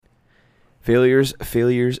Failures,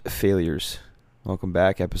 failures, failures. Welcome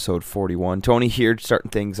back, episode 41. Tony here, starting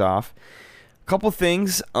things off. A couple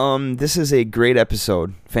things. This is a great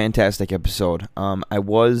episode. Fantastic episode. I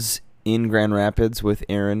was in Grand Rapids with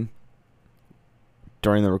Aaron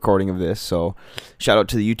during the recording of this, so shout out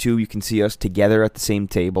to the YouTube. You can see us together at the same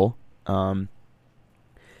table. I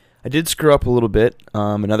did screw up a little bit.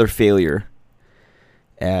 Another failure.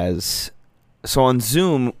 So on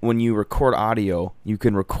Zoom, when you record audio, you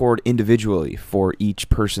can record individually for each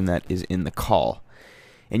person that is in the call.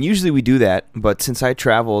 And usually we do that, but since I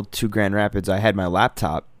traveled to Grand Rapids, I had my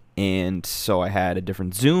laptop, and so I had a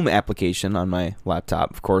different Zoom application on my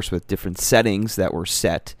laptop, of course, with different settings that were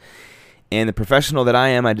set. And the professional that I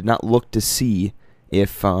am, I did not look to see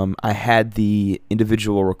if I had the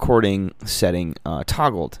individual recording setting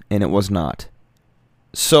toggled, and it was not.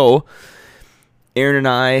 So Aaron and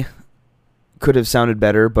I could have sounded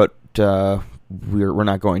better, but we're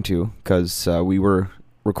not going to, because we were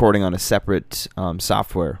recording on a separate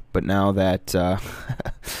software. But now that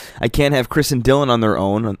I can't have Chris and Dylan on their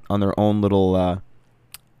own little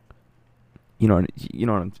you know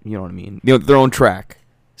what I mean, their own track.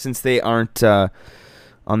 Since they aren't on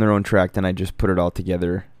their own track, then I just put it all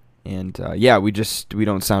together, and we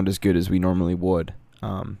don't sound as good as we normally would.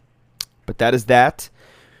 But that is that.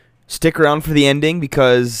 Stick around for the ending,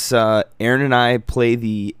 because Aaron and I play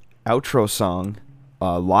the outro song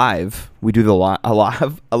live. We do a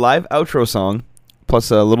live outro song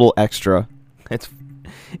plus a little extra. It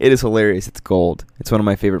is hilarious. It's gold. It's one of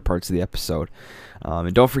my favorite parts of the episode.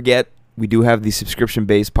 And don't forget, we do have the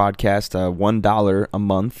subscription-based podcast, $1 a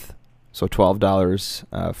month, so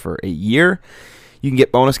 $12 for a year. You can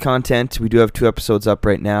get bonus content. We do have 2 episodes up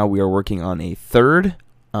right now. We are working on a third.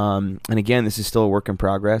 And again, this is still a work in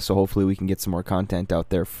progress, so hopefully we can get some more content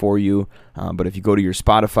out there for you. But if you go to your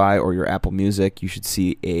Spotify or your Apple Music, you should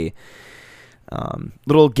see a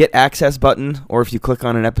little get access button, or if you click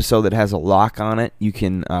on an episode that has a lock on it, you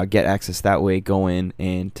can get access that way. Go in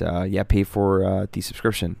and pay for the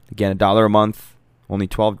subscription. Again, $1 a month, only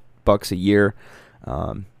 $12 a year.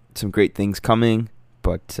 Some great things coming,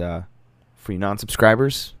 but for you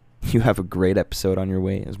non-subscribers, you have a great episode on your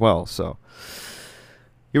way as well. So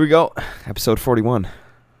here we go, episode 41.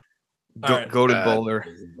 Goated bowler.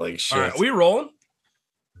 Like shit. All right, are we rolling?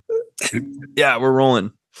 Yeah, we're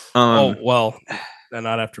rolling. Well,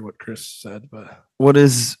 not after what Chris said, but what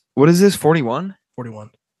is this? 41? 41.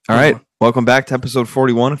 All right, welcome back to episode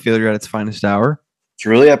 41 of Failure at its Finest Hour. It's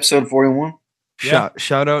really episode 41.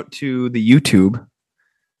 Shout out to the YouTube.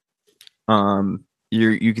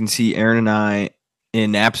 You can see Aaron and I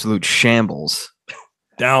in absolute shambles.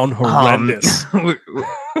 Down horrendous.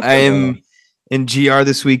 I am in GR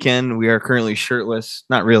this weekend. We are currently shirtless.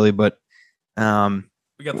 Not really, but we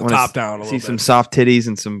got the top down a little bit. See some soft titties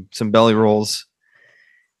and some belly rolls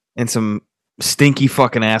and some stinky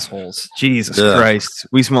fucking assholes. Jesus Christ.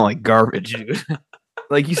 We smell like garbage, dude.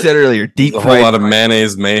 Like you said earlier, deep fried. A whole lot of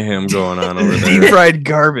mayonnaise mayhem going on over there. Deep fried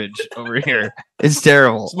garbage over here. It's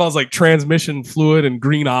terrible. It smells like transmission fluid and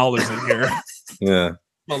green olives in here. Yeah.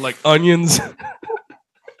 Smells like onions.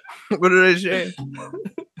 What did I say?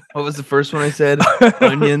 What was the first one I said?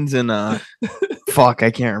 Onions and fuck,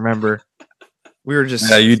 I can't remember. We were just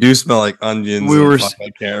you do smell like onions. I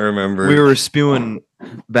can't remember. We were spewing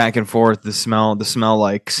back and forth the smell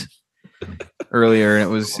likes earlier, and it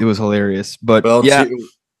was hilarious. But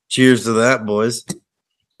cheers to that, boys.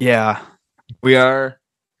 Yeah, we are.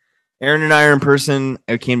 Aaron and I are in person.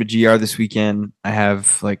 I came to GR this weekend. I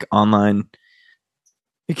have like online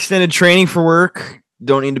extended training for work.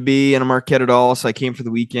 Don't need to be in a Marquette at all, so I came for the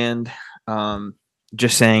weekend.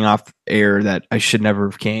 Just saying off air that I should never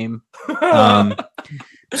have came.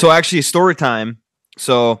 So actually, story time.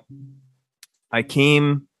 So I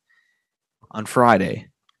came on Friday,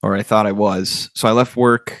 or I thought I was. So I left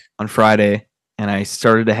work on Friday, and I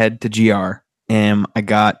started to head to GR, and I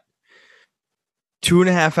got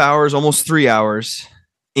 2.5 hours, almost 3 hours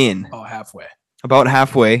in. Oh, halfway. About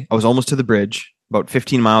halfway. I was almost to the bridge, about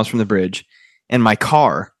 15 miles from the bridge. And my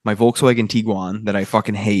car, my Volkswagen Tiguan that I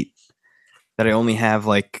fucking hate, that I only have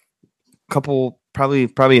like a couple, probably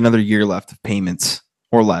another year left of payments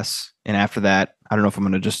or less. And after that, I don't know if I'm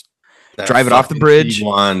going to just drive it off the bridge.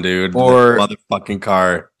 Tiguan, dude. Or motherfucking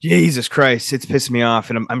car. Jesus Christ, it's pissing me off.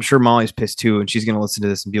 And I'm sure Molly's pissed too. And she's going to listen to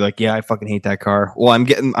this and be like, yeah, I fucking hate that car. Well,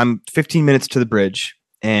 I'm 15 minutes to the bridge,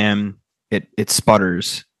 and it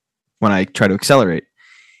sputters when I try to accelerate.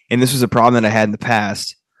 And this was a problem that I had in the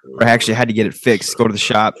past, where I actually had to get it fixed, go to the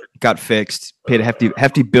shop, got fixed, paid a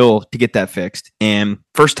hefty bill to get that fixed. And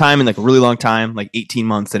first time in like a really long time, like 18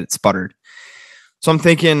 months, that it sputtered. So I'm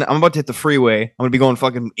thinking I'm about to hit the freeway. I'm going to be going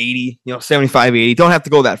fucking 80, 75, 80. Don't have to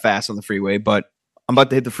go that fast on the freeway, but I'm about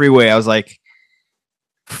to hit the freeway. I was like,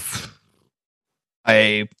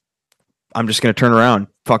 I'm just going to turn around.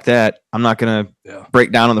 Fuck that. I'm not going to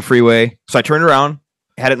break down on the freeway. So I turned around,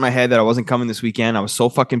 had it in my head that I wasn't coming this weekend. I was so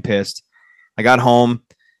fucking pissed. I got home.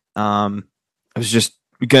 I was just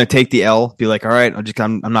going to take the L, be like, all right,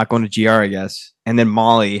 I'm not going to GR, I guess. And then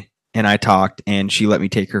Molly and I talked, and she let me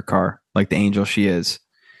take her car like the angel she is.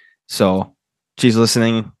 So she's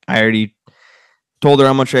listening. I already told her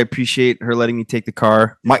how much I appreciate her letting me take the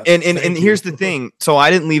car. And here's the thing. So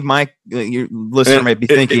I didn't leave my your listener might be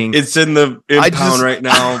thinking it's in pound right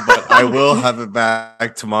now, but I will have it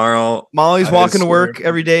back tomorrow. Molly's walking to work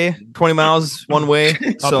every day, 20 miles one way.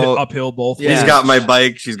 So uphill both. Yeah. He's got my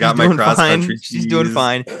bike. She's got my cross country. She's doing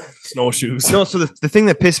fine. Snowshoes. No, so the thing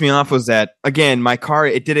that pissed me off was that, again, my car,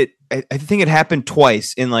 I think it happened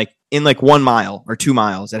twice in like 1 mile or 2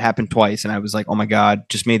 miles. It happened twice. And I was like, oh my God,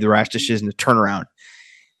 just made the rash decision to turn around.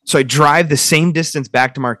 So I drive the same distance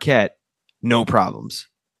back to Marquette, no problems.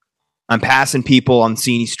 I'm passing people on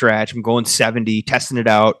Scenic stretch. I'm going 70, testing it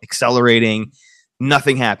out, accelerating.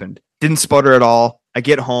 Nothing happened. Didn't sputter at all. I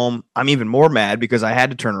get home. I'm even more mad because I had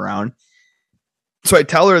to turn around. So I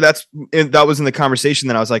tell her that was in the conversation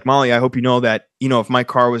that I was like, Molly, I hope you know that, if my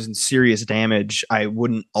car was in serious damage, I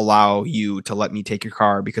wouldn't allow you to let me take your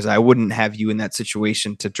car because I wouldn't have you in that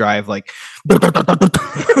situation to drive like,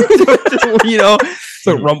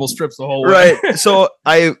 So rumble strips the whole way. Right. So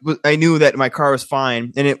I knew that my car was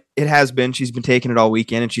fine, and it has been. She's been taking it all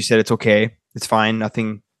weekend, and she said it's okay. It's fine.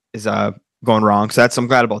 Nothing is going wrong. So I'm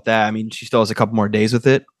glad about that. I mean, she still has a couple more days with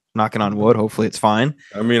it. Knocking on wood. Hopefully it's fine.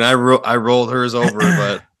 I mean, I rolled hers over,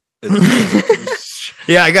 but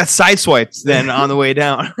yeah, I got sideswiped then on the way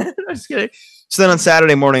down. Just kidding. So then on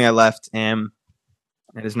Saturday morning I left, and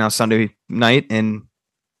it is now Sunday night, and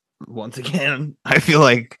once again I feel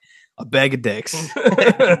like a bag of dicks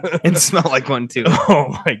and smell like one too.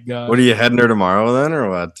 Oh my God. What, are you heading there tomorrow then, or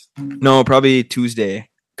what? No, probably Tuesday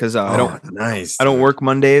because I don't work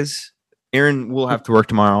Mondays. Aaron will have to work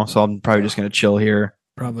tomorrow, so I'm probably just gonna chill here.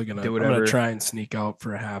 I'm gonna try and sneak out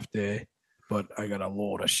for a half day, but I got a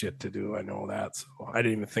load of shit to do. I know that, so I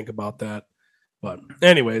didn't even think about that. But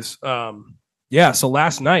anyways, so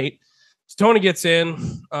last night, Tony gets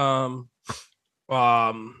in.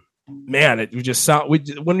 Man, it just sound.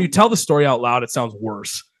 When you tell the story out loud, it sounds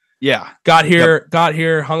worse. Yeah, got here,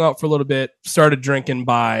 hung out for a little bit, started drinking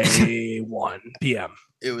by 1 p.m.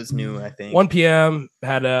 It was new, I think. 1 p.m.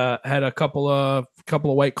 had a couple of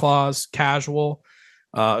White Claws, casual.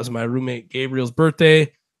 It was my roommate Gabriel's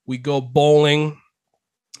birthday. We go bowling.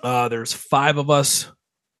 There's 5 of us.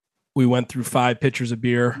 We went through 5 pitchers of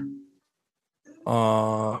beer.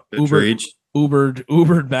 Ubered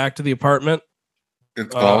back to the apartment. Good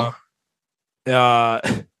call.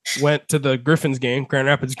 Went to the Griffins game, Grand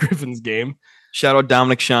Rapids Griffins game. Shout out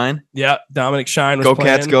Dominic Shine. Yeah, Dominic Shine was go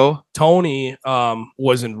playing. Cats go. Tony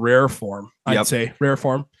was in rare form. I'd say rare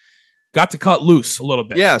form. Got to cut loose a little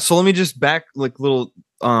bit. Yeah, so let me just back like little.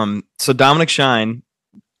 So Dominic Shine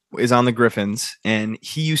is on the Griffins, and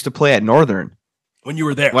he used to play at Northern when you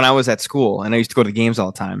were there. When I was at school, and I used to go to the games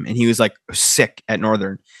all the time, and he was like sick at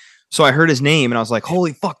Northern. So I heard his name, and I was like,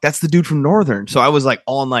 "Holy fuck, that's the dude from Northern!" So I was like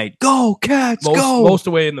all night, "Go Cats, go!" Most of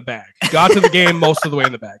the way in the bag. Got to the game most of the way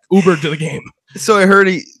in the bag. Ubered to the game. So I heard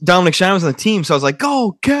Dominic Shine was on the team, so I was like,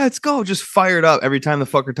 "Go Cats, go!" Just fired up every time the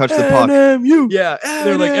fucker touched the puck. NMU. Yeah,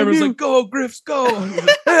 they're like, everyone's like, "Go Griffs, go!"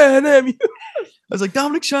 NMU. I was like,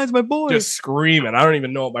 Dominic Shine's my boy. Just screaming. I don't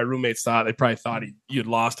even know what my roommates thought. They probably thought you'd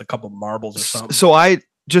lost a couple marbles or something. So I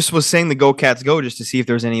just was saying the Go Cats go just to see if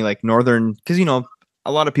there's any like Northern, because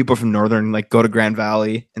a lot of people from Northern like go to Grand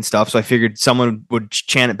Valley and stuff. So I figured someone would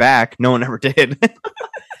chant it back. No one ever did.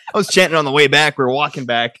 I was chanting on the way back. We were walking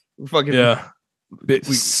back. We're fucking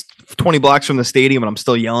 20 blocks from the stadium, and I'm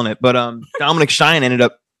still yelling it. But Dominic Shine ended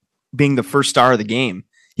up being the first star of the game.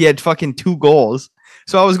 He had fucking 2 goals.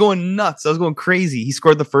 So I was going nuts. I was going crazy. He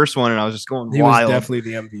scored the first one, and I was just going wild. He was definitely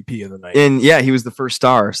the MVP of the night. And yeah, he was the first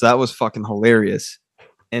star. So that was fucking hilarious.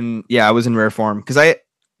 And yeah, I was in rare form because I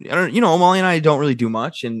don't, Molly and I don't really do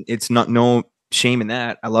much, and it's no shame in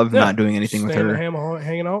that. I love not doing anything with her.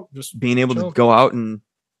 Hanging out, just being able to go out and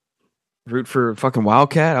root for fucking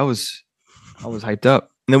Wildcat. I was hyped up.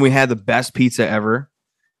 And then we had the best pizza ever.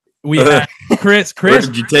 We had Chris. Where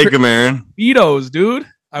did you take him, Aaron? Vito's, dude.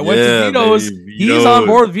 I went to Vito's. He's on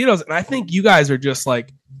board with Vito's, and I think you guys are just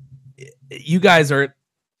like, you guys are.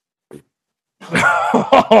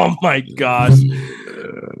 Oh my gosh.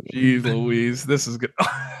 Jeez Louise, this is good.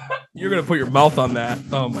 You're gonna put your mouth on that.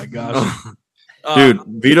 Oh my gosh. Dude,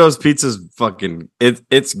 Vito's Pizza's fucking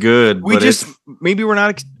it's good. We but just maybe we're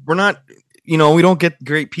not we don't get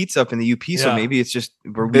great pizza up in the UP, so Yeah. maybe it's just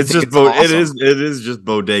it is just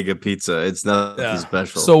bodega pizza. It's nothing Yeah.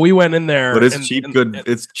 special. So we went in there, but it's cheap good.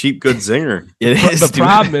 It's cheap good zinger. It is. The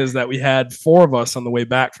problem is that we had 4 of us on the way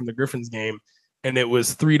back from the Griffins game, and it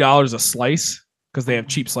was $3 a slice because they have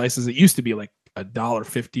cheap slices. It used to be like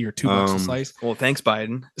 $1.50 or $2 a slice. Well, thanks,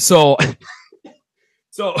 Biden. So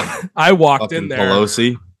I walked Fucking in there,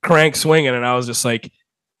 Pelosi. crank swinging, and I was just like,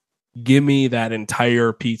 "Give me that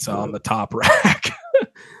entire pizza on the top rack."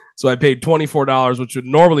 So I paid $24, which would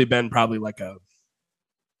normally been probably like a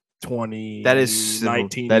 20. That is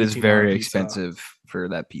very expensive for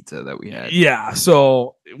that pizza that we had. Yeah,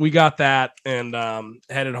 so we got that and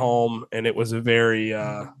headed home, and it was a very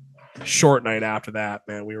short night after that.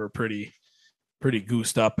 Man, we were pretty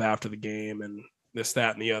goosed up after the game and this,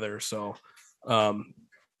 that, and the other. So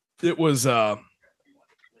it was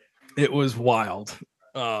wild.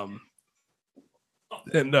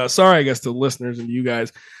 And sorry, I guess, to listeners and you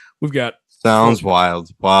guys, we've got Sounds wild.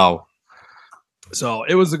 Wow. So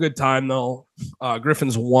it was a good time though.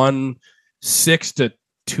 Griffins won 6-2,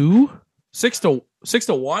 6-1,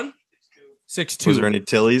 6-2. Was there any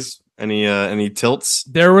tillies? Any tilts?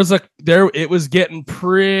 It was getting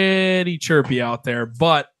pretty chirpy out there,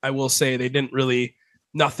 but I will say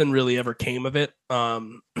nothing really ever came of it.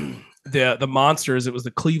 The Monsters, it was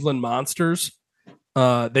the Cleveland Monsters.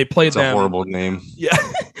 They played them. It's a horrible name. Yeah.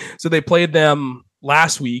 So they played them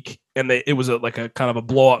last week, and it was like a kind of a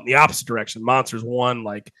blowout in the opposite direction. Monsters won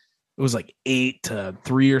it was like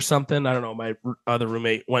 8-3 or something. I don't know. My other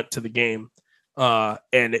roommate went to the game,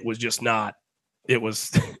 and it was just not. It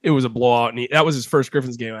was a blowout, and that was his first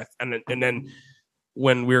Griffins game. And then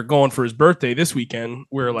when we were going for his birthday this weekend,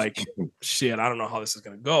 we were like, "Shit, I don't know how this is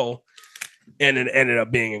going to go." And it ended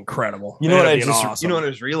up being incredible. You know what I awesome.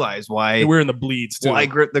 just realized why we're in the bleeds too. Why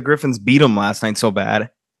the Griffins beat them last night so bad?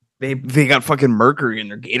 They got fucking mercury in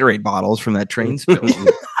their Gatorade bottles from that train spill.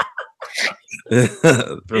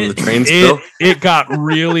 The train spill. It got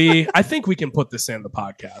really. I think we can put this in the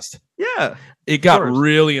podcast. Yeah, it got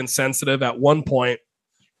really insensitive at one point.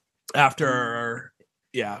 After,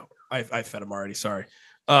 I fed him already. Sorry.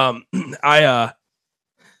 It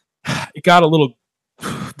got a little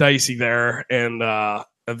dicey there, and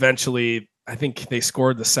eventually, I think they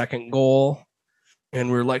scored the second goal, and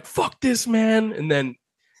we were like, "Fuck this, man!" And then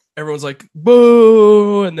everyone's like,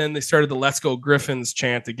 "Boo!" And then they started the "Let's Go Griffins"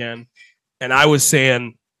 chant again. And I was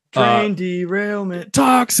saying, train derailment,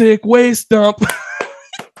 toxic waste dump,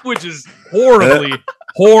 which is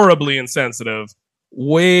horribly insensitive,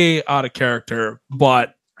 way out of character.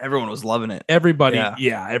 But everyone was loving it. Everybody.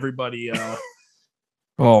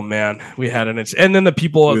 Oh man, we had an itch. And then the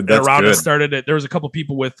people around us started it. There was a couple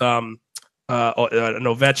people with an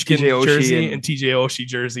Ovechkin jersey and TJ Oshie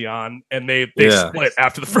jersey on, and they split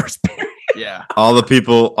after the first period. Yeah, all the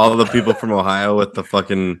people from Ohio with the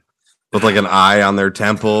fucking. With like an eye on their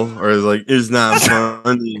temple, or like, it's not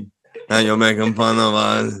funny. And you're making fun of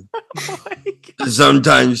us.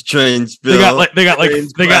 Sometimes trains spill. They got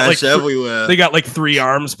everywhere. They got like 3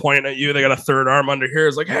 arms pointing at you. They got a third arm under here.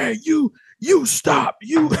 It's like, hey, you stop.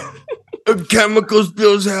 You chemical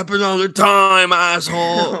spills happen all the time, asshole.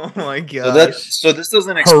 Oh my god. So this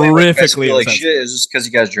doesn't explain why you guys feel like shit. Is this because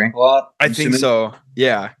you guys drink a lot? I think so.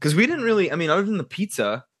 Yeah. Because we didn't really, other than the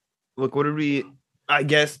pizza, look, what did we I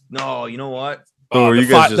guess no. You know what?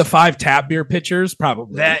 The 5 tap beer pitchers,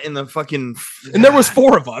 probably that in the fucking. And there was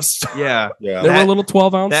 4 of us. Yeah. There were little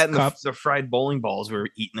 12-ounce that cups. The fried bowling balls we were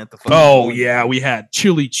eating at the. Yeah, we had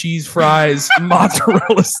chili cheese fries,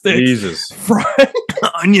 mozzarella sticks, Jesus, fried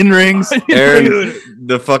onion rings. Aaron,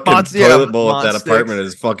 the fucking toilet bowl at that apartment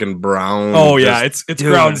is fucking brown. Oh yeah, it's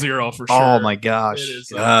ground zero for sure. Oh my gosh,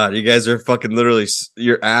 God, you guys are fucking literally.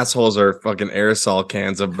 Your assholes are fucking aerosol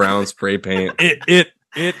cans of brown spray paint.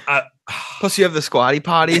 Plus, you have the squatty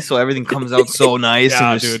potty, so everything comes out so nice.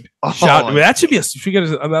 Yeah, dude. That should be a. Should we get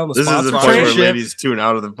on the this is the point where ladies tune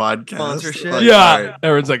out of the podcast. Sponsorship. Like, yeah, right.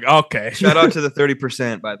 Everyone's like, okay. Shout out to the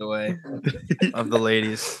 30%, by the way, of the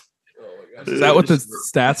ladies. Oh my gosh. Is that what the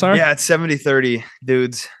stats are? Yeah, it's 70-30,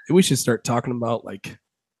 dudes. We should start talking about like.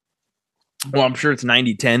 Well, I'm sure it's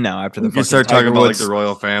 90-10 now after the. You start talking about like the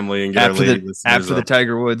royal family and get after the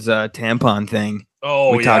Tiger Woods tampon thing.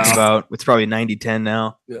 Oh, we talked about it's probably 90-10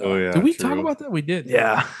 now. Yeah. Oh yeah. Did we talk about that? We did.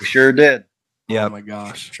 Yeah, we sure did. Yeah. Oh my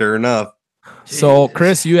gosh. Sure enough. So,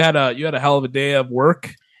 Chris, you had a hell of a day of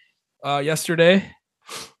work yesterday.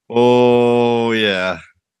 Oh yeah.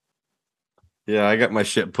 Yeah, I got my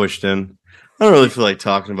shit pushed in. I don't really feel like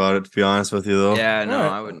talking about it, to be honest with you, though. Yeah, no,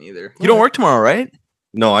 I wouldn't either. You don't work tomorrow, right?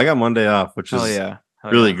 No, I got Monday off, which Hell is yeah.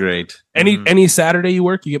 Hell really yeah. great. Any Saturday you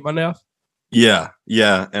work, you get Monday off? Yeah,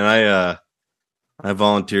 and I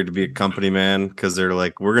volunteered to be a company man because they're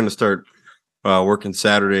like, we're gonna start working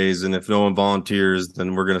Saturdays, and if no one volunteers,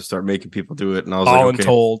 then we're gonna start making people do it. And I was like, okay,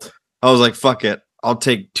 Voluntold. I was like, fuck it, I'll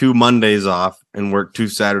take 2 Mondays off and work 2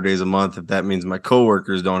 Saturdays a month if that means my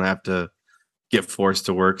coworkers don't have to get forced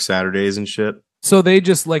to work Saturdays and shit. So they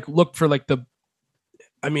just like look for like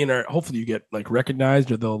or hopefully you get like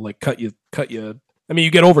recognized, or they'll like cut you. I mean,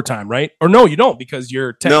 you get overtime, right? Or no, you don't, because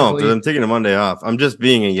you're No, technically. because I'm taking a Monday off. I'm just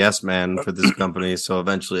being a yes man for this company, so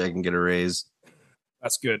eventually I can get a raise.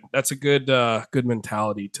 That's good. That's a good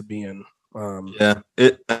mentality to be in. Yeah,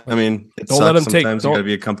 it Don't sucks. let 'em take- Sometimes you don't- gotta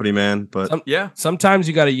be a company man, but Yeah. Sometimes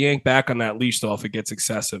you got to yank back on that leash though if it gets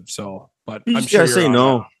excessive. So, but you I'm just sure gotta you're say on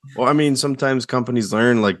no. that. Well, I mean, sometimes companies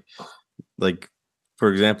learn, like for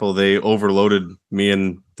example, they overloaded me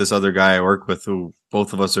and this other guy I work with, who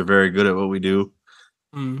both of us are very good at what we do,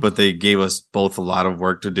 but they gave us both a lot of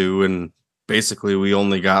work to do, and basically we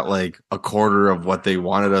only got like a quarter of what they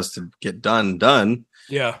wanted us to get done.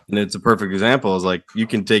 Yeah. And it's a perfect example. Is like, you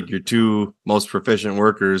can take your 2 most proficient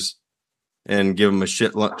workers and give them a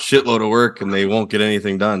shitload of work, and they won't get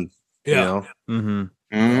anything done. Yeah. You know?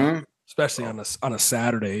 Mm-hmm. Mm-hmm. Especially on a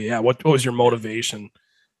Saturday. Yeah. What was your motivation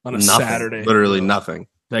on a Nothing. Saturday? Literally nothing.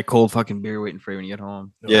 That cold fucking beer waiting for you when you get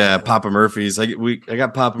home. Yeah, Papa Murphy's. I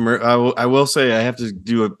got Papa Murphy. I will say I have to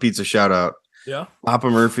do a pizza shout out. Yeah. Papa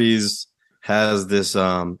Murphy's has this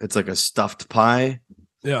it's like a stuffed pie.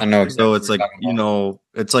 Yeah. I know. So it's like,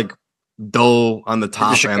 it's like dough on the Like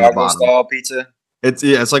top the and the Chicago bottom. style pizza.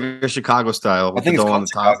 It's like a Chicago style I with think the it's dough on called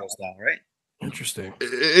the top. Chicago style, right? Interesting.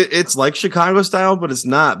 It's like Chicago style, but it's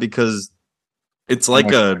not, because it's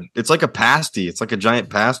like a pasty. It's like a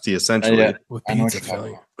giant pasty essentially. Yeah. With I know what pizza you're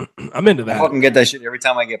talking filling. I'm into I that. fucking get that shit every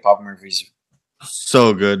time I get Papa Murphy's.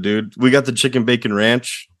 So good, dude. We got the chicken bacon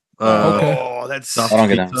ranch. Okay. Oh, that's Stuffed I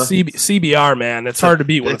don't get pizza. CBR, man. It's hard to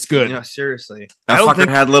beat when it's good. You know, seriously. That fucker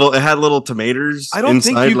had little tomatoes. I don't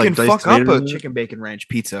think inside, you can diced fuck up tomatoes a in it. chicken bacon ranch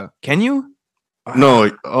pizza. Can you?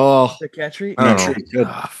 No. Oh, The cat treat? I don't I'm know. sure you could.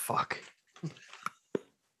 Ah, fuck.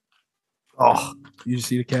 Oh, You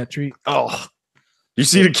just eat a cat treat? oh, You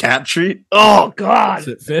see the cat treat? oh, Is God.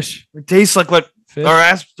 it fish? It tastes like what Fish? our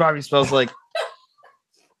ass probably smells like.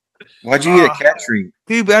 Why'd you eat a cat treat?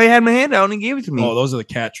 Dude, I had my hand out and he gave it to me. Oh, those are the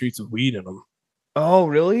cat treats with weed in them. Oh,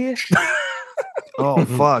 really? Oh,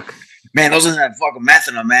 fuck. Man, those are that fucking meth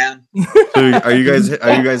in them, man. So are you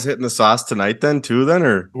guys hitting the sauce tonight then too? Then,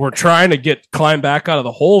 or We're trying to climb back out of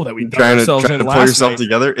the hole that we dug ourselves in pull last yourself night.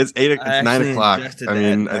 together? It's I 9 actually o'clock. ingested I that.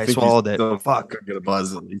 mean, I I think swallowed you it. still Fuck. get a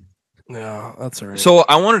buzz at least. Yeah, that's all right. So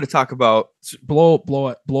I wanted to talk about.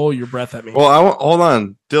 blow your breath at me. Well, hold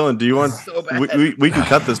on, Dylan. Do you want? So bad. we can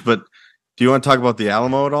cut this, but do you want to talk about the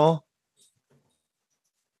Alamo at all?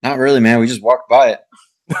 Not really, man. We just walked by it.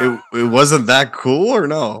 It wasn't that cool, or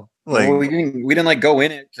no? Like, Well, we didn't like go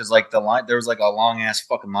in it because like the line, there was like a long ass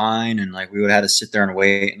fucking line, and like we would have had to sit there and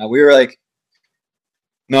wait. And we were like,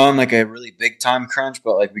 no, I'm like a really big time crunch,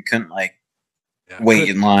 but like we couldn't like wait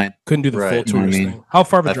in line. Couldn't do the Right. full You know what I tourist mean? thing. How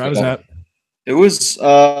far of a I drive is forgot. that? It was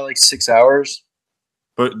like 6 hours.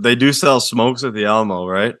 but they do sell smokes at the Alamo,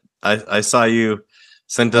 right? I saw you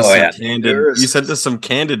sent us Oh, yeah. some candid. There's- You sent us some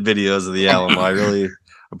candid videos of the Alamo. I really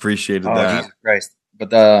appreciated Oh, that. Jesus Christ!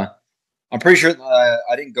 But I'm pretty sure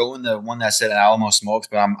I didn't go in the one that said Alamo Smokes,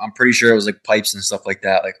 but I'm pretty sure it was like pipes and stuff like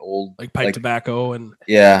that, like old, Like pipe tobacco and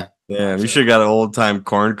yeah. Yeah, we should have got an old time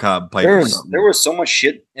corn cob pipe. There or was something. so much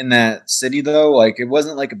shit in that city though. Like it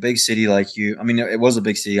wasn't like a big city like you. I mean, it was a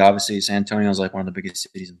big city. Obviously, San Antonio is like one of the biggest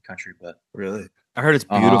cities in the country. But Really. I heard it's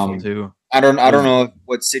beautiful Um, too. I don't know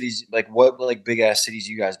what cities what like big ass cities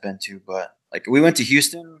you guys been to. But like we went to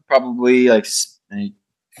Houston probably like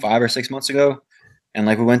 5 or 6 months ago, and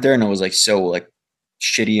like we went there and it was like so like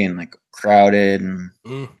shitty and like crowded and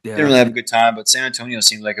mm, Yeah. didn't really have a good time. But San Antonio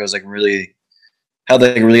seemed like it was like really had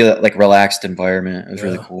like a really like relaxed environment. It was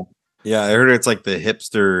really Yeah. cool. Yeah, I heard it's like the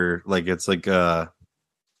hipster, like it's like a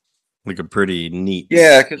pretty neat.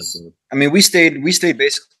 Yeah, because I mean we stayed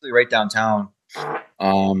basically right downtown,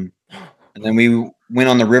 and then we went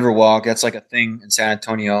on the Riverwalk. That's like a thing in San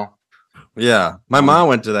Antonio. Yeah, my mom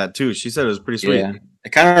went to that too. She said it was pretty sweet. Yeah,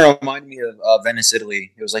 it kind of reminded me of Venice,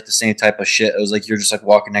 Italy. It was like the same type of shit. It was like you're just like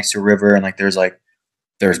walking next to a river, and like there's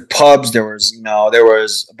pubs, there was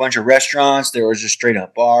a bunch of restaurants, there was just straight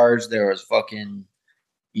up bars, there was fucking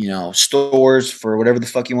stores for whatever the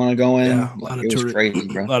fuck you want to go in. yeah, a lot of It was crazy, a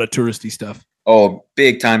bro. lot of touristy stuff. Oh,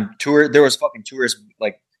 big time tour. There was fucking tourists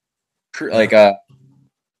like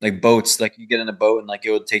boats. Like you get in a boat and like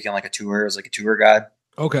it would take you on like a tour. It was like a tour guide.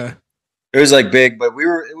 Okay. It was like big, but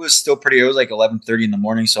it was still pretty. It was like 11:30 in the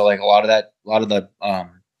morning, so like a lot of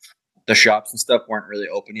the shops and stuff weren't really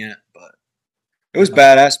open yet. But it was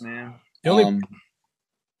badass, man. The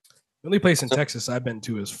only place in Texas I've been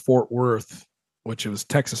to is Fort Worth, which was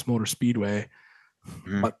Texas Motor Speedway.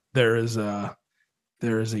 Mm-hmm. But there is a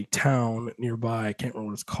town nearby. I can't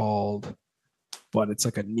remember what it's called, but it's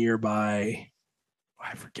like a nearby.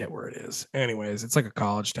 I forget where it is. Anyways, it's like a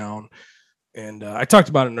college town. And I talked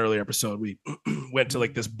about it in an earlier episode. We went to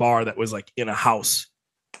like this bar that was like in a house.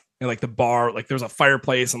 And like the bar, like there was a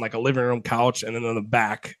fireplace and like a living room couch. And then on the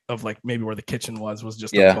back of like maybe where the kitchen was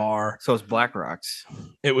just a bar. So it's Black Rocks.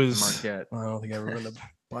 It was Marquette. I don't think I've ever been to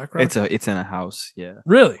Black Rocks. It's in a house. Yeah.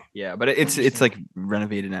 Really? Yeah. But it's like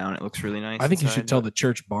renovated now and it looks really nice. I think you should tell the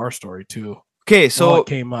church ar story too. Okay. So it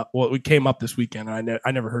came up. Well, we came up this weekend and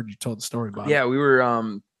I never heard you tell the story about it. Yeah. We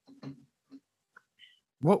were,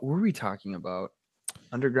 what were we talking about?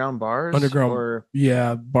 Underground bars?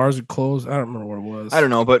 Yeah, bars are closed. I don't remember what it was. I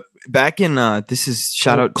don't know, but back in this is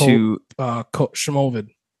shout out to Schmovid.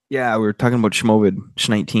 Yeah, we were talking about Schmovid,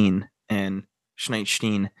 Schneitine and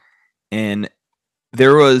Schneitstein, and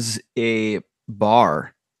there was a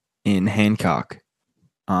bar in Hancock.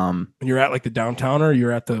 And you're at like the downtown, or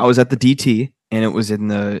you're at the? I was at the DT, and it was in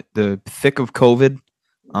the thick of COVID.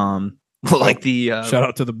 Like the shout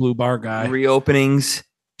out to the Blue Bar guy. Reopenings.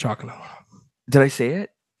 Chocolate. Did I say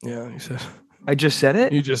it? Yeah, you said. I just said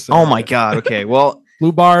it. You just. Said oh my god. Okay. Well,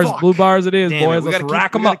 Blue bars. It is, damn boys. Let's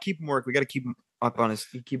rack them up. Keep him work. We got to keep him up on his.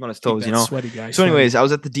 Keep on his toes. You know. Sweaty guy. So, anyways, I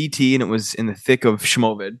was at the DT, and it was in the thick of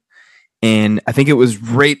Schmovid, and I think it was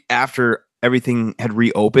right after everything had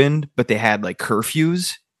reopened, but they had like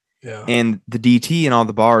curfews. Yeah. And the DT and all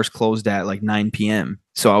the bars closed at like 9 p.m.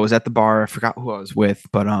 So I was at the bar. I forgot who I was with,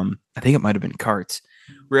 but I think it might have been Carts.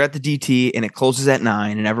 We're at the DT and it closes at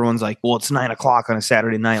 9, and everyone's like, "Well, it's 9 o'clock on a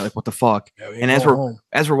Saturday night. Like, what the fuck?" Yeah, and as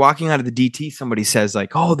we're walking out of the DT, somebody says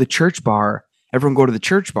like, "Oh, the church bar. Everyone go to the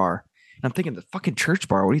church bar." And I'm thinking, the fucking church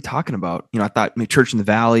bar. What are you talking about? You know, I thought Church in the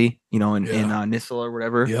Valley. You know, in Nissel or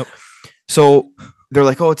whatever. Yep. So they're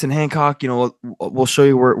like, "Oh, it's in Hancock. You know, we'll show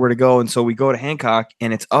you where to go." And so we go to Hancock,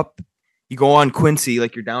 and it's up. You go on Quincy,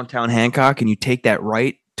 like you're downtown Hancock, and you take that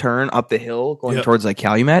right turn up the hill going towards like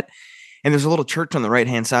Calumet. And there's a little church on the right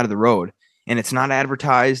hand side of the road, and it's not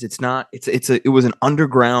advertised. It was an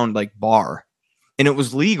underground like bar, and it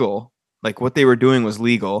was legal. Like what they were doing was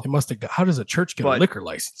legal. They must have. How does a church get a liquor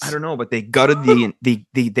license? I don't know, but they gutted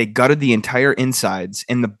they gutted the entire insides,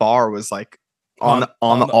 and the bar was like on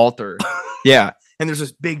the altar. Yeah. And there's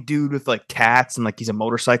this big dude with like tats and like he's a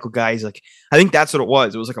motorcycle guy. He's like, I think that's what it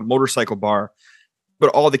was. It was like a motorcycle bar,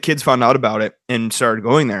 but all the kids found out about it and started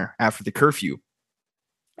going there after the curfew.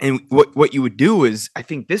 And what you would do is, I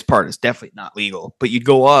think this part is definitely not legal, but you'd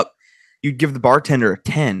go up, you'd give the bartender a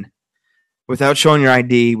 10 without showing your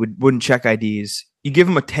ID, wouldn't check IDs. You give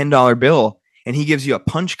him a $10 bill and he gives you a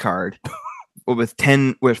punch card with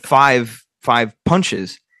five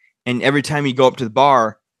punches. And every time you go up to the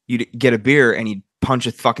bar, you'd get a beer and he'd punch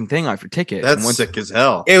a fucking thing off your ticket. That's sick as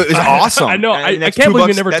hell. It was awesome. I know. I can't believe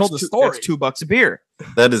you never told the story. That's $2 a beer.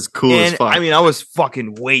 That is cool as fuck. I mean, I was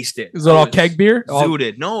fucking wasted. Is it all keg beer?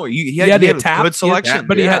 Zooted. No, he had a tap. Good selection.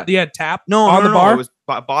 But he had tap. No, on the bar. It was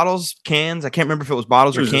bottles, cans. I can't remember if it was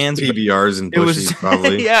bottles or cans. PBRs and bushies,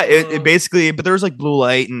 probably. Yeah, it basically. But there was like Blue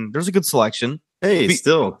Light, and there's a good selection. Hey,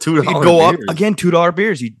 still $2. You go up again, $2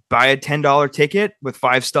 beers. You buy a $10 ticket with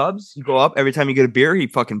 5 stubs. You go up every time you get a beer. He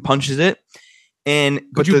fucking punches it. And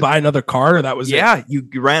could you buy another card, or that was it? You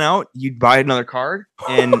ran out. You'd buy another card,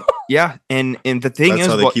 and and the thing that's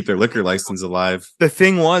how they keep their liquor license alive. The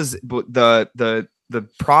thing was, the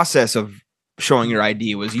process of showing your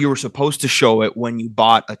ID was you were supposed to show it when you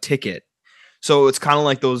bought a ticket. So it's kind of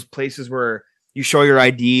like those places where you show your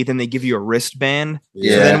ID, then they give you a wristband.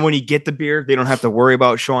 Yeah. So then when you get the beer, they don't have to worry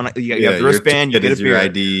about showing. You have the wristband, you get a beer. Your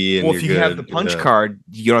ID. And well, if you have the punch card,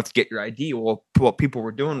 you don't have to get your ID. Well, what people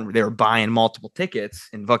were doing, they were buying multiple tickets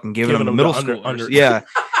and fucking giving them middle school. Yeah.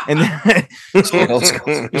 And then, so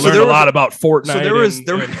learned a lot about Fortnite. So there was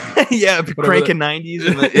cranking 90s.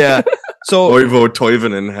 And yeah. So Oivo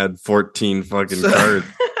Toivonen had 14 fucking cards.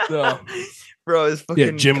 Bro, his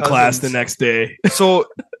fucking gym cousins. Class the next day. So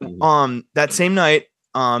that same night,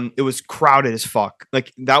 it was crowded as fuck.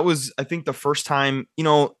 Like that was, I think, the first time, you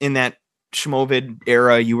know, in that Schmovid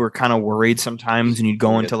era, you were kind of worried sometimes, and you'd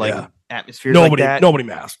go into like atmospheres like that. Nobody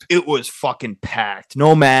masked. It was fucking packed.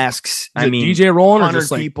 No masks. I mean, DJ rolling, 100 or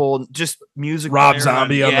just like people, just music. Rob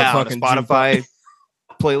Zombie on the fucking Spotify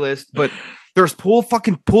playlist, but. There's pool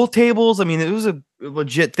tables. I mean, it was a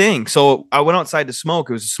legit thing. So I went outside to smoke.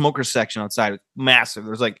 It was a smoker section outside. It was massive.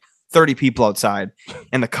 There was like 30 people outside,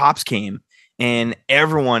 and the cops came, and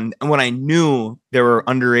everyone. And when I knew there were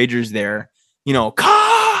underagers there,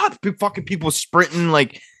 cops, fucking people sprinting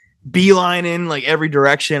like beelining like every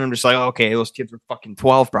direction. I'm just like, okay, those kids were fucking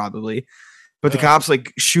 12 probably. But the cops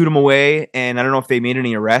like shoot them away, and I don't know if they made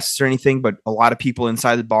any arrests or anything, but a lot of people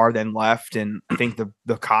inside the bar then left, and I think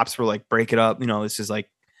the cops were like, break it up. This is like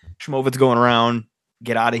Schmovid's going around,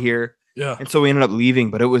 get out of here. Yeah. And so we ended up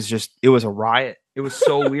leaving, but it was a riot. It was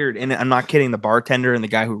so weird. And I'm not kidding. The bartender and the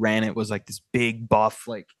guy who ran it was like this big buff,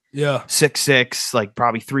 like 6'6", like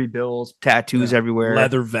probably 3 bills, tattoos everywhere.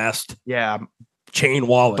 Leather vest. Yeah. Chain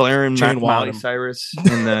wallet. Blaring Miley Cyrus.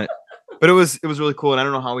 But it was really cool. And I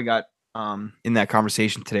don't know how we got in that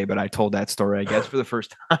conversation today, but I told that story, I guess, for the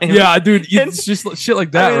first time. Yeah, dude, it's just shit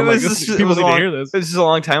like that. I mean, people need to hear this. This is a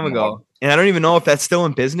long time ago, and I don't even know if that's still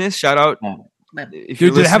in business. Shout out, dude.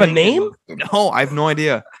 Did it have a name? No, I have no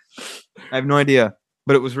idea.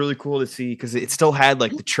 But it was really cool to see because it still had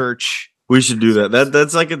like the church. We should do that.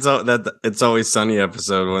 That's like it's Always Sunny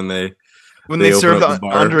episode when they serve the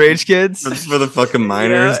underage kids for the fucking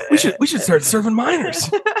minors. Yeah. We should start serving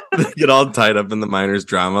minors. They get all tied up in the minors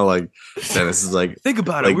drama. Like Dennis is like, think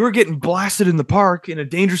about it. We were getting blasted in the park in a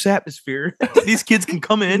dangerous atmosphere. These kids can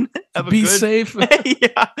come in, be safe.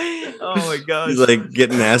 Yeah. Oh my god. He's like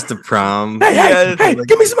getting asked to prom. Hey,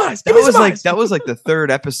 give me some ice. That was like the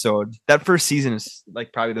 3rd episode. That first season is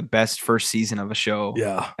like probably the best first season of a show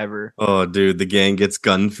ever. Oh, dude, the gang gets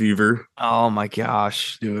gun fever. Oh my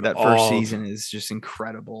gosh, dude, that first season is just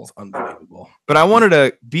incredible. It's unbelievable. But I wanted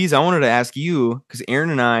to ask you, because Aaron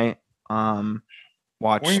and I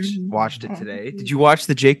watched it today. Did you watch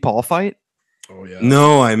the Jake Paul fight? Oh yeah.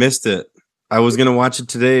 No, I missed it. I was gonna watch it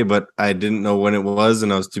today, but I didn't know when it was,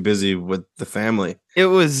 and I was too busy with the family. It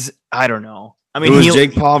was, I don't know. I mean, it was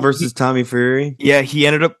Jake Paul versus Tommy Fury. Yeah,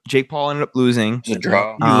 Jake Paul ended up losing. It was a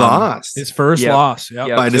draw. He lost his first loss.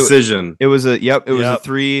 Yep. By decision. It was a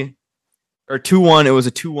 3 or 2-1. It was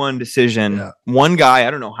a 2-1 decision. Yeah. One guy,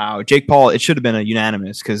 I don't know how. Jake Paul, it should have been a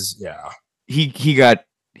unanimous because he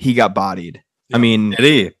got bodied. I mean,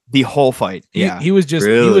 the whole fight. He was just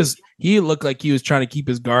really? He looked like he was trying to keep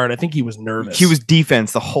his guard. I think he was nervous. He was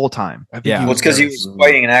defense the whole time. I think it's because he was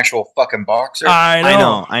fighting an actual fucking boxer.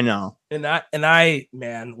 I know. And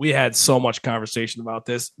man, we had so much conversation about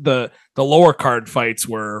this. The lower card fights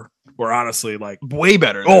were honestly like way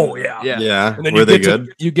better. Oh yeah. And then were they good?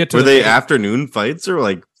 Were they afternoon fights or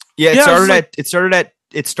like? Yeah, it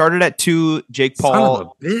started at 2. Jake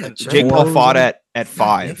Paul fought at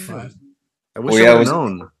 5. I wish I would have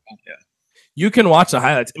known. Yeah. You can watch the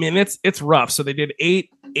highlights. I mean, it's rough. So they did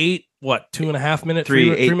 2.5 minute,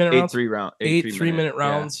 3-minute rounds, 3-minute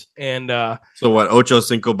rounds, and so what? Ocho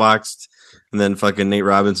Cinco boxed, and then fucking Nate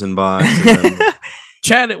Robinson boxed. And then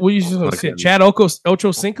Chad, Chad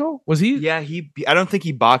Ocho Cinco was he? Yeah, I don't think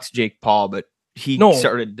he boxed Jake Paul, but he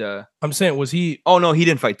started. I'm saying, was he? Oh no, he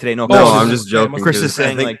didn't fight today. No, I'm just joking. Chris is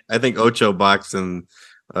saying I think Ocho boxed in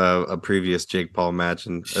a previous Jake Paul match,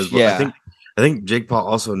 and as well, I think Jake Paul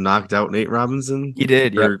also knocked out Nate Robinson. He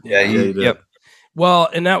did. He did. Yep. Well,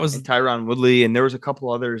 and that was Tyron Woodley, and there was a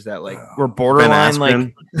couple others that were borderline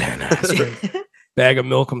like Ben Askren. Bag of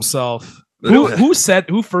milk himself. Who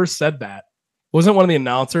first said that? Wasn't one of the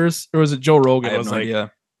announcers, or was it Joe Rogan? I have no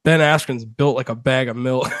idea. Ben Askren's built like a bag of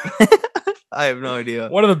milk. I have no idea.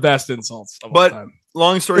 One of the best insults of all time.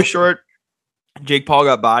 Long story short, Jake Paul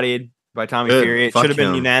got bodied by Tommy Fury. It should have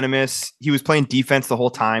been unanimous. He was playing defense the whole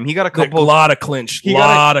time. He got a lot of clinch. He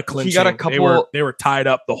got a couple. They were tied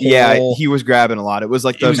up the whole. Yeah, he was grabbing a lot. It was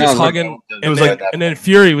like he was just hugging. It was like, and then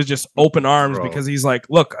Fury was just open arms because he's like,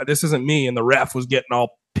 "Look, this isn't me." And the ref was getting all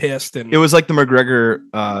pissed. And it was like the McGregor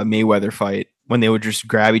Mayweather fight when they would just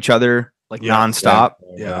grab each other like nonstop.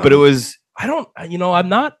 Yeah. But it was. I'm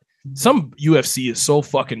not. Some UFC is so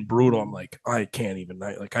fucking brutal. I'm like, I can't even.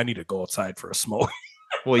 I need to go outside for a smoke.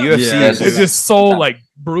 Well, UFC is just so like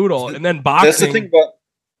brutal, and then boxing. That's the thing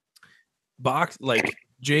about like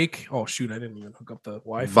Jake. Oh shoot, I didn't even hook up the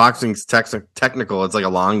Wi-Fi. Boxing's technical. It's like a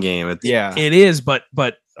long game. It is, but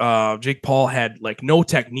Jake Paul had like no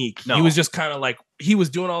technique. No. He was just kind of like he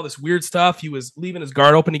was doing all this weird stuff. He was leaving his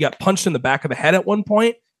guard open. He got punched in the back of the head at one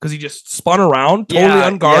point because he just spun around totally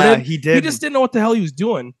unguarded. Yeah, he did. He just didn't know what the hell he was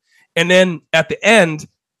doing. And then at the end,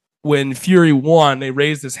 when Fury won, they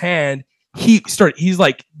raised his hand. He's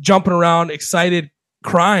like jumping around, excited,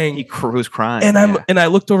 crying. He was crying. And I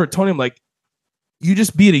looked over at Tony. I'm like, you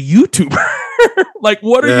just beat a YouTuber. Like,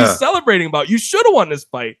 what are you celebrating about? You should have won this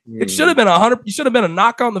fight. It should have been 100. You should have been a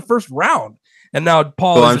knockout in the first round. And now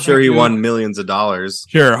Paul. Well, I'm sure he won millions of dollars.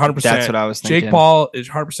 Sure, 100%. That's what I was thinking. Jake Paul is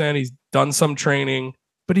 100%. He's done some training.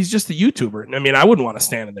 but he's just a YouTuber. I mean, I wouldn't want to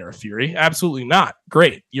stand in there with Fury. Absolutely not.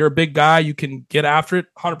 Great. You're a big guy. You can get after it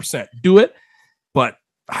 100%. Do it. But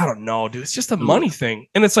I don't know, dude. It's just a money thing.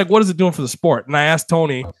 And it's like, what is it doing for the sport? And I asked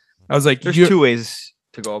Tony, I was like, there's two ways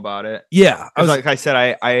to go about it. Yeah. I was like I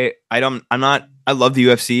said, I love the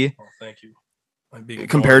UFC. Oh, thank you.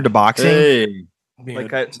 Compared to boxing. Hey. Oh my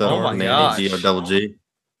god. Double G.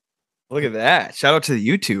 Look at that. Shout out to the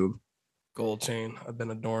YouTube. Gold chain. I've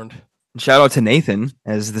been adorned. Shout out to Nathan,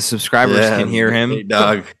 as the subscribers can hear him. Hey,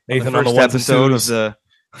 dog. Nathan on the first episode of the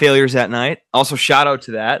Failures at Night. Also, shout out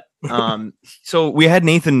to that. So we had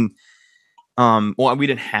Nathan. Well, we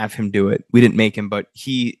didn't have him do it. We didn't make him, but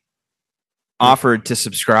he offered to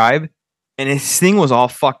subscribe, and his thing was all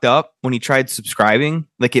fucked up when he tried subscribing.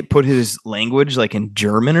 Like it put his language like in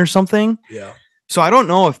German or something. Yeah. So I don't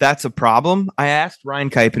know if that's a problem. I asked Ryan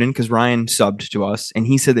Kuipenin because Ryan subbed to us, and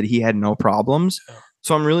he said that he had no problems. Yeah.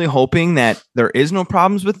 So I'm really hoping that there is no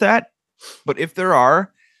problems with that. But if there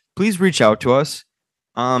are, please reach out to us.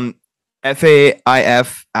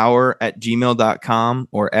 faifhour@gmail.com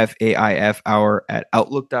or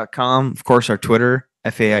faifhour@outlook.com. Of course, our Twitter,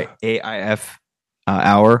 faif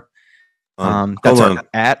hour. That's our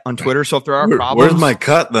 @ on Twitter. So if there are problems, where's my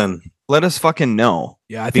cut then? Let us fucking know.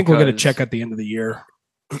 Yeah, I think we're gonna check at the end of the year.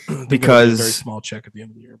 Because a very small check at the end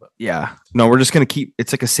of the year, but yeah, no, we're just gonna keep.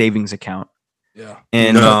 It's like a savings account. Yeah,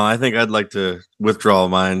 and no, I think I'd like to withdraw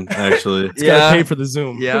mine. Actually, it's gotta pay for the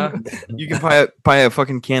Zoom. Yeah, you can buy a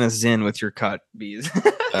fucking can of Zyn with your cut, bees.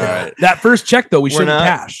 All right. That first check though, we shouldn't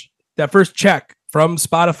cash. That first check from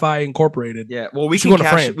Spotify Incorporated. Yeah, well, we can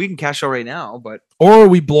cash. We can cash out right now, but or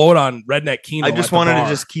we blow it on Redneck Keno. I just wanted to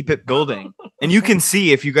just keep it building, and you can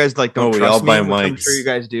see if you guys like don't trust me. I'm sure you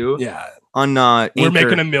guys do. Yeah. On we're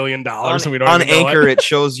making $1 million, and we don't on even know Anchor. It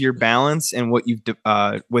shows your balance and what you've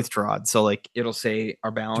withdrawn. So like it'll say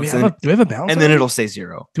our balance. Do we have a balance? And then it'll say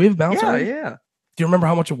 0. Do we have a balance? Yeah. Do you remember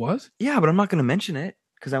how much it was? Yeah, but I'm not going to mention it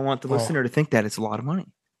because I want the listener to think that it's a lot of money.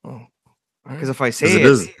 Oh, because if I say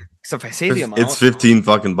the amount, it's 15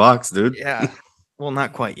 fucking bucks, dude. Yeah. Well,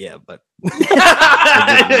 not quite yet, but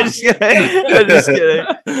I'm just kidding.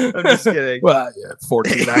 Well, yeah,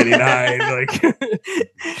 $14.99. Like,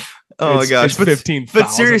 oh my gosh, it's $15.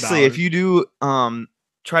 But seriously, if you do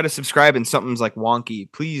try to subscribe and something's like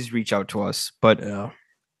wonky, please reach out to us. But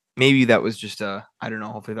maybe that was just I don't know.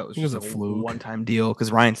 Hopefully that was just a fluke, one-time deal.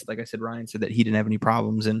 Because Ryan said that he didn't have any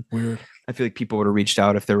problems, and weird. I feel like people would have reached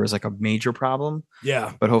out if there was like a major problem.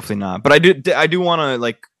 Yeah, but hopefully not. But I do want to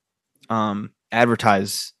like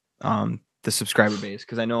advertise the subscriber base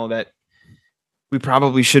because I know that we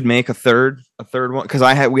probably should make a third one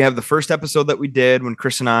because we have the first episode that we did when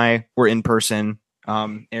Chris and I were in person.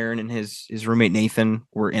 Aaron and his roommate Nathan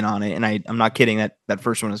were in on it, and I'm not kidding. That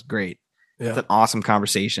first one was great. Yeah. It's an awesome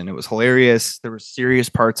conversation. It was hilarious. There were serious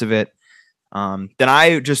parts of it. Then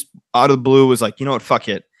I just out of the blue was like, you know what, fuck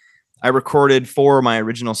it. I recorded 4 of my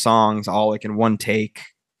original songs all like in one take.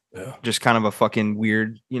 Yeah. Just kind of a fucking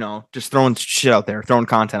weird, just throwing shit out there, throwing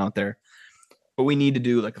content out there. But we need to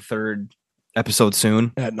do like a third episode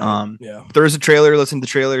soon. Yeah. There is a trailer. Listen to the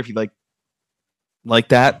trailer if you like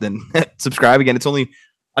that. Then subscribe again. It's only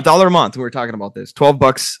 $1 a month. We were talking about this.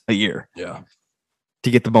 $12 a year. Yeah. To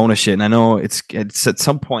get the bonus shit. And I know it's at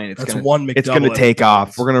some point it's gonna take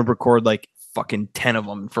off. We're gonna record like fucking 10 of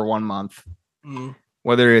them for 1 month. Mm.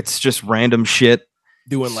 Whether it's just random shit,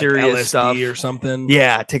 doing like LSD stuff or something.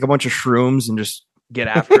 Yeah, take a bunch of shrooms and just get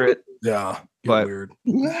after it. Yeah, but weird.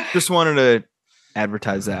 Just wanted to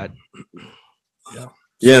advertise that. Yeah.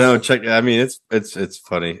 Yeah, no, check. I mean, it's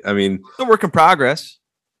funny. I mean, it's a work in progress.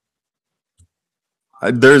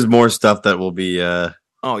 There's more stuff that will be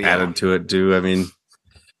added to it too. I mean,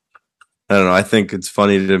 I don't know. I think it's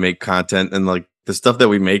funny to make content and like the stuff that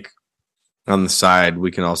we make on the side, we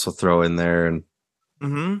can also throw in there and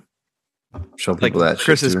show people that.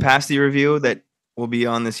 Chris's pasty review that will be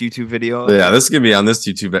on this YouTube video. Yeah, this is gonna be on this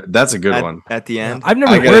YouTube. That's a good one at the end. I've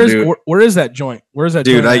never. Where is that joint? Where's that,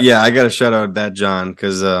 dude? I got to shout out that John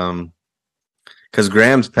because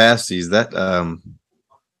Graham's pasties that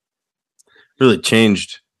really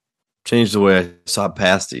changed the way I saw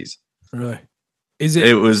pasties. Really? Is it?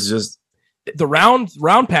 It was just the round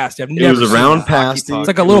pasty. It was a round pasty. It's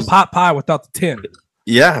like a little pot pie without the tin.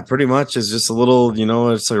 Yeah, pretty much. It's just a little,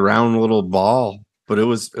 it's a round little ball, but it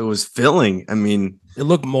was filling. I mean, it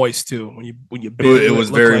looked moist too when you it was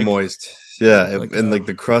very moist. Yeah, like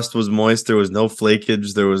the crust was moist. There was no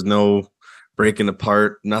flakage. There was no breaking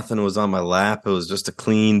apart. Nothing was on my lap. It was just a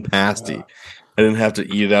clean pasty. Yeah. I didn't have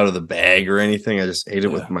to eat it out of the bag or anything. I just ate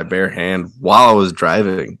it with my bare hand while I was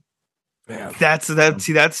driving. Man.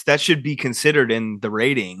 That should be considered in the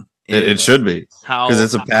rating. It should be How because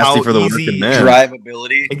it's a pasty for the working man.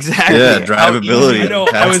 Drivability. Exactly. Yeah, drivability. I know.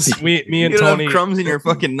 Me and You don't have Tony. crumbs in your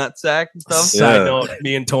fucking nutsack and stuff. Side note: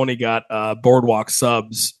 me and Tony got Boardwalk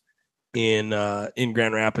subs in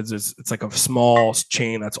Grand Rapids. It's like a small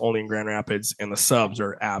chain that's only in Grand Rapids, and the subs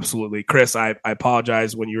are absolutely. Chris, I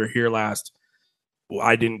apologize when you were here last.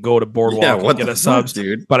 I didn't go to Boardwalk and get a subs,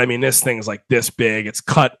 dude. but I mean, this thing's like this big. It's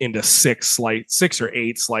cut into 6 or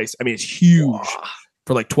 8 slices. I mean, it's huge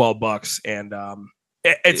for like $12, and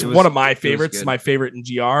it's one of my favorites. My favorite in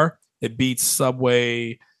GR. It beats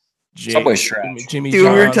Subway. Subway's trash. Jimmy Dude,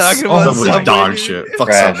 John's. we were talking about Subway. Dog shit. Fuck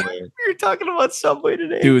Trash. Subway. We were talking about Subway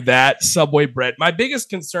today. Dude, that Subway bread. My biggest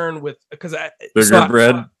concern with because Bigger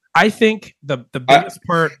bread. I think the biggest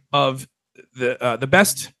part of the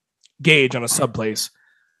best gauge on a sub place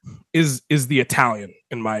is the Italian,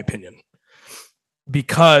 in my opinion,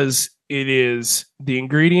 because it is the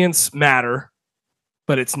ingredients matter,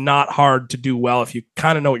 but it's not hard to do well if you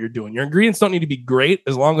kind of know what you're doing. Your ingredients don't need to be great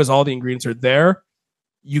as long as all the ingredients are there.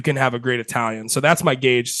 You can have a great Italian. So that's my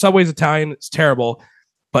gauge. Subway's Italian, it's terrible,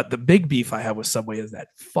 but the big beef I have with Subway is that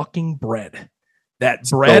fucking bread. That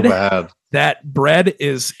bread, So bad. that bread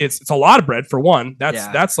is it's a lot of bread for one. That's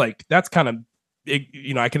Yeah. that's kind of,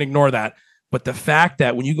 I can ignore that. But the fact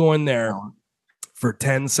that when you go in there for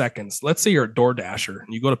 10 seconds, let's say you're a door dasher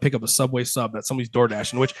and you go to pick up a Subway sub that somebody's door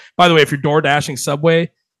dashing, which, by the way, if you're door dashing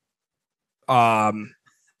Subway,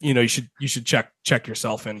 you should check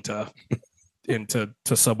yourself into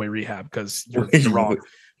Subway rehab because you're wrong.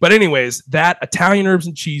 But anyways, that Italian herbs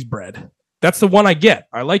and cheese bread, that's the one I get.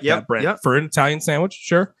 I like that bread for an Italian sandwich.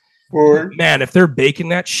 Sure. Man, if they're baking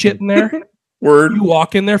that shit in there, you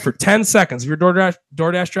walk in there for 10 seconds. If you're a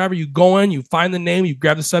DoorDash driver, you go in, you find the name, you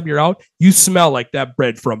grab the sub, you're out. You smell like that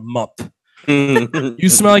bread for a month. You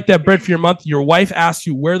smell like that bread for your month. Your wife asks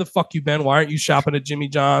you, where the fuck you been? Why aren't you shopping at Jimmy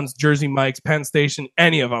John's, Jersey Mike's, Penn Station,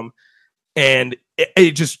 any of them? And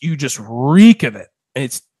you just reek of it.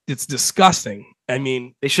 It's disgusting. I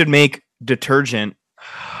mean, They should make detergent.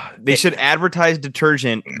 They should advertise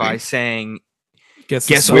detergent by saying, guess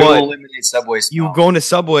We what? will eliminate Subway. You go into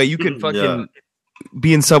Subway, you can fucking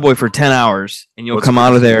be in Subway for 10 hours and you'll come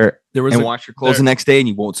out of there and wash your clothes the next day and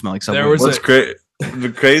you won't smell like Subway. What's great?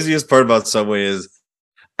 The craziest part about Subway is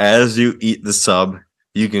as you eat the sub,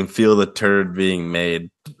 you can feel the turd being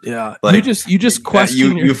made. Yeah, Like, you just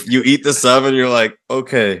question. You eat the sub and you're like,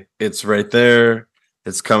 okay, it's right there.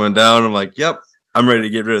 It's coming down. I'm like, yep, I'm ready to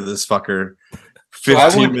get rid of this fucker.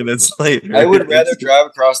 15 minutes later. I would rather drive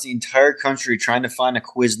across the entire country trying to find a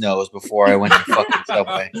Quiznos before I went to fucking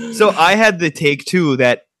Subway. So I had the take too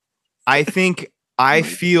that I think I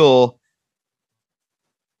feel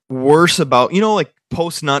worse about, like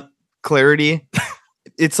post nut clarity.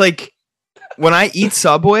 It's like when I eat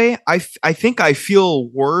Subway, I think I feel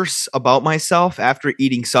worse about myself after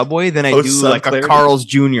eating Subway than I do like clarity? a Carl's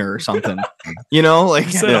Jr. or something. Like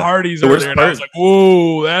You said Hardee's The over worst there, and I was part- like,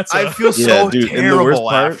 "Whoa, that's." I feel Yeah, so dude, and the terrible worst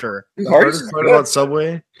part- after. The hardest part about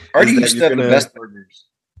Subway Already is that used to you're have the gonna- best burgers.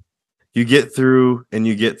 you get through and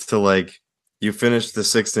you get to like you finish the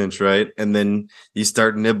 6-inch, right? And then you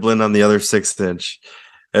start nibbling on the other 6-inch.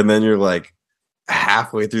 And then you're like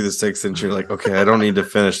halfway through the 6-inch, you're like, okay, I don't need to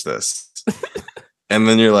finish this. And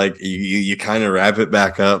then you're like, you kind of wrap it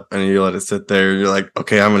back up and you let it sit there. You're like,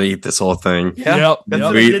 okay, I'm gonna eat this whole thing. Yep. That's yep. what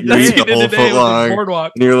I did Read today. the whole foot long.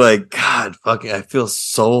 Boardwalk. And you're like, God, fuck it, I feel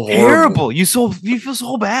so horrible. Terrible. You feel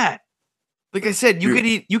so bad. Like I said, you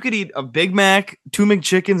could eat a Big Mac, 2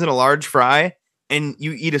 McChickens, and a large fry, and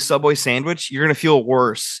you eat a Subway sandwich. You're gonna feel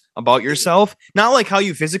worse about yourself. Not like how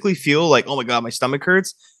you physically feel, like, oh my god, my stomach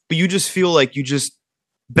hurts, but you just feel like you just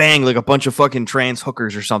bang like a bunch of fucking trans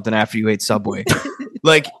hookers or something after you ate Subway.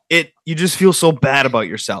 Like you just feel so bad about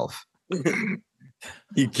yourself.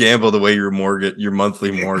 You gambled away your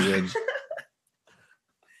monthly mortgage.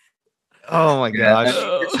 Oh my Yeah, gosh.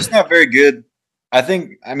 it's just not very good. I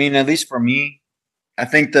think, at least for me, I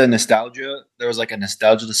think the nostalgia, there was like a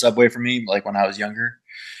nostalgia to Subway for me, like when I was younger.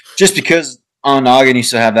 Just because on Noggin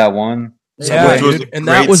used to have that one. Yeah, Subway was dude. a And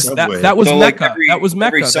that great was Subway. that was So, Mecca. like, That was Mecca.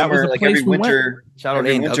 Every summer, that was the like place every we went. winter, Shout out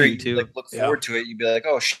every winter, A&W you too. like look forward to it. You'd be like,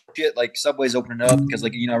 oh shit, like Subway's opening up because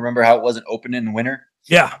like remember how it wasn't open in winter?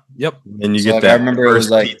 Yeah. Yep. And you So, get like, I that remember it was,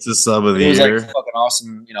 first like- pizza sub of the It was year. like fucking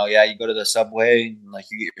awesome. You go to the Subway and like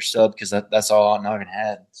you get your sub because that's all Noggin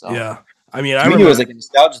had. So Yeah. I mean, I to me, remember it was like a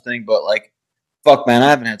nostalgia thing, but like, fuck, man, I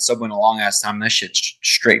haven't had Subway in a long ass time. That shit's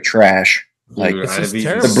straight trash. Like Dude, it's just I've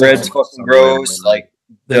eaten terrible. the bread's so much fucking Subway, gross. man. Like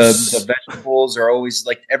the vegetables are always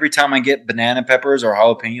like every time I get banana peppers or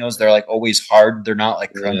jalapenos, they're like always hard. They're not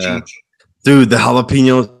like crunchy. Yeah. Dude, the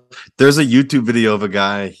jalapeno There's a YouTube video of a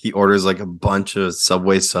guy. He orders like a bunch of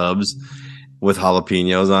Subway subs with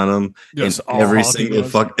jalapenos on them, Yes, and all every jalapenos.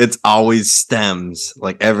 single it's always stems.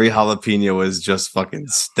 Like every jalapeno is just fucking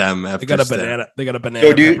stem after They got a stem. banana. They got a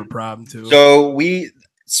banana pepper problem too. So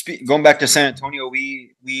going back to San Antonio,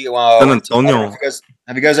 we San Antonio.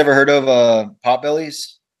 have you guys ever heard of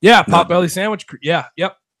Potbelly's? Yeah, Potbelly sandwich. Yeah,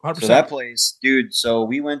 yep, 100%. So that place, dude. So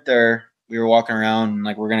we went there. We were walking around, and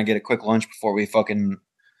like we're gonna get a quick lunch before we fucking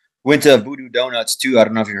went to Voodoo Donuts too. I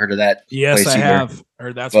don't know if you heard of that. Yes, place I either. have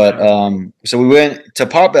heard that's. But so we went to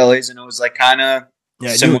Potbelly's, and it was like kind of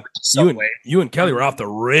similar to Subway. You and Kelly were off the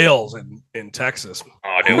rails in Texas.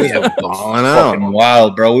 Oh, dude, we had Balling out. fucking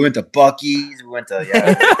wild, bro. We went to Buc-ee's. We went to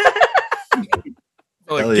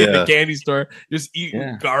Like Hell getting yeah. a candy store, just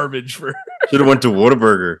eating garbage for. Should have went to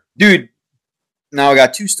Whataburger. dude. Now I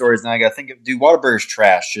got two stories. Now I got to think of dude. Whataburger's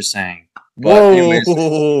trash. Just saying. But Whoa, anyways,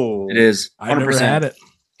 it is. I never 100%. had it.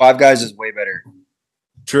 Five Guys is way better.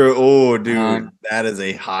 true. Oh, dude, Um, that is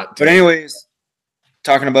a hot. But take. anyways,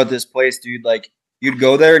 talking about this place, dude. Like you'd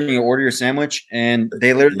go there and you order your sandwich, and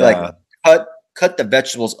they literally Yeah. like cut the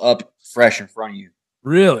vegetables up fresh in front of you.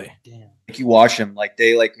 Really? Like you watch them, like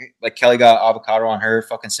they like Kelly got avocado on her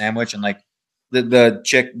fucking sandwich, and like the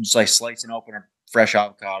chick just like slicing open her fresh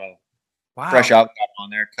avocado, fresh avocado on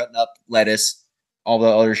there, cutting up lettuce, all the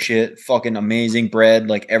other shit, fucking amazing bread,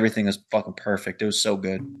 like everything is fucking perfect. It was so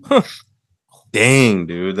good. Dang,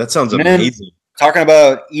 dude, that sounds And then- amazing. Talking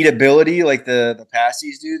about eatability, like the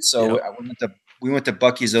pasties, dude. So Yeah. we went to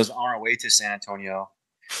Buc-ee's. Those on our way to San Antonio,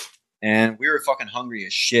 and we were fucking hungry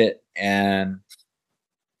as shit, and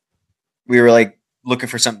we were like looking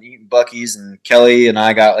for something to eat in Buc-ee's, and Kelly and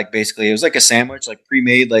I got like basically it was like a sandwich, like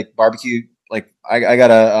pre-made, like barbecue. Like I got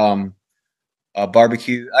a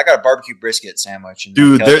barbecue. I got a barbecue brisket sandwich, and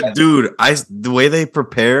Dude, Kelly got- the way they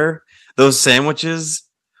prepare those sandwiches,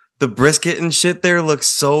 the brisket and shit there looks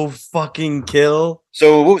so fucking kill.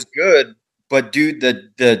 So it was good, but dude,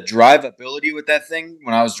 the drivability with that thing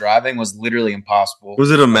when I was driving was literally impossible.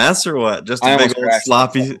 Was it a mess or what? Just I a big almost old crashed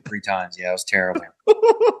sloppy. 3 times. Yeah, it was terrible.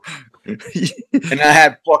 And I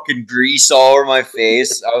had fucking grease all over my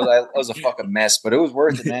face. I was a fucking mess, but it was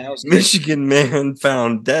worth it, man. It was good. Michigan man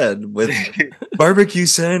found dead with barbecue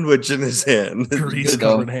sandwich in his hand. Grease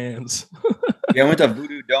covered hands. Yeah, I went to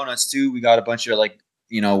Voodoo Donuts too. We got a bunch of like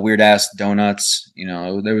weird ass donuts.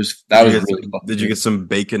 That was really fucking Did you good. get some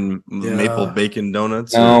bacon, Yeah. maple bacon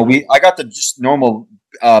donuts? No, I got the just normal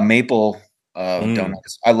maple Mm.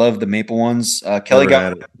 donuts. I love the maple ones. Kelly Never got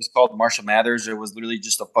had one. It was called Marshall Mathers. It was literally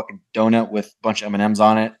just a fucking donut with a bunch of M&Ms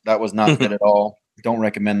on it. That was not good at all. Don't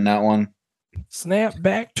recommend that one. Snap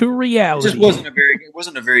back to It reality. just wasn't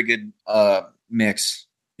a very good mix.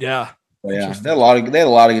 Yeah. But yeah, they had a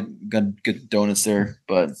lot of good donuts there,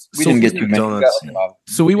 but we So didn't get too many. donuts. We got, like,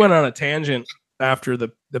 So we went on a tangent after the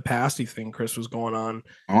pasty thing Chris was going on.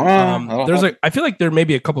 I feel like there may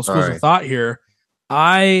be a couple schools Sorry. of thought here.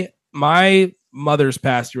 My mother's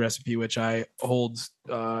pasty recipe, which I hold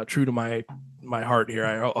true to my heart here.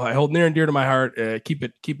 I hold near and dear to my heart. Keep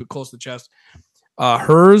it close to the chest.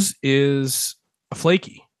 Hers is a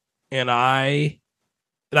flaky, and I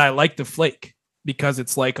like the flake because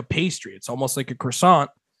it's like a pastry. It's almost like a croissant.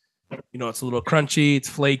 It's a little crunchy. It's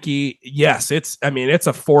flaky. Yes, it's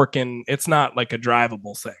a fork, and it's not like a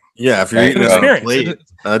drivable thing. Yeah, if you're Right, eating It's it an on a experience.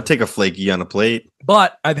 plate, I'd take a flaky on a plate.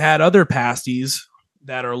 But I've had other pasties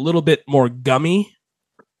that are a little bit more gummy.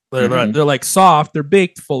 They're Mhm. they're like soft. They're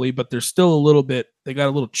baked fully, but they're still a little bit. They got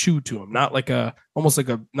a little chew to them. Not like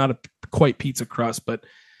not a quite pizza crust, but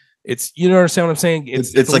it's understand what I'm saying.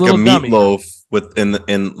 It's a like a little gummy. meatloaf with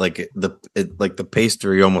like the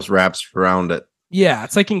pastry almost wraps around it. Yeah,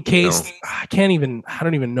 it's like encased. No. I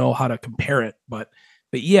don't even know how to compare it, but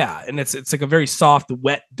yeah, and it's like a very soft,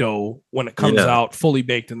 wet dough when it comes Yeah. out fully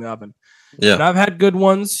baked in the oven. Yeah. And I've had good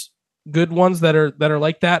ones that are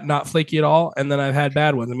like that, not flaky at all, and then I've had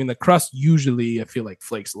bad ones. I mean, the crust usually I feel like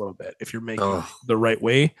flakes a little bit if you're making Ugh. the right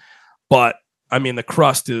way, but I mean the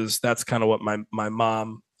crust that's kind of what my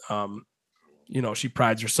mom she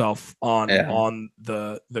prides herself on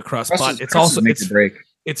the crust, but it's also make or break.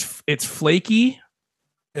 it's flaky,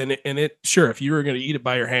 and it sure, if you were going to eat it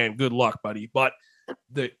by your hand, good luck, buddy, but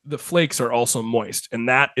the flakes are also moist, and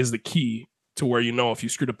that is the key to where if you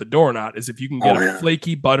screwed up the dough or not, is if you can get a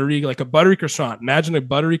flaky, buttery, like a buttery croissant. Imagine a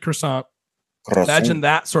buttery croissant. Imagine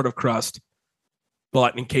that sort of crust,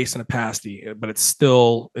 but encased in a pasty. But it's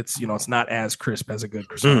still, it's not as crisp as a good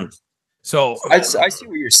croissant. So I see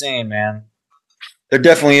what you're saying, man. There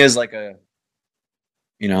definitely is like a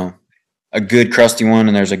good crusty one,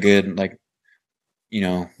 and there's a good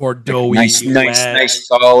Or like doughy, nice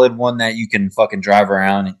solid one that you can fucking drive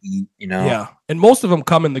around and eat. Yeah, and most of them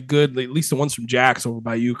come in the good. At least the ones from Jack's over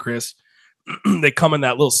by you, Chris. They come in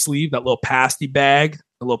that little sleeve, that little pasty bag,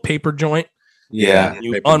 a little paper joint. Yeah,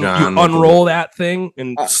 you unroll that thing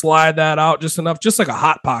and slide that out just enough, just like a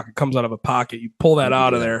hot pocket comes out of a pocket. You pull that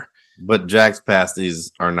out of there. But Jack's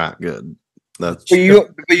pasties are not good. That's but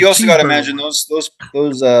you also got to imagine those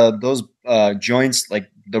joints, like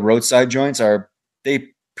the roadside joints, they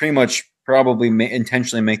pretty much probably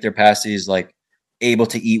intentionally make their pasties like able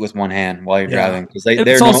to eat with one hand while you're driving, because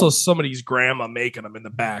it's also somebody's grandma making them in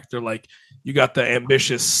the back. They're like, you got the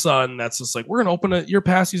ambitious son that's just like, we're gonna open it. Your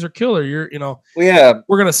pasties are killer. We're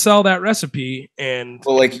gonna sell that recipe. And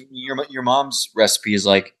like your mom's recipe is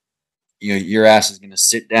like, your ass is gonna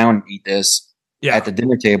sit down and eat this at the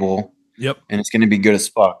dinner table. Yep, and it's gonna be good as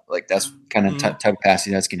fuck. Like that's kind of type of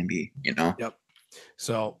pasty that's gonna be. Yep.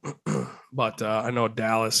 So, but I know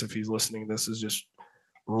Dallas, if he's listening, this is just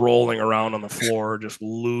rolling around on the floor, just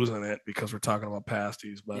losing it because we're talking about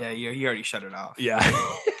pasties. But yeah, he already shut it off. Yeah.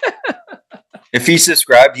 If he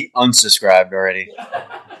subscribed, he unsubscribed already.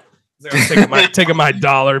 Taking my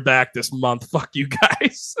 $1 back this month. Fuck you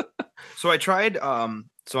guys. So I tried.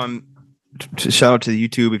 So I'm shout out to the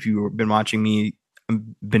YouTube if you've been watching me. I've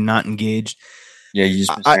been not engaged. Yeah, you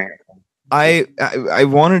just. I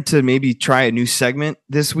wanted to maybe try a new segment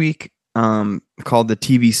this week called the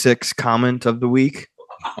TV6 comment of the week.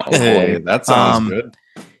 Hey, that sounds good.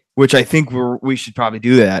 Which I think we should probably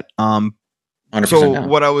do that. 100% so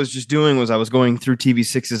what I was just doing was I was going through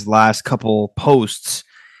TV6's last couple posts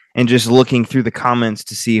and just looking through the comments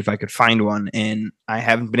to see if I could find one, and I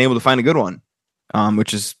haven't been able to find a good one,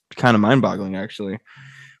 which is kind of mind-boggling actually.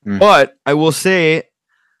 But I will say,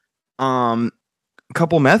 a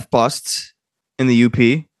couple meth busts in the UP.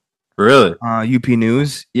 Really? UP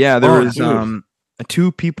News. Yeah, there was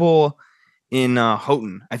two people in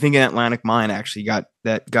Houghton, I think in Atlantic Mine, actually got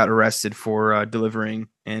arrested for delivering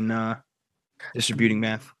and distributing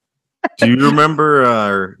meth. Do you remember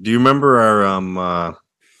our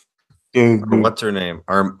what's her name?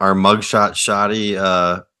 Our mugshot shoddy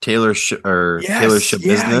Taylor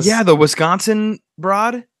business? Yeah, the Wisconsin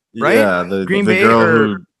broad, right? Yeah, the Green the Bay girl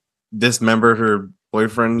who dismembered her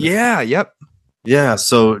boyfriend. Yeah, yep. Yeah,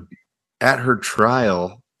 so at her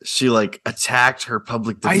trial, she like attacked her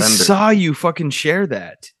public defender. I saw you fucking share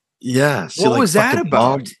that. Yeah. What was that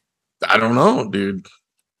about? I don't know, dude.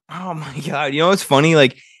 Oh my god! It's funny.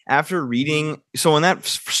 Like after reading, so when that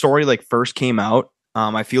story like first came out,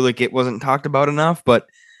 I feel like it wasn't talked about enough. But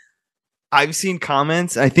I've seen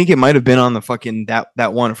comments. I think it might have been on the fucking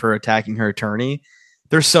that one for attacking her attorney.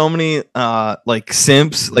 There's so many like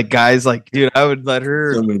simps, like guys, like dude, I would let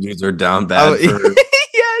her. So many dudes are down bad for her.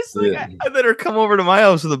 Yes, like, I'd let her come over to my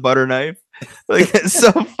house with a butter knife. Like it's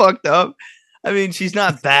so fucked up. I mean, she's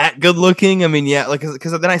not that good looking. I mean, yeah, like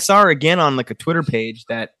because then I saw her again on like a Twitter page.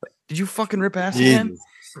 That did you fucking rip ass again?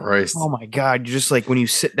 Christ. Oh my god! You just like when you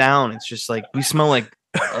sit down, it's just like we smell like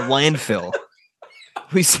a landfill.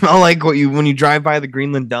 We smell like when you drive by the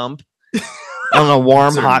Greenland dump on a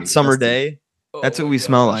warm, hot summer day. That's what we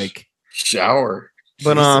smell like. Shower.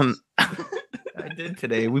 But I did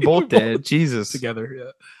today. We both did. Jesus,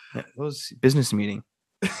 together. Yeah, it was business meeting.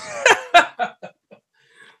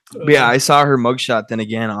 But yeah, I saw her mugshot then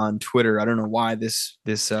again on Twitter. I don't know why this.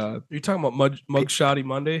 You're talking about mugshotty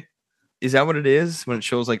Monday? Is that what it is when it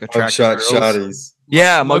shows like attractive mugshot girls? shotties?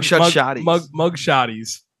 Yeah, mugshot shotties.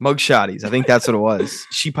 Mugshotties. Mugshotties. I think that's what it was.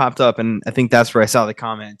 She popped up, and I think that's where I saw the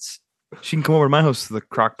comments. She can come over to my house with a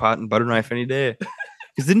crock pot and butter knife any day.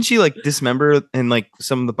 Because didn't she like dismember and like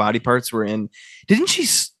some of the body parts were in? Didn't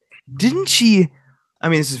she? I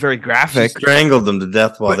mean, this is very graphic. She strangled them to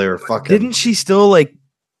death while they were fucking. Didn't she still like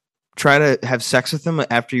try to have sex with him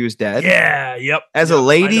after he was dead? Yeah. Yep. As a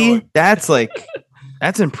lady, that's like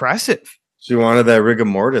that's impressive. She wanted that rigor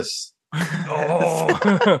mortis.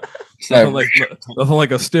 Oh, nothing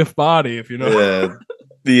like a stiff body, if you know. Yeah,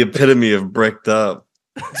 the epitome of bricked up.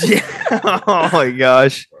 Yeah. Oh my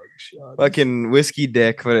gosh. Fucking whiskey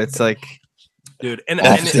dick, but it's like, dude, and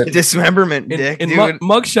dismemberment dick. And dude.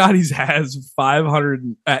 Mugshotties has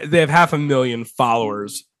 500. They have 500,000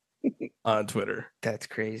 followers on Twitter. That's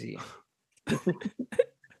crazy. Yeah,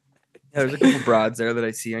 there's a couple broads there that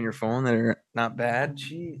I see on your phone that are not bad.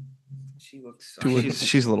 She looks.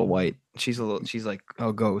 She's a little white. She's like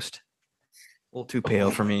a ghost. A little too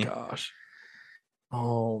pale for me. Gosh.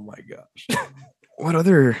 Oh my gosh. What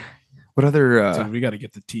other? Dude, we got to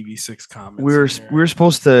get the TV6 comments. We were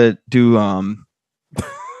supposed to do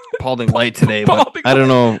Paulding Light today, but Paulding I don't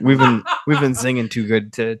know. We've been singing too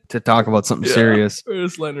good to talk about something serious. We're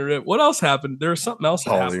just letting it rip. What else happened? There was something else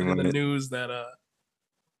that Paulding happened in the Light. news that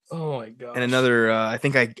oh my god. And another, I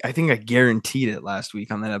think I guaranteed it last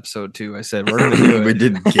week on that episode too. I said we're gonna do it. We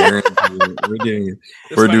did guarantee it.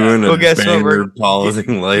 This We're might doing happen. a Well, guess what? banger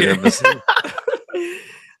Paulding Light episode.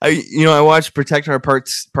 I watched Protect Our Park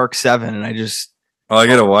 7, and I just Oh, I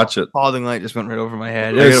gotta watch it. Paulding Light just went right over my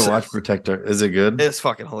head. I gotta watch Protector. Is it good? It's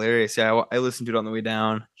fucking hilarious. Yeah, I listened to it on the way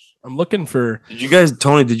down. I'm looking for Did you guys,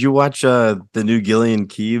 Tony? Did you watch the new Gillian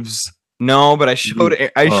Keeves? No, but I showed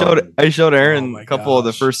Aaron Oh my a couple of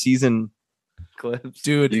the gosh. first season clips.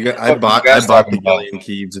 dude. I bought guys the talking about? Gillian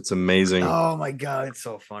Keeves. It's amazing. Oh my god, it's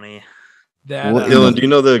so funny. That Dylan, do you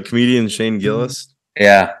know the comedian Shane Gillis?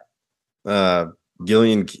 Yeah.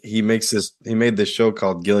 Gillian, he made this show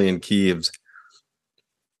called Gillian Keeves,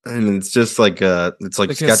 and it's just like a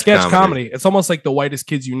like sketch a sketch comedy. comedy. It's almost like The Whitest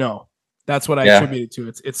Kids You Know. That's what I Yeah. attribute it to.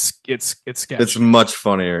 It's sketch. It's much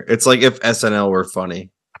funnier. It's like if SNL were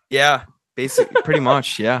funny. Yeah, basically, pretty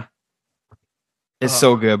much. Yeah, it's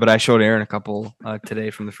so good. But I showed Aaron a couple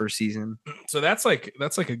today from the first season. So that's like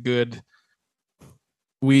a good.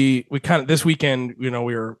 We kind of this weekend, we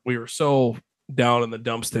were so down in the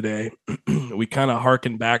dumps today. We kind of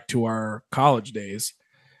harkened back to our college days,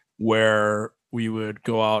 where we would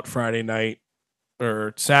go out Friday night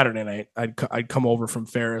or Saturday night. I'd come over from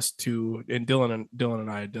Ferris and Dylan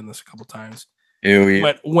and I had done this a couple times.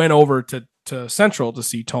 Went over to Central to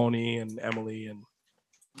see Tony and Emily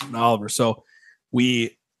and Oliver. So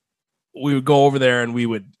we would go over there and we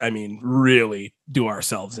would, really do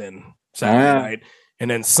ourselves in Saturday night. And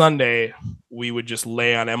then Sunday we would just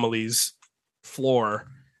lay on Emily's floor.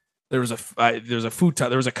 There was a futon.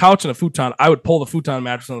 There was a couch and a futon. I would pull the futon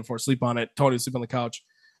mattress on the floor, sleep on it. Tony would sleep on the couch.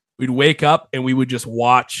 We'd wake up and we would just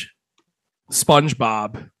watch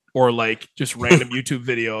SpongeBob or like just random YouTube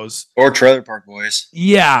videos Or Trailer Park Boys.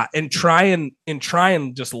 Yeah, and try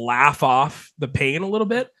and just laugh off the pain a little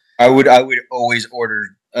bit. I would always order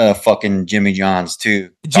fucking Jimmy John's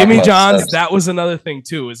too. Jimmy Talk about John's, subs. that was another thing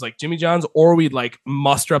too, is like Jimmy John's, or we'd like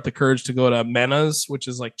muster up the courage to go to Mena's, which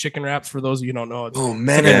is like chicken wraps for those of you who don't know. Oh,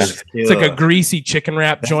 Mena's. It's like a greasy chicken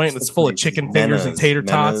wrap joint that's full of chicken fingers and tater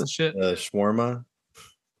tots and shit. Shawarma.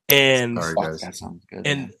 And Sorry, Fuck, guys. that sounds good.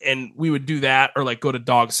 and we would do that, or like go to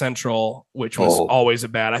Dog Central, which was always a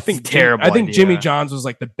bad. I think Terrible I think idea. Jimmy John's was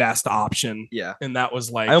like the best option. Yeah, And that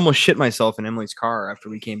was like I almost shit myself in Emily's car after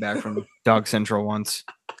we came back from Dog Central once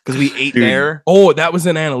because we ate Dude. there. oh, that was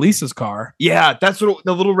in Annalisa's car. Yeah, that's what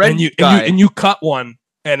the little red And you guy. and you cut one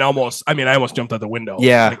and I almost jumped out the window.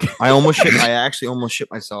 Yeah, Like, I actually almost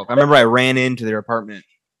shit myself. I remember I ran into their apartment.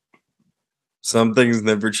 Some things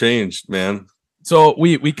never changed, man. so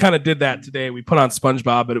we kind of did that today. We put on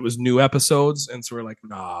SpongeBob, but it was new episodes, and so we're like,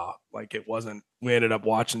 nah, like it wasn't. We ended up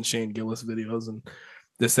watching Shane Gillis videos and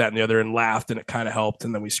this, that, and the other, and laughed, and it kind of helped.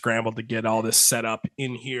 And then we scrambled to get all this set up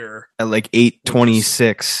in here. At like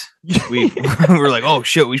 8:26, we were like, "Oh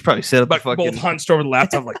shit, we should probably set up the But fucking." both hunched over the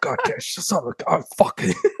laptop, like, God, God, fuck.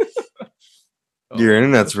 Your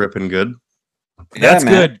internet's ripping good. That's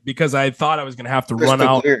man. good because I thought I was gonna have to run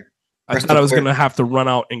Crystal out. clear. I Crystal thought I was clear. going to have to run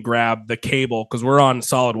out and grab the cable because we're on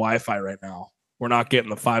solid Wi-Fi right now. We're not getting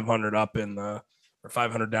the 500 up in the or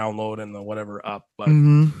 500 download and the whatever up. But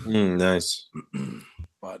Nice.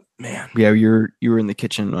 but man, Yeah, you were in the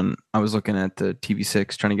kitchen when I was looking at the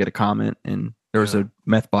TV6 trying to get a comment, and there was a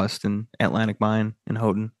meth bust in Atlantic Mine in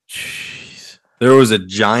Houghton. jeez. There was a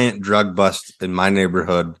giant drug bust in my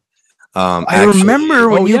neighborhood. I Actually, remember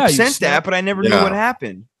when oh, you yeah, you sent snapped- that, but I never knew Yeah. what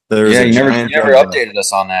happened. there was Yeah, a you never giant updated drug bust.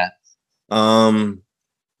 us on that.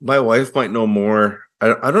 My wife might know more.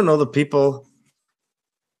 I don't know the people.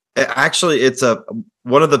 Actually, it's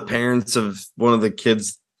one of the parents of one of the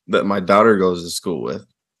kids that my daughter goes to school with.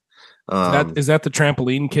 Is that the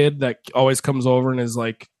trampoline kid that always comes over and is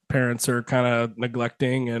like parents are kind of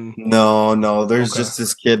neglecting and No. There's Okay. just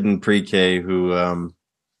this kid in pre-K who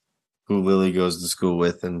Lily goes to school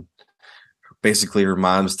with, and basically her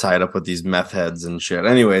mom's tied up with these meth heads and shit.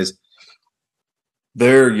 Anyways,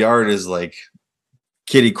 their yard is like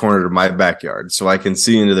kitty corner to my backyard, so I can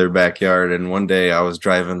see into their backyard. And one day I was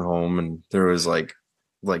driving home, and there was like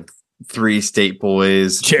 3 state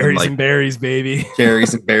boys, cherries and, and berries, baby.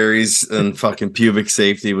 cherries and berries, and fucking pubic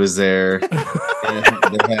safety was there.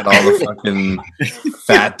 And they had all the fucking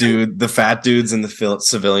fat dudes in the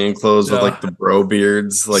civilian clothes with like the bro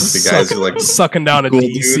beards, like the guys who like sucking down a cool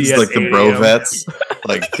DC dudes, at like the 8 bro a.m. vets.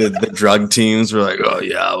 Like the drug teams were like, oh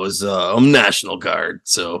yeah, I was I'm National Guard,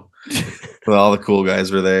 so well, all the cool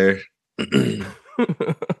guys were there. And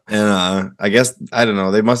I guess I don't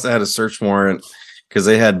know, they must have had a search warrant because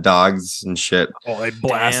they had dogs and shit. Oh, they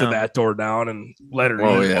blasted Damn. that door down and let her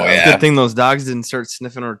Oh, in. yeah. Oh, yeah. Good thing those dogs didn't start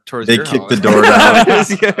sniffing towards They your kicked house. the door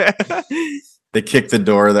down. They kicked the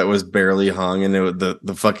door that was barely hung, and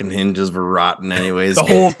the fucking hinges were rotten anyways. The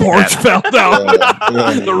whole porch fell down.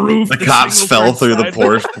 Yeah. The roof. The cops shingles fell were through the inside.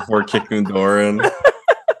 porch before kicking the door in.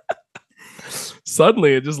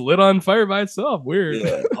 Suddenly, it just lit on fire by itself. Weird.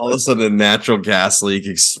 Yeah. All of a sudden, a natural gas leak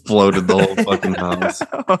exploded the whole fucking house.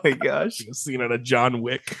 Oh my gosh. A scene out of John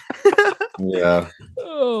Wick. Yeah.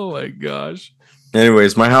 Oh my gosh.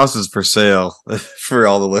 Anyways, my house is for sale for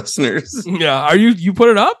all the listeners. Yeah. Are you put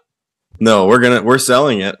it up? No, we're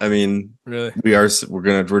selling it. I mean, Really?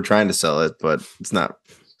 we're trying to sell it, but it's not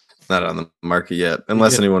on the market yet.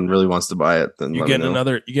 Unless anyone really wants to buy it, then You getting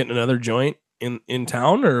another joint in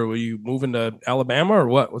town, or were you moving to Alabama, or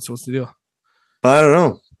what? What's the deal? I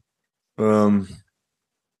don't know.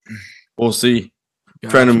 We'll see.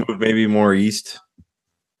 Trying to move maybe more east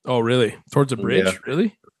Oh, really? Towards a bridge? Yeah.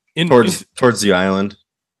 Really? towards the island,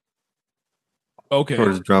 Okay.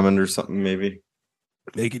 towards Drummond or something maybe.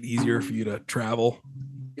 Make it easier for you to travel.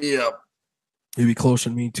 Yep. Maybe closer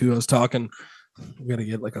to me too. I was talking. We got to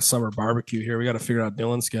get like a summer barbecue here. We got to figure out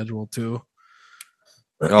Dylan's schedule too.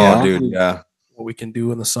 Oh, Yeah. dude, yeah. What we can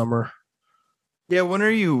do in the summer. Yeah, when are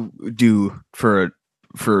you due for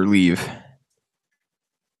leave?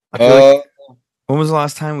 I feel like, when was the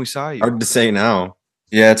last time we saw you? Hard to say now.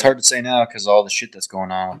 Yeah, it's hard to say now because all the shit that's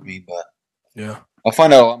going on with me, but Yeah. I'll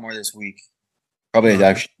find out a lot more this week. Probably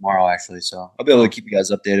actually tomorrow, actually. So I'll be able to keep you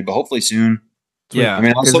guys updated, but hopefully soon. Yeah, I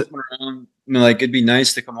mean, I'll is still it- come around. I mean, like, it'd be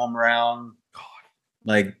nice to come home around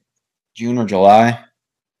like June or July.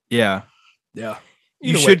 yeah. Yeah.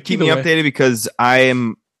 You should keep me updated because I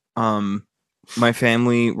am my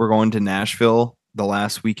family, we're going to Nashville the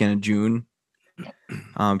last weekend of June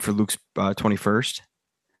for Luke's 21st.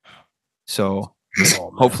 So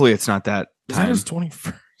hopefully it's not that Is that time. his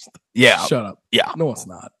 21st? Yeah. Shut up. Yeah. No, it's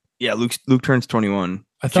not. Yeah, Luke turns 21.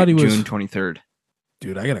 I thought he was. June 23rd.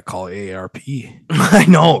 Dude, I got to call AARP. I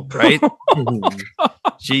know, right?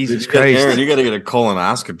 Jesus Christ. Aaron, you got to get a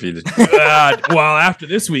colonoscopy. Well, after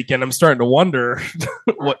this weekend, I'm starting to wonder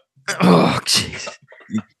what. Oh, jeez.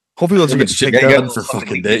 Hopefully those get Shit picked going up. for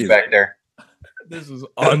fucking days. back there. This is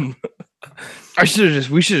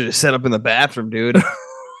We should have just set up in the bathroom, dude.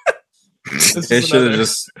 This They is should have another-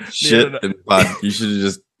 just shit and you should have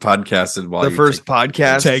just podcasted while The you first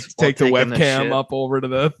podcast. take the while taking webcam shit. up over to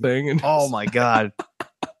the thing and Oh my god.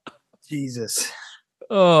 Jesus.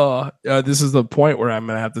 this is the point where I'm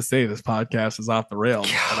gonna have to say this podcast is off the rails,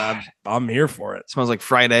 and I'm here for it. Smells like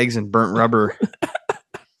fried eggs and burnt rubber.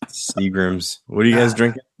 Seagrams. What are you guys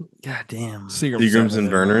drinking? God damn. Seagrams and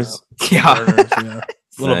burners. Yeah. Burners, yeah.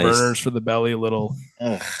 Little Nice. burners for the belly, little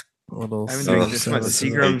Ugh. I haven't Oh, drank this much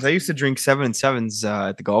seven, Seagrams. I used to drink 7 and 7s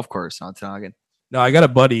at the golf course on Tanagan. No, I got a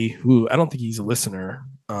buddy who I don't think he's a listener,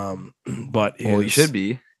 but Well, he should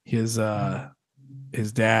be. his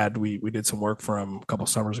dad. We did some work for him a couple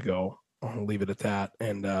summers ago. I'll leave it at that.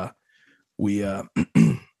 And we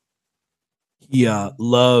he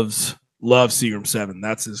loves Seagram 7.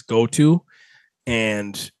 That's his go-to.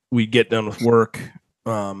 And we get done with work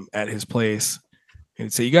at his place and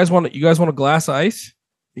he'd say, you guys want a glass of ice?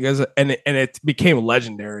 You guys, and it became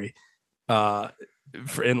legendary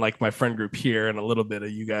in like my friend group here and a little bit of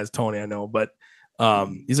you guys, Tony, I know, but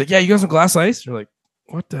he's like, yeah, you guys want glass of ice? You're like,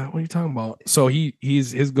 what are you talking about? So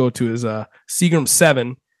his go-to is Seagram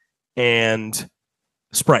 7 and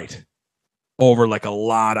Sprite over like a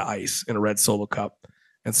lot of ice in a red solo cup.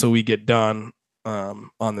 And so we get done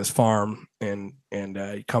on this farm and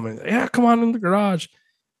you come in, yeah, come on in the garage.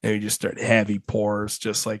 And we just start heavy pours,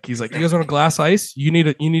 just like he's like, you guys want a glass of ice? You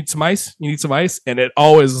need some ice? You need some ice? And it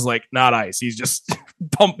always is like not ice. He's just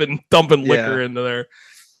dumping liquor into there.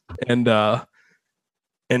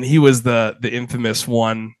 And he was the infamous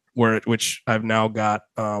one which I've now got.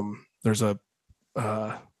 There's a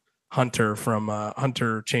Hunter from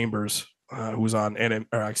Hunter Chambers who's on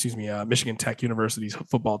Michigan Tech University's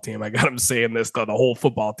football team. I got him saying this to the whole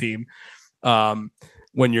football team.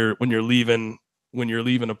 When you're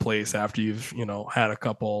leaving a place after you've had a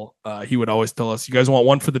couple, he would always tell us, you guys want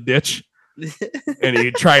one for the ditch? And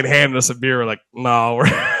he'd try and hand us a beer. We're like, no, we're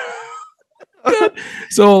good.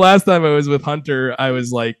 So last time I was with Hunter, I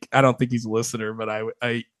was like, I don't think he's a listener, but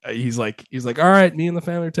he's like, all right, me and the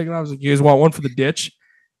family are taking off. I was like, you guys want one for the ditch?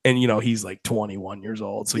 And he's like 21 years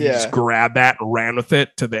old. So he just grabbed that and ran with it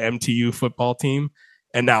to the MTU football team.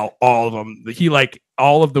 And now all of them, he like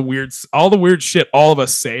all the weird shit all of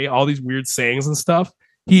us say, all these weird sayings and stuff.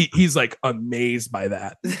 He's like amazed by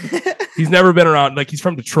that. He's never been around, like he's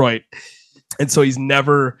from Detroit. And so he's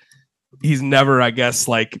never he's never, I guess,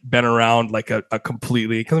 like been around like a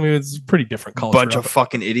completely, because I mean it's a pretty different culture. Bunch of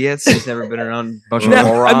fucking idiots. He's never been around. Bunch of Yeah,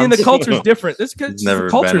 morons. I mean the culture's different. The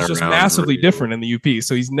culture is just been around massively radio. different in the UP.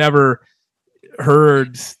 So he's never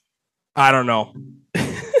heard. I don't know.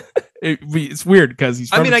 It's weird because he's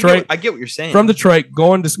from Detroit. I get what you're saying. From Detroit,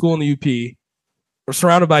 going to school in the UP. We're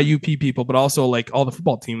surrounded by UP people, but also like all the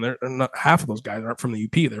football team. They're not, half of those guys aren't from the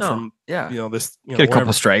UP. They're from this. Get a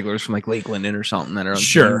couple stragglers from like Lake Linden or something that are on the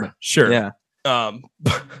team, sure. Yeah.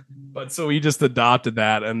 But so we just adopted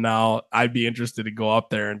that, and now I'd be interested to go up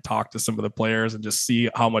there and talk to some of the players and just see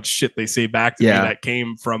how much shit they say back to me that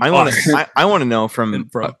came from I want to know from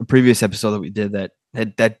from- a previous episode that we did that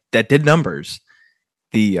did numbers.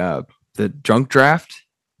 The drunk draft,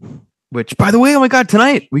 which by the way, oh my god,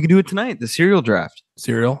 tonight we can do it tonight. The cereal draft.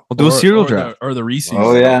 Cereal. We'll do a cereal draft or the Reese's.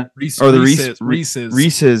 Oh yeah,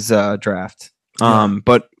 Reese's draft.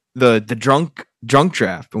 But the drunk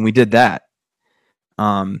draft when we did that,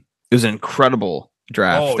 it was an incredible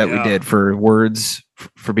draft that we did for words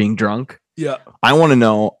for being drunk. Yeah, I want to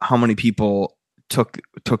know how many people took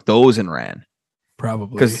those and ran.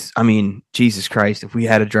 Probably because I mean, Jesus Christ, if we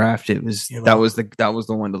had a draft, it was that was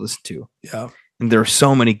the one to listen to. Yeah, and there are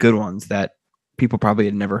so many good ones that people probably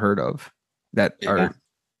had never heard of that are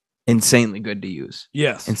insanely good to use.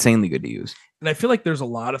 Yes, insanely good to use. And I feel like there's a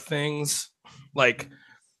lot of things like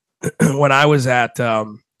when I was at.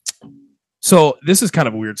 So this is kind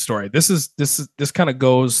of a weird story. This kind of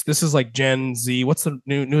goes. This is like Gen Z. What's the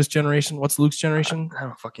newest generation? What's Luke's generation? I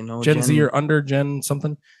don't fucking know. Gen Z or under Gen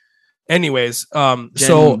something. Anyways, Gen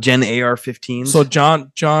AR-15. So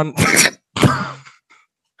John.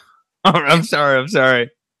 I'm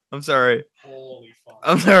sorry. Holy fuck!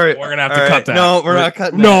 I'm sorry. We're gonna have to cut that. No, we're not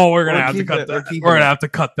cutting. No, we're gonna have to cut that. We're gonna have to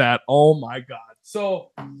cut that. Oh my god!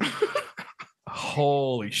 So,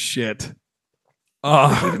 holy shit!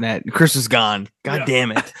 That Chris is gone. God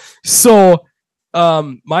damn it! So,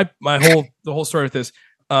 the whole story with this,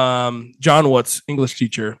 John Woods, English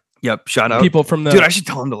teacher. Yep, shout out people from the dude. I should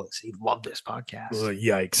tell him to listen. He'd love this podcast.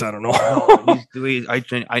 Yikes! I don't know.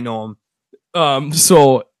 I know him.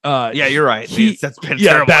 Yeah, you're right. That's been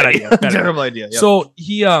bad idea. Terrible idea. Yep. So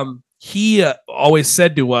he always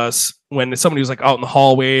said to us when somebody was like out in the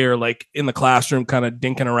hallway or like in the classroom, kind of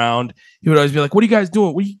dinking around, he would always be like, "What are you guys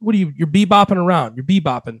doing? What are you? You're bebopping around. You're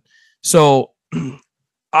bebopping." So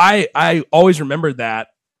I always remembered that,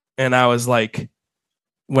 and I was like,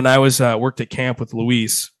 when I was worked at camp with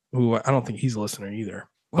Luis, who I don't think he's a listener either,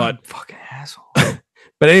 but fucking asshole.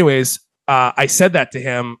 But anyways, I said that to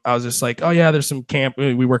him. I was just like, "Oh yeah, there's some camp.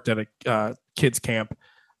 We worked at a kids camp."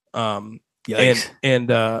 Yikes. And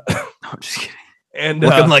no, I'm just kidding. And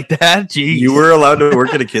looking like that, geez. You were allowed to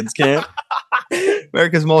work at a kids camp?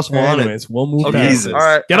 America's Most Wanted. Anyways, we'll move Oh, past Jesus. this. All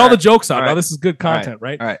right, Get all the jokes out. Now this is good content,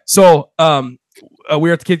 right? All right. So we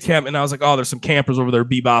were at the kids camp, and I was like, "Oh, there's some campers over there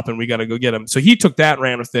bebopping. We got to go get them." So he took that and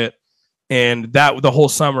ran with it. And that the whole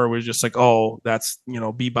summer was just like, "Oh, that's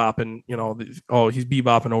bebopping. He's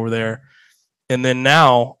bebopping over there." And then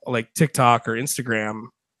now, like TikTok or Instagram,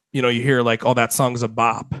 you hear like, "Oh, that song's a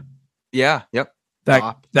bop." Yeah. Yep.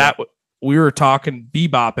 That we were talking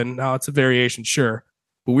bebopping. Now it's a variation, sure,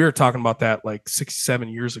 but we were talking about that like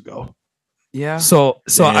 6-7 years ago. Yeah. So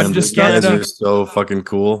I'm just guys starting are so fucking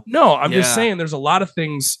cool. No, I'm just saying there's a lot of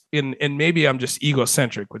things and maybe I'm just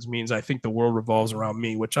egocentric, which means I think the world revolves around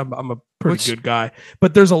me, which I'm a pretty good guy.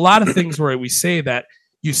 But there's a lot of things where we say that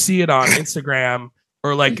you see it on Instagram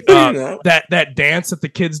or like that dance that the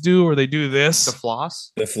kids do, or they do this. The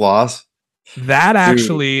floss. That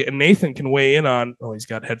actually, and Nathan can weigh in on. Oh, he's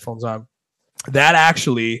got headphones on. That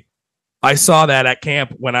actually, I saw that at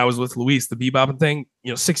camp when I was with Luis, the bebopping thing.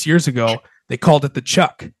 6 years ago, they called it the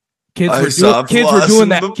Chuck. Kids were doing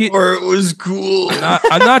that. Before it was cool.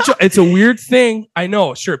 I'm not. It's a weird thing. I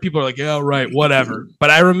know. Sure, people are like, "Yeah, right, whatever." But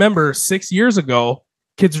I remember 6 years ago,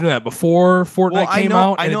 kids were doing that before Fortnite came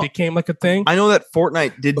out, and it became like a thing. I know that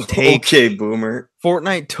Fortnite did take. Okay, boomer.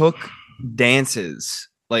 Fortnite took dances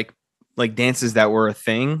like dances that were a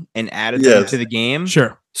thing and added them to the game.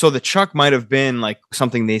 Sure. So the Chuck might have been like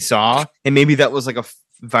something they saw, and maybe that was like a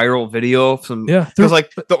viral video. There's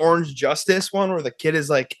like the Orange Justice one where the kid is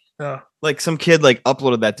like some kid like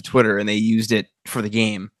uploaded that to Twitter and they used it for the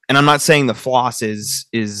game. And I'm not saying the floss is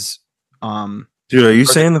dude, are you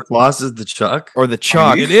saying the floss is the Chuck or the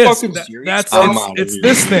Chuck? It is. It's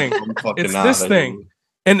this thing. It's this thing.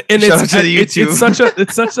 And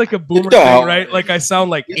it's such like a boomer thing, right? Like I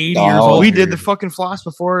sound like 80 years old. We did the fucking floss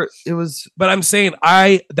before it was, but I'm saying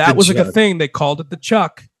that was like a thing. They called it the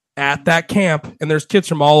Chuck at that camp, and there's kids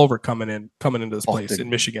from all over coming into this place in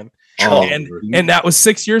Michigan. And that was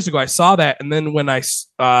 6 years ago. I saw that, and then when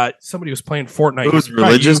somebody was playing Fortnite. It was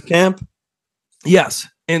religious camp. Yes,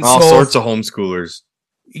 and all sorts of homeschoolers.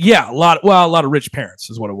 Yeah, a lot of rich parents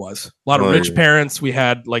is what it was. A lot of rich parents. We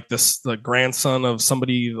had like the grandson of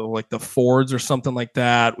somebody like the Fords or something like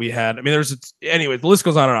that. We had, anyway, the list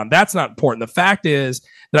goes on and on. That's not important. The fact is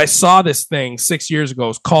that I saw this thing 6 years ago. It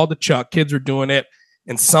was called the Chuck. Kids were doing it,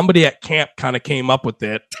 and somebody at camp kind of came up with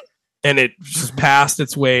it, and it just passed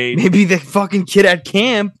its way. Maybe the fucking kid at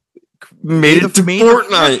camp made it to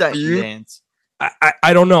Fortnite dance.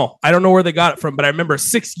 I don't know. I don't know where they got it from, but I remember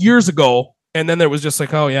 6 years ago. And then there was just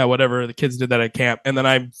like, oh yeah, whatever. The kids did that at camp. And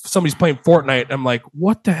then somebody's playing Fortnite. I'm like,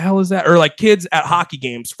 what the hell is that? Or like kids at hockey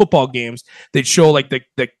games, football games, they'd show like the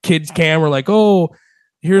kids cam. We're like, oh,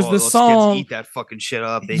 here's the song. Kids eat that fucking shit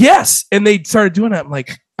up. Yes, and they started doing that. I'm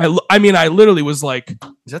like, I literally was like,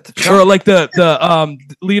 is that the or like the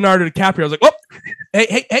Leonardo DiCaprio? I was like, oh,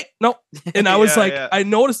 hey, no. And I was I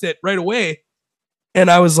noticed it right away,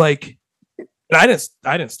 and I was like. And I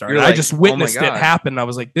didn't start. I just witnessed it happen. I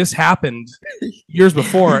was like, this happened years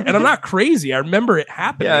before. And I'm not crazy. I remember it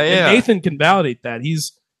happening. Yeah. And Nathan can validate that. You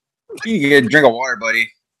get a drink of water, buddy.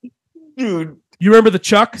 Dude. You remember the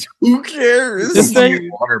Chuck? Who cares? This thing?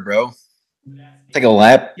 Water, bro. Take a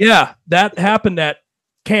lap. Yeah. That happened at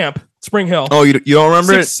camp, Spring Hill. Oh, you don't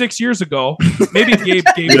remember it? 6 years ago. Maybe Gabe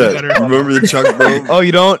better. Remember the Chuck, bro? Oh,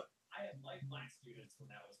 you don't?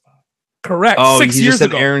 Correct. Oh, 6 years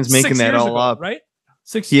ago. Aaron's making that all up, right?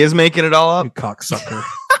 He is making it all up. You cocksucker.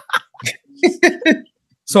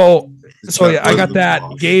 so yeah, I got that.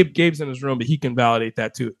 Gabe's in his room, but he can validate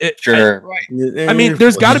that too. Sure. Right.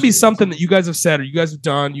 There's got to be something that you guys have said or you guys have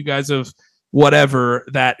done, you guys have whatever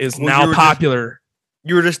that is now popular.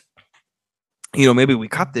 You were just, maybe we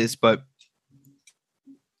cut this, but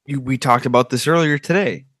we talked about this earlier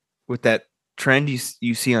today with that trend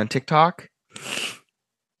you see on TikTok.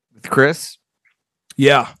 Chris,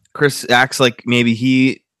 Chris acts like maybe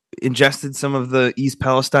he ingested some of the East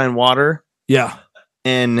Palestine water. Yeah,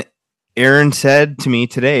 and Aaron said to me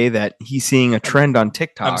today that he's seeing a trend on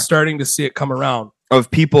TikTok. I'm starting to see it come around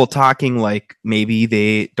of people talking like maybe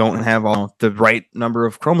they don't have all the right number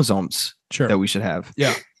of chromosomes that we should have.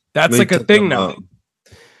 Yeah, that's like a thing now.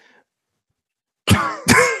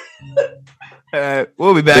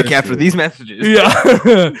 We'll be back after these messages. Yeah,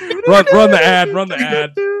 run the ad.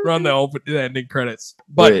 Run the ending credits.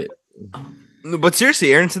 But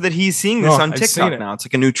seriously, Aaron said that he's seeing this on TikTok now. It's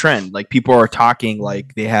like a new trend. Like people are talking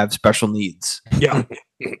like they have special needs. Yeah,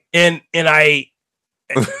 and I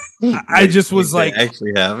just was like, they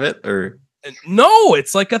actually have it or no?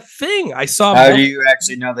 It's like a thing. I saw. How do you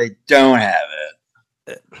actually know they don't have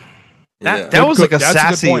it? That was like a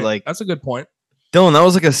sassy like. That's a good point, Dylan. That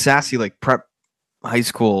was like a sassy like prep high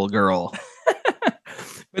school girl.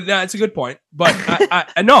 But it's a good point. But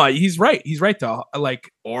I know he's right. He's right though. Like,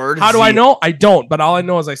 how do I know? I don't. But all I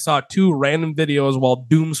know is I saw 2 random videos while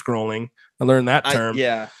doom scrolling. I learned that term.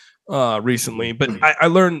 Recently. But I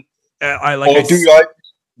learned. Wait,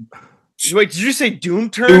 did you say doom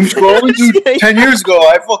term? Doom scrolling, dude. 10 years ago,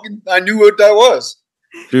 I knew what that was.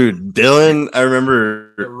 Dude, Dylan. I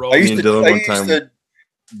remember. I used to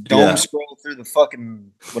doom scroll through the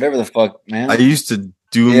fucking whatever the fuck, man. I used to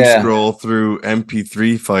doom scroll through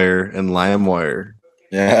MP3 Fire and LimeWire.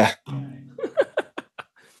 Yeah.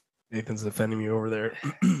 Nathan's defending me over there.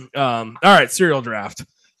 All right, cereal draft.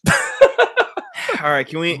 All right,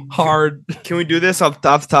 can we do this off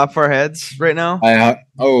the top of our heads right now? Let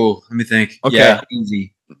me think. Okay, yeah,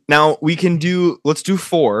 easy. Now we can let's do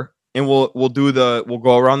 4, and we'll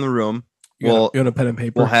go around the room. You want a pen and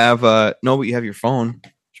paper? We'll have but you have your phone.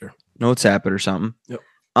 Sure. Notes app it or something. Yep.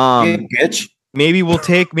 Bitch. Maybe we'll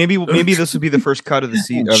take maybe this will be the first cut of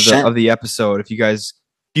the episode. If you guys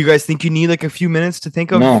think you need like a few minutes to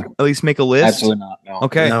think of at least make a list? Absolutely not. No.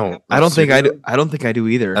 Okay. No. I don't think I do. I don't think I do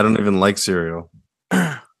either. I don't even like cereal.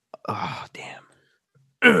 Oh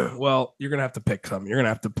damn. Well, you're gonna have to pick some. You're gonna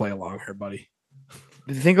have to play along here, buddy.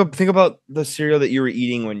 Think about the cereal that you were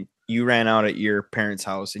eating when you ran out at your parents'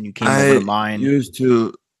 house and you came over to mine. I used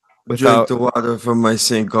to drink the water from my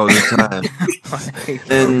sink all the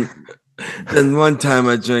time. And one time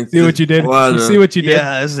I drank See what you did? Water. You see what you did?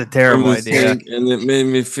 Yeah, this is a terrible idea. And it made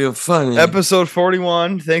me feel funny. Episode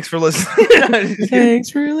 41. Thanks for listening.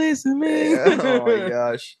 Thanks for listening. Oh my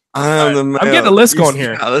gosh. I'm getting a list going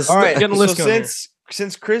here. All right, getting a list going here.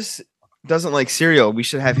 Since Chris doesn't like cereal, we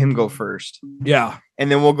should have him go first. Yeah.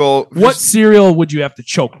 And then we'll go. What cereal would you have to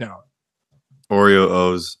choke down? Oreo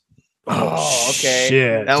O's. Oh, okay.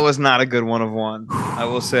 Shit. That was not a good one of one. I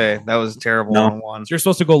will say that was a terrible No. one of one. You're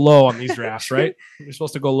supposed to go low on these drafts, right? You're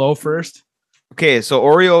supposed to go low first. Okay, so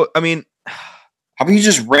Oreo. I mean, How about you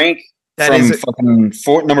just rank that from is fucking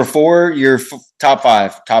number 4, your top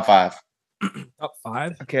 5. Top 5.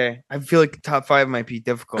 okay. I feel like top 5 might be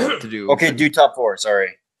difficult to do. Okay, do top 4. Sorry.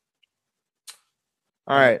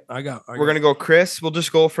 All right. We're gonna go Chris. We'll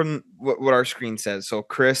just go from what our screen says. So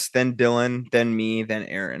Chris, then Dylan, then me, then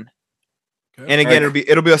Aaron. Okay. And again,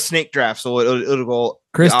 it'll be a snake draft, so it'll go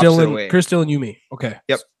Chris, the opposite Dylan, way. Chris, Dylan, you, me. Okay.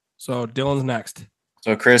 Yep. So Dylan's next.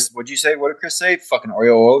 So Chris, what'd you say? What did Chris say? Fucking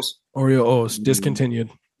Oreo O's. Oreo O's discontinued.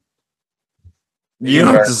 You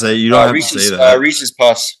don't have to say. You don't have to Reese's, say that. Reese's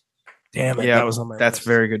Puffs. Damn it. Yeah, that was on my That's list.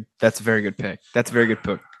 very good. That's a very good pick. That's a very good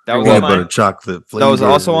pick. That was Peanut on butter mine. chocolate. That was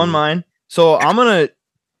flavor. also on mine. So I'm gonna. You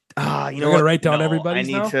You're know gonna what? write down No, everybody's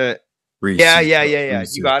I need now? to. Reese's Yeah.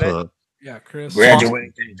 Reese's You got it. Puff. Yeah, Chris.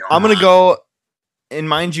 Graduating. I'm gonna go, and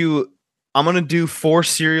mind you, I'm gonna do 4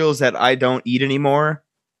 cereals that I don't eat anymore,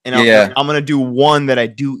 and I'm gonna do one that I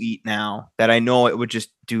do eat now that I know it would just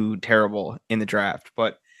do terrible in the draft,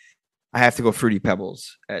 but I have to go Fruity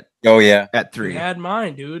Pebbles at Oh yeah. You 3. had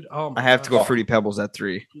mine, dude. Oh, my I have to go gosh. Fruity Pebbles at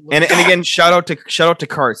 3. You look- And again, shout out to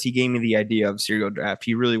Karts. He gave me the idea of cereal draft.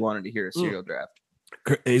 He really wanted to hear a cereal draft.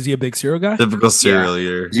 Is he a big cereal guy? Typical cereal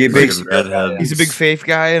year. Is he a big Fucking cereal guy? redhead. He's a big faith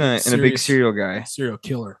guy and a big Serious. cereal guy. Serial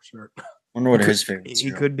killer. Sure. Wonder what his favorite. He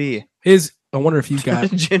cereal. could be. I wonder if he's got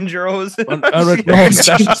Ginger O's. no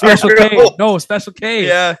special K. No special K.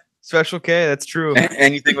 Yeah, Special K. That's true.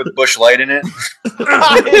 Anything with Bush Light in it.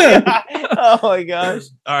 Oh my gosh.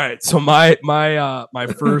 All right. So my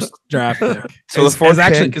first draft pick. So the fourth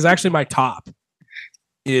pick- is actually my top.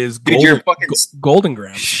 Is Dude, you're golden, fucking. golden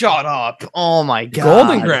grams. Shut up. Oh my god.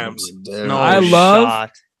 Golden grams. No, I love-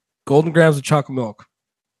 shot. Golden grams with chocolate milk.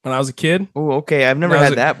 When I was a kid, Oh, okay. I've never When I was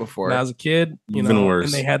had a- that before. when I was a kid, Even worse.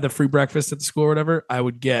 and they had the free breakfast at the school or whatever, I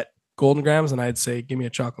would get golden grams and I'd say, "Give me a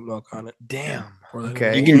chocolate milk on it." Damn. Or like-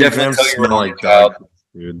 Okay. You can definitely tell you're smell an like only child. dog,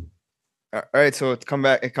 dude. All right. So it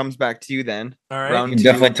comes back to you then. All right. Round You can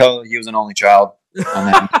definitely tell he was an only child on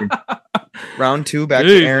that. Round 2 back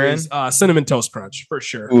Jeez, to Aaron. Cinnamon toast crunch for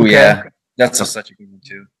sure. Ooh yeah, that's such a good one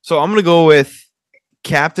too. So I'm gonna go with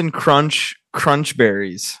Captain Crunch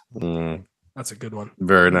Berries. That's a good one.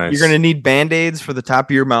 Very nice. You're gonna need band-aids for the top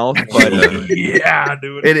of your mouth, but Yeah,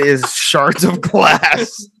 dude. it is shards of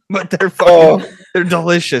glass. But they're they're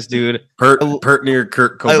delicious, dude. Pert near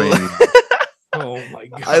Kurt Cobain. Oh my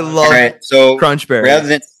god. I love All right, so Crunch Berries. rather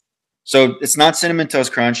than it's not cinnamon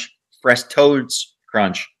toast crunch, fresh toast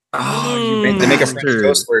crunch. Oh, They make a bastard. French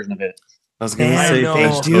toast version of it. I was gonna Damn, say no.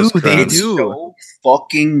 French They Toast do, they Crunch. It's do. so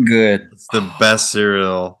fucking good. It's the best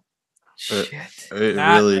cereal. Shit. It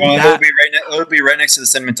That- really. Well, That- it'll be right next to the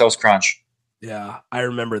cinnamon toast crunch. Yeah, I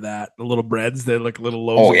remember that. The little breads, they look little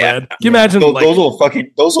loaves Oh, of yeah. bread. Can you imagine? Those, like,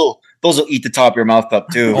 those will eat the top of your mouth up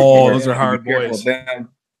too. Oh, those are hard Be careful boys. of them.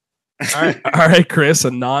 all right, Chris,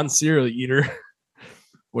 a non-cereal eater.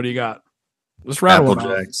 What do you got? Just rattle Apple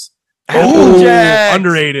them out. Jacks. Apple Jacks.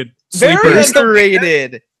 Underrated. Very Sleepers.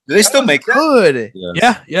 underrated. Do they still make that? Good.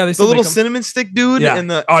 Yes. Yeah, they The still little make 'em. cinnamon stick dude Yeah. and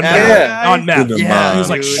the on apple meth. guy. On meth. Cinnamon. Yeah, he was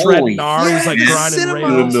like Dude. shredding Holy gnar. He was like yes, grinding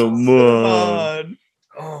cinnamon. rails. Cinnamon.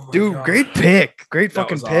 Oh my Dude, God. great pick. Great That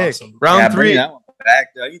fucking was pick. awesome. Round Yeah, bring 3. that one back.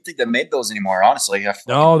 I don't think they made those anymore. Honestly,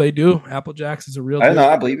 No, they do. Apple Jacks is a real I don't deal. know.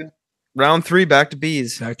 I believe it. Round 3 back to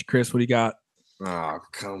bees. Back to Chris. What do you got? Oh,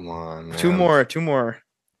 come on. Man. Two more.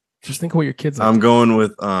 Just think of what your kids like. I'm going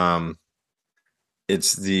with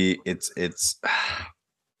it's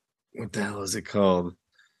what the hell is it called?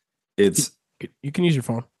 It's You can use your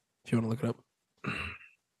phone if you want to look it up.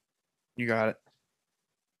 You got it.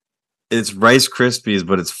 it's Rice Krispies,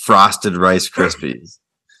 but it's frosted Rice Krispies.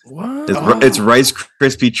 What? It's Rice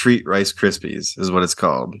Krispie treat Rice Krispies is what it's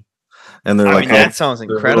called, and they're I like mean, that little- sounds they're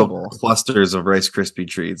little incredible. clusters of Rice Krispie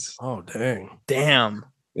treats. Oh, dang. Damn.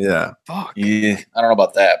 Yeah, Fuck. Yeah, I don't know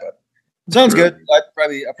about that, but it sounds good. I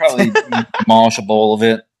probably demolish a bowl of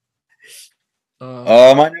it.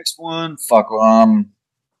 My next one,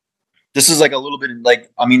 this is like a little bit like,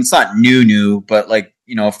 I mean, it's not new, but like,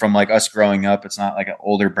 from like us growing up, it's not like an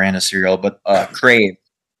older brand of cereal, but Crave.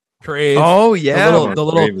 Crave. Oh yeah.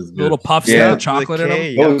 The Crave is good. little puffs Yeah. with the chocolate in them.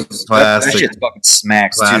 Yep. Those, that Classic. shit fucking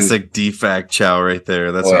smacks too. classic defact chow right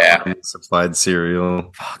there. That's Oh, a yeah. supplied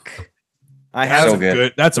cereal. Fuck. I That's have So a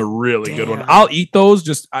good. That's a really good one. Damn. I'll eat those.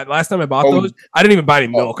 Last time I bought Oh. those, I didn't even buy any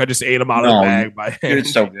milk. I just ate them out of No. the bag by Dude, hand.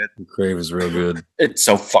 it's so good. Crave is real good. It's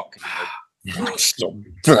so fucking So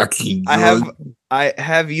fucking I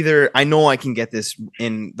have either I know I can get this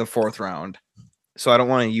in the 4th round. so I don't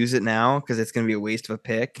want to use it now because it's gonna be a waste of a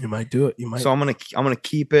pick. You might do it. You might. So I'm gonna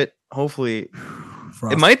keep it. Hopefully,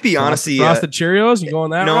 it might be honestly Frosted Cheerios. You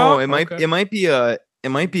going that no, route? it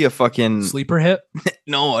might be a fucking sleeper hit.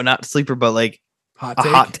 No, not sleeper, but like Hot a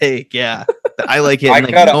take. hot take. Yeah, I like it. I and,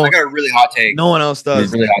 like, got a really hot take. no one else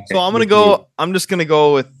does. Really hot take. So I'm just gonna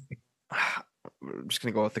go with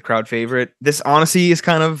the crowd favorite. This honestly is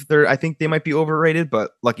kind of I think they might be overrated,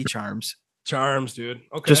 but Lucky Charms. Charms, dude.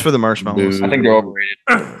 Okay. Just for the marshmallows. Dude. I think they're overrated.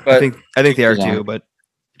 But I think they are Yeah. too, but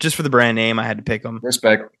just for the brand name, I had to pick them.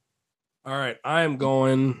 respect. All right, I am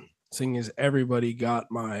going. Seeing as everybody got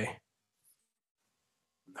my.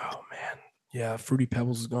 Oh man, yeah. Fruity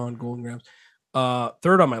Pebbles is gone. Golden Grams.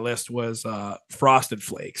 Third on my list was Frosted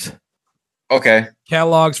Flakes. Okay.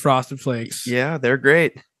 Kellogg's Frosted Flakes. Yeah, they're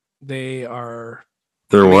great. They are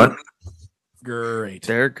They're what? great.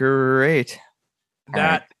 They're great.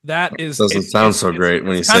 That is Doesn't sound so great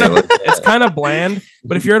when you say kind it. of, it's kind of bland,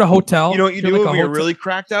 but if you're at a hotel, You know what you if you're do like a when you're hotel- really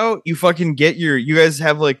cracked out? You fucking get you guys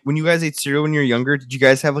have like when you guys ate cereal when you were younger, did you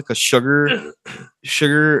guys have like a sugar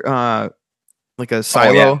like a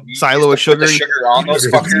silo You silo of used to put sugar? the sugar on those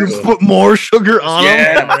You fuckers. put more sugar on them?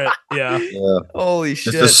 Yeah. Right, yeah. Yeah. Holy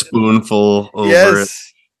Just shit. a spoonful over it.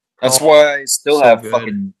 Yes. That's why I still So have good.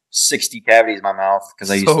 fucking 60 cavities in my mouth because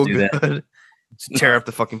I used to do that. good. Just tear up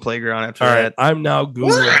the fucking playground after All right, that. I'm now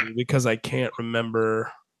Googling because I can't remember.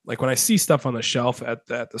 Like when I see stuff on the shelf at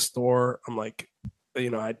the store, I'm like, I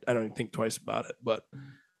don't even think twice about it. But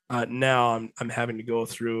now I'm having to go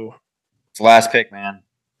through. It's the last pick, man.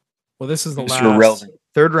 Well, this is the Super last. relevant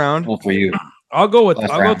Third round. for you. I'll go with Last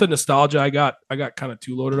I'll go with round. the nostalgia. I got kind of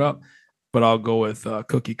too loaded up, but I'll go with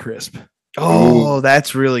Cookie Crisp. Oh,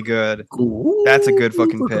 that's really good. That's a good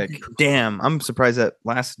fucking pick. Damn, I'm surprised that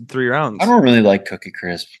lasted 3 rounds. I don't really like Cookie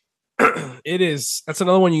Crisp. It is. That's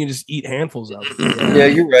another one you can just eat handfuls of. Yeah,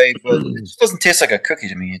 you're right, but it just doesn't taste like a cookie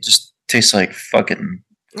to me. It just tastes like fucking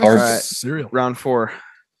carbs. Alright. Cereal. Round 4.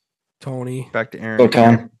 Tony. Back to Aaron. Go,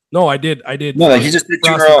 Tom. No, I did. No, like you just did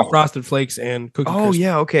 2 in a row. Frosted Flakes and Cookie Oh Crisp.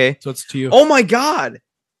 yeah, okay. So it's to you. Oh my god.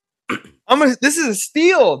 This is a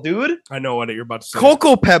steal, dude. I know what you're about to say.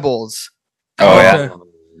 Cocoa Pebbles. Oh, yeah. Okay.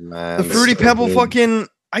 Man, The that's Fruity so Pebble good. fucking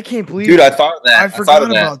I can't believe Dude, I thought of that. I I thought forgot of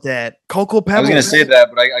that. about that. Cocoa Pebbles. I was going to say that,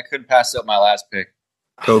 but I couldn't pass up my last pick.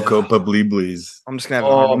 Cocoa Pabliblies. I'm just gonna have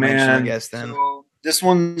an honorable mention, I guess then. So this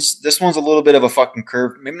one's a little bit of a fucking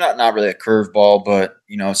curve. Maybe not really a curveball, but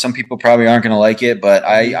some people probably aren't going to like it. But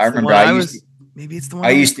I remember maybe it's the one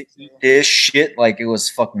I used to eat this shit like it was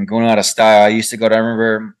fucking going out of style. I used to I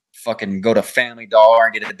remember fucking go to Family Dollar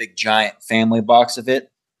and get a big giant family box of it.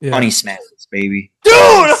 Yeah. Honey Smacks, baby. Dude,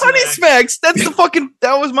 Honey Honey Smacks. Smacks. That's the fucking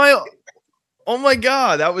that was my oh my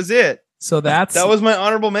god, that was it. So that was my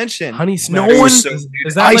honorable mention. Honey No Smacks. one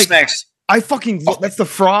Is that Honey like? Smacks. I fucking that's the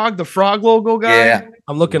frog logo guy. Yeah.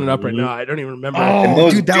 I'm looking it up right now. I don't even remember. Oh,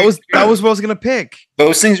 those- dude, that was what I was gonna pick.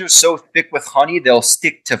 Those things are so thick with honey, they'll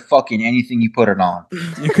stick to fucking anything you put it on.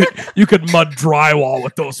 You could mud drywall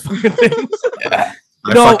with those fucking things. Yeah.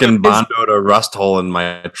 I No, fucking it's- bondoed a rust hole in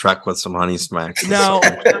my truck with some Honey Smacks. Now,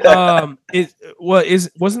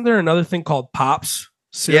 wasn't there another thing called Pops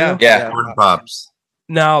cereal? Yeah. Corn Pops.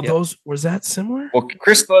 Now Yep. those was that similar? Well,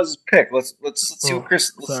 Chris does his pick. Let's see what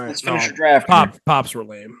Chris. Sorry. Let's finish No, your draft. here. Pops were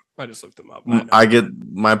lame. I just looked them up. I know. I get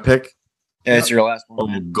my pick. Yeah, it's your last Oh,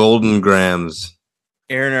 one. Golden Grams.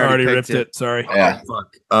 Aaron already picked ripped it. Sorry. Yeah,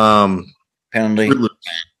 Fuck. penalty. Fruit Loops.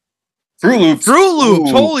 Fruit Loops. Fruit Loops.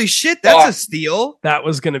 Ooh. Holy shit, that's a steal. That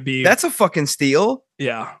was gonna be. That's a fucking steal.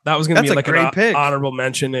 yeah. That was gonna That's be a like great an pick. honorable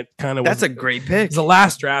mention. It kind of That's was. a great pick. It's the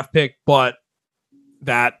last draft pick, but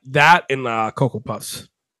that in Cocoa Puffs.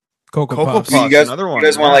 Cocoa Puffs. You guys, another one. you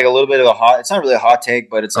guys want like a little bit of a hot? It's not really a hot take,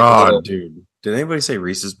 but it's like a Oh, little. dude. Did anybody say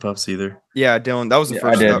Reese's Puffs either? Yeah, Dylan. That was the Yeah,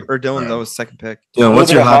 first I did. or Dylan, that was second pick. Yeah, a what's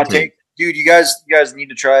little your bit of hot take? dude? You guys need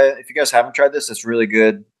to try it. If you guys haven't tried this, it's really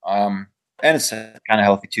good. And it's kind of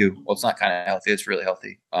healthy too. Well, it's not kind of healthy; it's really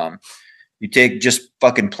healthy. You take just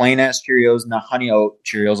fucking plain ass Cheerios, not honey oat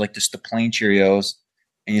Cheerios, like just the plain Cheerios,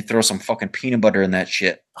 and you throw some fucking peanut butter in that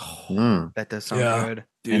shit, Mm. That does sound Yeah. good.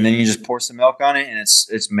 and then you just pour some milk on it, and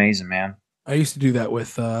it's amazing, man. I used to do that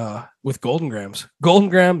with Golden Grams. Golden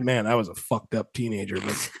Graham, man, I was a fucked up teenager,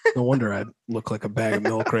 but no wonder I look like a bag of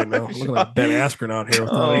milk right now. I'm looking like Ben Askren out here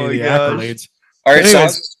with all Oh the my gosh. accolades. All right, so Anyways,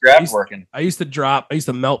 how's this draft working? I used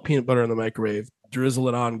to melt peanut butter in the microwave, drizzle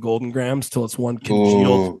it on Golden Grams till it's one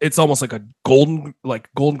congealed. Ooh. It's almost like a Golden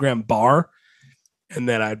Graham bar, and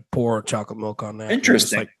then I'd pour chocolate milk on that. and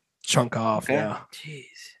just, Interesting. like chunk off. Okay. Yeah. Jeez.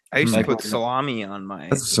 I used Like- to put salami on my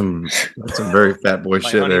That's some very fat boy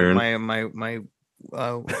shit, honey- Aaron. my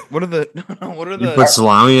what are the what are You the put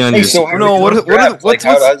salami on Hey, your so how No, do what you are- draft? what's-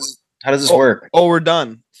 Like, what's- How does this work? Oh, we're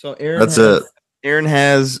done. So That's it. Aaron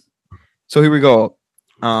has. So here we go.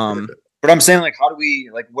 But I'm saying, like, how do we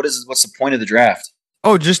like? What's the point of the draft?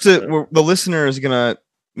 Oh, just the listener is gonna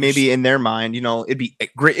maybe in their mind, it'd be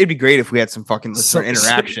great. It'd be great if we had some fucking listener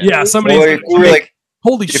interaction. Yeah, somebody's We're like,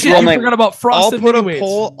 holy if shit, you're you on, like- forgot about I'll frosted put a mini-wheats.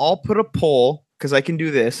 poll. I'll put a poll because I can do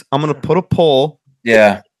this. I'm gonna put a poll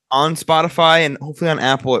yeah, on Spotify and hopefully on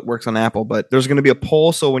Apple. It works on Apple, but there's gonna be a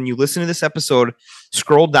poll. So when you listen to this episode,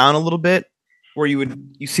 scroll down a little bit where you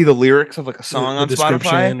see the lyrics of like a song The on Spotify.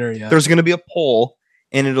 description or, yeah. There's gonna be a poll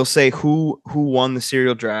and it'll say who won the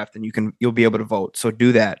cereal draft, and you'll be able to vote. So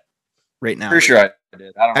do that right now. pretty sure I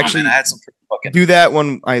did. I don't know. Actually, Man, I had some pretty fucking. Do that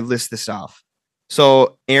when I list this off.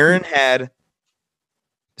 So Aaron had,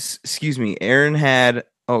 excuse me, Aaron had.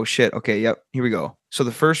 Oh shit. Okay. Yep. Here we go. So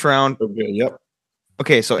the first round. Okay, yep.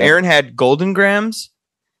 Okay. So Yep. Aaron had Golden Grams,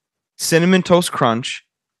 Cinnamon Toast Crunch,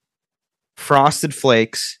 Frosted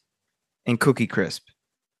Flakes, and Cookie Crisp.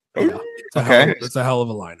 It's a Okay. hell- That's a hell of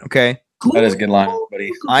a lineup. Okay. That is a good line,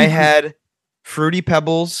 buddy. I had Fruity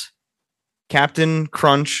Pebbles, Captain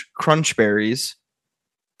Crunch, Crunch Berries,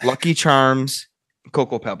 Lucky Charms,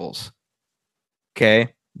 Cocoa Pebbles.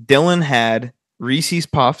 Okay. Dylan had Reese's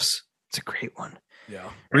Puffs. It's a great one. Yeah.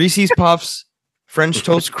 Reese's Puffs, French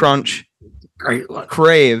Toast Crunch, Great one.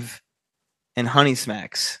 Crave, and Honey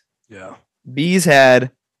Smacks. Yeah. Bees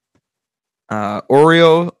had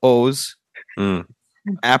Oreo O's, Mm.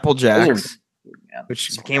 Apple Jacks, Yeah.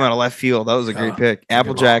 which came out of left field. That was a great Yeah. pick.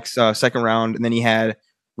 Apple Jacks, second round. And then he had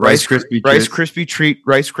Rice Krispie Rice Treats. Krispie Treat,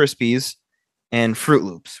 Rice Krispies, and Fruit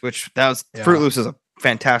Loops, which Yeah. Fruit Loops is a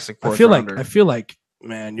fantastic I fourth feel rounder. like,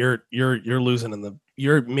 man, you're losing in the.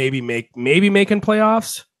 You're maybe making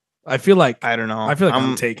playoffs. I feel like I don't know. I feel like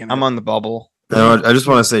I'm taking I'm it. on the bubble. I just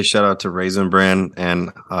want to say shout out to Raisin Bran and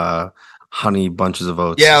Honey Bunches of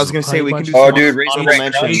Oats. Yeah, I was gonna say Honey we can do Bunches. some Oh, dude, Raisin honorable Bran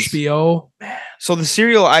mentions. Crunch. HBO So the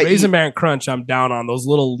cereal I Raisin eat, Bran Crunch. I'm down on those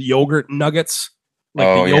little yogurt nuggets, like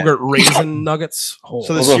Oh, the yeah. yogurt raisin nuggets. Oh,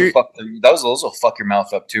 So the Those will cere- those will fuck your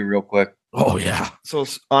mouth up too, real quick. oh yeah. so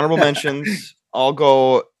honorable mentions. I'll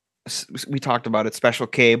go. We talked about it. Special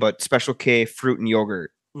K, but Special K fruit and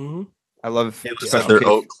yogurt. Mhm. I love Got Special their K.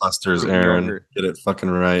 oat clusters, fruit and Aaron. yogurt. Get it fucking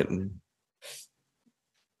right.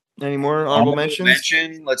 Any more honorable mentions?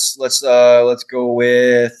 Let's go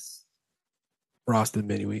with Frosted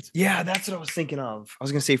mini wheats. Yeah, that's what I was thinking of. I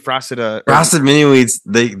was gonna say frosted. Frosted mini wheats,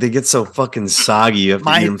 they get so fucking soggy. You have to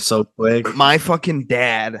My- eat them so quick. My fucking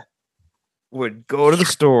dad would go to the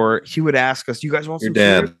store. He would ask us, "You guys want Your some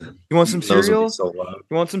dad. cereal? You want some Those would cereal? be so loud.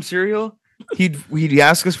 You want some cereal?" He'd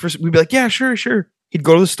ask us for. We'd be like, "Yeah, sure." He'd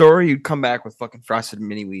go to the store. He'd come back with fucking frosted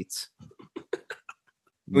mini wheats.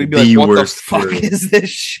 We'd be The like, "What the worst fuck cereal. is this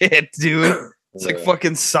shit, dude? It's like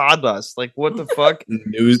fucking sawdust. Like, what the fuck?"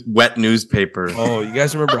 Wet newspaper. Oh, you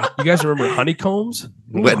guys remember honeycombs?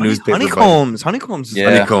 Wet newspaper. Honeycombs. Honeycombs.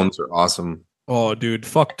 Yeah. Honeycombs are awesome. Oh, dude,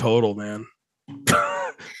 fuck Total, man.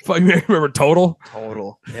 Fuck, you remember Total?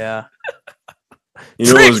 Total. Yeah. You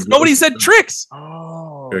know what Tricks. was Nobody gross? said tricks.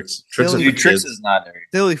 Oh, Tricks. Tricks are Silly for dude. Tricks kids. is not there.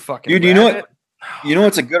 silly fucking. Dude, you know rabbit. what? You know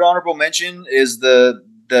what's a good honorable mention is the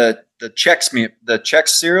Chex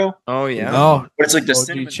cereal, Oh yeah. Oh, but it's like the OG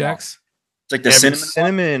cinnamon checks. It's like the Every cinnamon.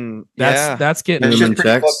 Cinnamon. That's yeah. getting. It's Cinnamon just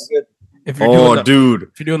pretty Chex? fucking good. If you're Oh, doing the, dude.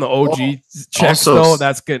 if you're doing the OG checks Also, though,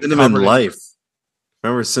 that's getting Cinnamon covered in- Life.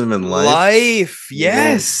 Remember Cinnamon Life? Life.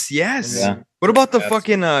 Yes. Yes. Yeah. What about the Yes.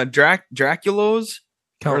 fucking Draculos?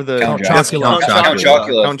 Count, Or the- Count Count Chocula. Chocula.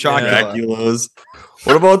 Chocula. Count Chocula. Draculas.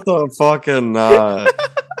 What about the fucking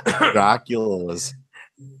Draculas?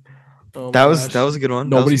 Oh That my was gosh. a good one.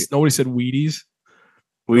 Nobody said Wheaties.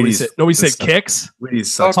 Wheaties. Nobody said This sucks. kicks. Wheaties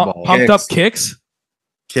sucks balls. Pumped up Kicks. kicks.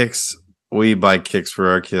 Kicks. We buy kicks for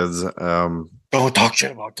our kids. Don't talk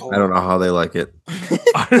shit about Total. I don't know how they like it.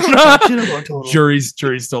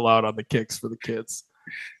 Jury's still out on the kicks for the kids.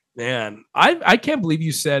 Man, I can't believe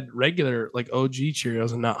you said regular like OG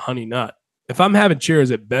Cheerios and not Honey Nut. If I'm having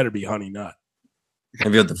Cheerios, it better be Honey Nut.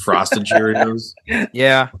 Have you had the frosted Cheerios?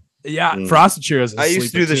 Yeah. Yeah, Mm. Frosted Cheerios. Is I used to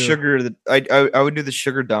sleeper do the too. sugar. I would do the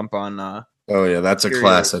sugar dump on. Oh yeah, that's a Cheerios.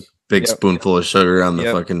 classic. Big Yep. spoonful of sugar on the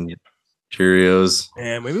Yep. fucking Cheerios.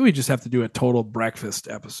 And maybe we just have to do a total breakfast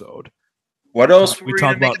episode. What else We were we talk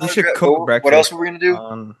gonna make about- we another should dra- cook what- breakfast. What else were we gonna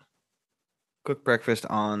do? Cook breakfast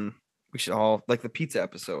on. We should all like the pizza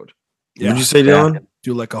episode. What did you say, Yeah. Dylan?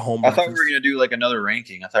 do like a home. I thought we breakfast. were gonna do like another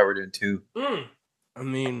ranking. I thought we were doing two. I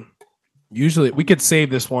mean, usually we could save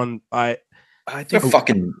this one. I They're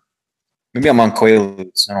fucking. Maybe I'm on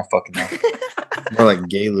Quaaludes. I don't fucking know. More like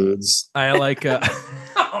gay ludes. I like.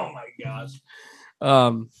 Oh my gosh.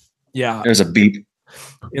 Yeah, There's a beep.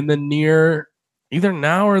 in the near, either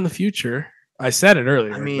now or in the future, I said it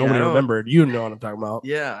earlier. I mean, Nobody I don't- remembered. You know what I'm talking about.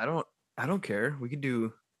 Yeah, I don't care. We could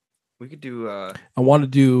do I want to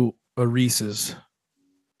do a Reese's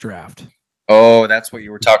draft. Oh, that's what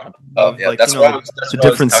you were talking about. Yeah, like, that's you know, what I was. That's the what I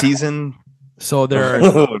was different talking season. So there are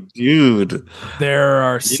Oh, dude. there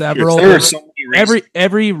are about. several. There are so many Reese's.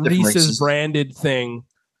 Every different Reese's Reese's. branded thing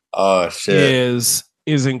Oh shit. is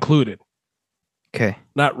included. Okay.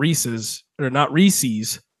 Not Reese's or not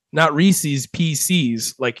Reese's, not Reese's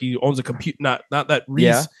PCs. Like he owns a computer. Not that Reese.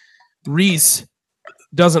 Yeah. Reese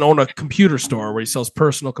doesn't own a computer store where he sells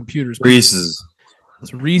personal computers. Reese's.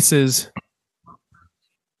 It's Reese's.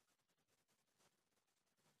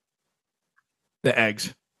 The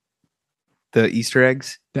eggs. The Easter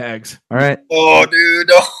eggs. The eggs. All right. Oh,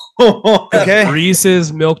 dude. Okay.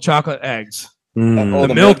 Reese's milk chocolate eggs. Mm. Oh,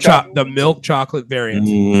 The the milk chocolate variant.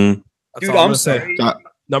 Mhm. That's Dude, all I'm gonna say. sorry.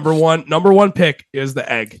 Number one pick is the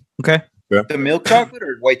egg. Okay. The milk chocolate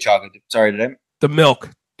or white chocolate? Sorry, did I? The milk.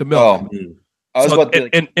 The milk. Oh, I was So- about to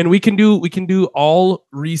be like, and we can do all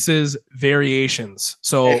Reese's variations.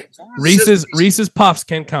 So hey, Reese's Puffs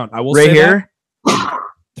can count. I will Right say here. that.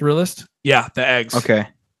 Thrillist. Yeah, the eggs. Okay.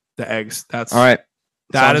 The eggs. That's All right.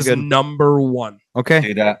 That Sounds is good. number one. Okay.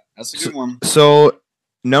 Dude, that's a good one. So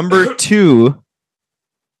number 2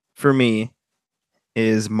 for me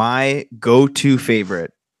is my go-to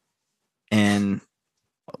favorite, and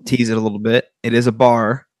I'll tease it a little bit. It is a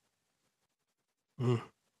bar.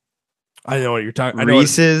 I know what you're talking. I know.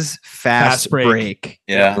 Reese's Fast Fast Break. Break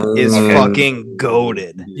Yeah. is Okay. fucking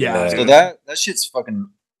goated. Yeah. So that shit's fucking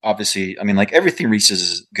obviously. I mean, like everything Reese's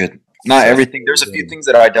is good. Not everything. There's a few things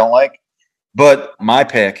that I don't like, but my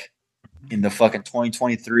pick in the fucking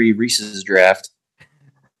 2023 Reese's draft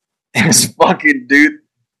is fucking dude.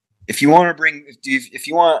 If you want to bring, if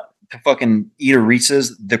you want to fucking eat a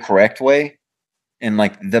Reese's the correct way, and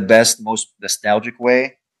like the best, most nostalgic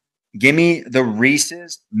way, give me the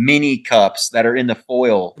Reese's mini cups that are in the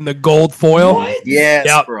foil. In the gold foil. Yes,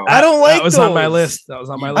 Yep. bro. I don't like That was on my those. list. That was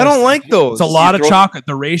on my list. I don't like those. It's a lot of throw- chocolate.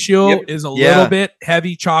 The ratio Yep. is a Yeah. little bit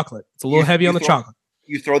heavy chocolate. It's a little You- heavy you on the throw- chocolate.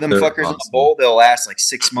 You throw them They're fuckers in the awesome. bowl, they'll last like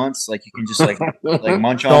 6 months. Like you can just like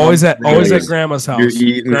munch on. Always them. at grandma's house. You're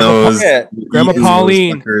eating Grandma, those. Yeah. you're Grandma eating those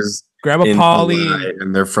Pauline. fuckers Grandma in Pauline. July,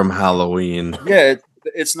 and they're from Halloween. Yeah,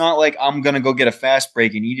 it's not like I'm gonna go get a fast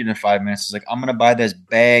break and eat it in 5 minutes. It's like I'm gonna buy this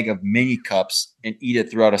bag of mini cups and eat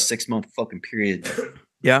it throughout a 6-month fucking period.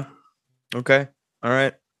 Yeah. Okay. All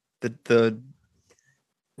right. The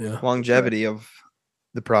Yeah. longevity of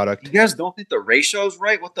the product. You guys don't think the ratio's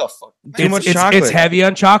right? What the fuck? Too much It's chocolate. heavy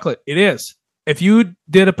on chocolate. It is. If you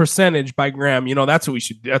did a percentage by gram, that's what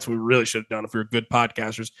that's what we really should have done if we were good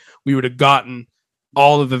podcasters. We would have gotten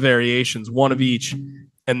all of the variations, one of each,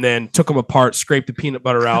 and then took them apart, scraped the peanut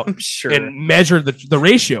butter out, I'm sure. and measured the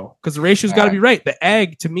ratio, because the ratio's got to be right. The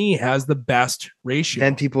egg to me has the best ratio.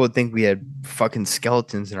 Then people would think we had fucking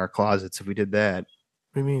skeletons in our closets if we did that.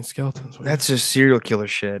 What do you mean skeletons? That's just serial killer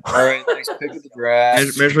shit. All right, next pick of the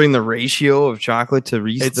draft. Measuring the ratio of chocolate to the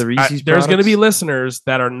Reese's. There's going to be products? listeners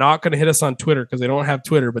that are not going to hit us on Twitter because they don't have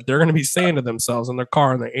Twitter, but they're going to be saying to themselves in their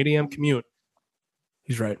car in their 8 a.m. commute,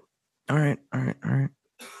 he's right. All right.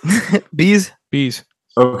 Bees,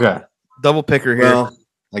 Okay. double picker here. Well,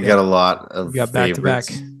 I got a lot of. You got back to back.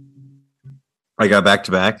 favorites. I got back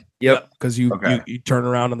to back. Yep. Because you Okay. you turn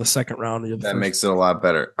around in the second round. You're the That first. makes it a lot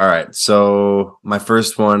better. All right. So my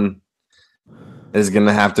first one is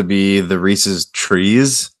gonna have to be the Reese's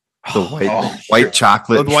trees. The white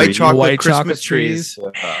chocolate. The white trees. chocolate White Christmas chocolate trees.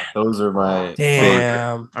 Those are my favorite.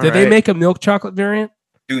 Damn. All Did they right. make a milk chocolate variant?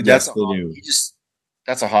 Dude, Yes, that's they do.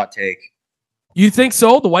 that's a hot take. You think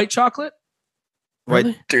so? The white chocolate? White-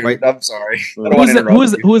 Really? Dude, Right. I'm sorry. I don't Who wanna was that?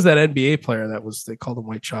 interrupt you. Who was that NBA player that was? They called him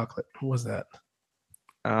white chocolate. Who was that?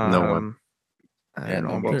 No one. I Yeah, don't know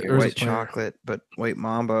no about one. the There was a white player. chocolate, but White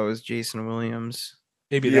Mamba was Jason Williams.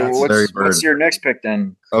 Maybe Yeah, that's. Larry what's Bird. your next pick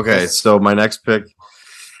then? Okay, so my next pick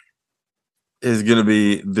is gonna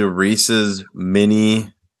be the Reese's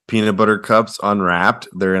mini peanut butter cups unwrapped.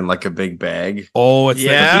 They're in like a big bag. Oh, it's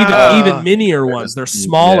Yeah. even minier ones. They're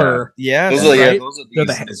smaller. Yeah, Those that's are right. those are They're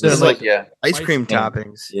these. the- This they're is like- yeah. ice cream Yeah.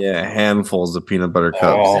 toppings. Yeah, handfuls of peanut butter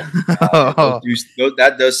cups. Oh,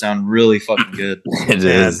 that does sound really fucking good. It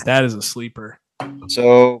Man, is. that is a sleeper.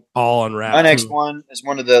 So All unwrapped. my next too. one is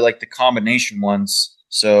one of the combination ones.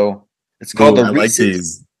 So it's called Ooh, the I like Reese's.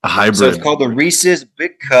 these. A hybrid. So it's called the Reese's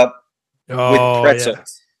Big Cup Oh, with pretzels. yeah.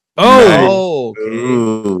 Oh, Oh, okay.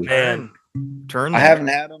 Ooh. man. Turn. I there. haven't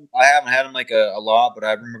had them. I haven't had them like a lot, but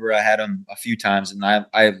I remember I had them a few times, and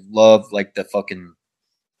I love like the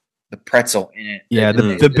pretzel in it. Yeah,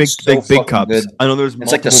 the It's big so big fucking cups. good. I know there's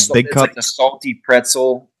It's like multiple big it's cups. like the salty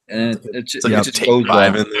pretzel, and it It's just, like it a just take goes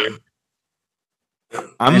five well. in there.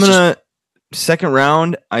 I'm gonna second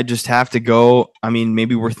round. I just have to go. I mean,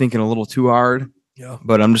 maybe we're thinking a little too hard. Yeah.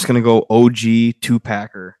 But I'm just gonna go OG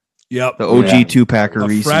 2-packer. Yep. The OG 2-packer A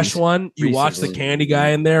Reese's. fresh one. You Reese's. watch the candy guy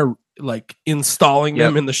in there, like installing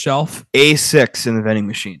them in the shelf. A6 in the vending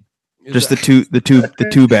machine. Just the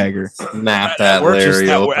two bagger. Snap that work, Larry.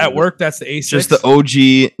 at work, that's the A6. Just the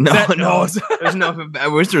OG. No. There's no. I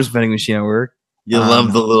wish there was a vending machine at work. You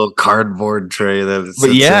love the little cardboard tray that it But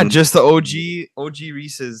sits in. just the OG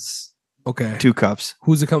Reese's. Okay. 2 cups.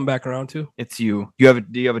 Who's it coming back around to? It's you. Do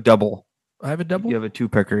you have a double? I have a double. You have a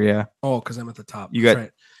 2-packer, yeah. Oh, because I'm at the top. You got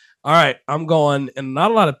right. All right. I'm going, and not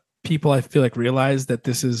a lot of people I feel like realize that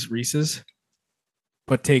this is Reese's,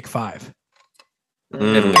 but take 5. It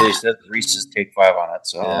really says Reese's take 5 on it.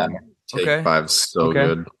 So Yeah. Take Okay. 5's so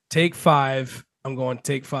good. Take 5. I'm going to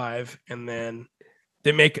take 5, and then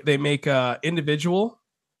they make individual,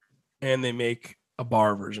 and they make a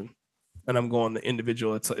bar version, and I'm going the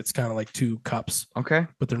individual. It's kind of like 2 cups, Okay.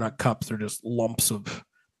 but they're not cups. They're just lumps of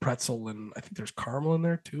pretzel, and I think there's caramel in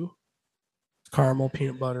there too. Caramel,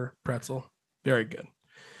 peanut butter, pretzel. Very good.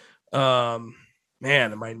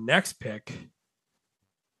 Man, my next pick.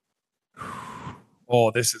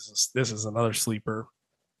 Oh, this is another sleeper.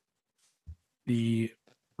 The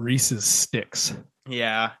Reese's Sticks.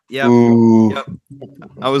 Yeah. Yep. Ooh. Yep.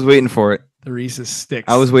 I was waiting for it. The Reese's Sticks.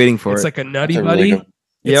 I was waiting for It's it. like a Nutty That's a Buddy. really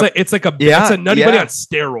good- It's like a Yeah, it's a Nutty yeah. Buddy on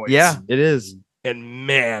steroids. Yeah, it is. And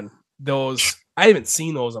man, those I haven't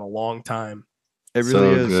seen those in a long time. It really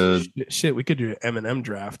So is. good. Shit, we could do an M&M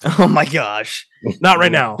draft. Oh my gosh. Not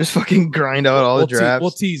right now. Just fucking grind out all the drafts.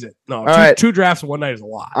 We'll tease it. No, All two, right. 2 drafts in one night is a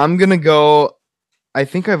lot. I'm gonna go. I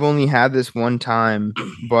think I've only had this one time,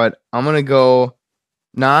 but I'm gonna go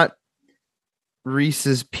not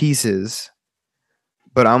Reese's Pieces,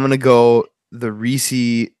 but I'm gonna go the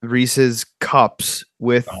Reese's cups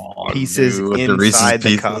with pieces Dude, with the Reese's inside the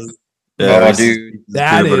Pieces. cup. Yeah, Oh, Reese's dude. Pieces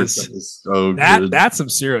That peanut butter is- cup so good. That's some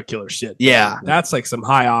serial killer shit. Yeah. That's like some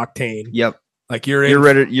high octane. Yep. Like you're in. You're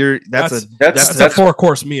ready. That's a That's a That's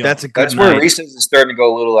 4-course meal. that's a good That's where night. Reese's is starting to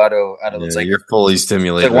go a little out of it's Yeah, like, you're fully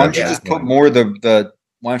stimulated. like why don't you at just that put point. more the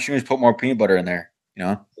why don't you just put more peanut butter in there? You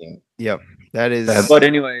know. Yep. That is. But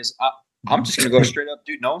anyways, I'm just gonna go straight up,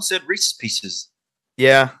 dude. No one said Reese's Pieces.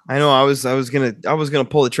 Yeah, I know. I was gonna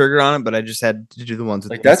pull the trigger on it, but I just had to do the ones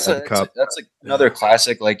with Like that's inside the cup. that's like another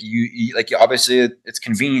classic. Like you like obviously it's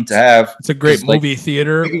convenient to have. it's a great It's like- movie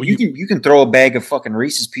theater. You can throw a bag of fucking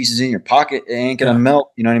Reese's Pieces in your pocket. It ain't gonna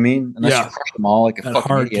melt. You know what I mean? Unless Yeah. you crush them all like a that fucking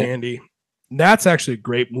hard idiot. candy. That's actually a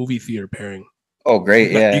great movie theater pairing. Oh,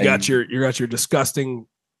 great! Yeah, You got your disgusting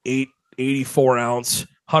 84 ounce,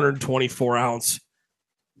 124 ounce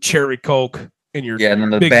cherry Coke and your and then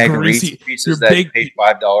the big bag of greasy- Reese's Pieces your that big- you paid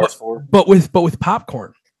 $5 for. but with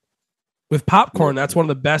popcorn. With popcorn, that's one of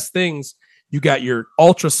the best things. You got your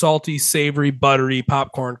ultra salty, savory, buttery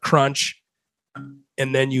popcorn crunch,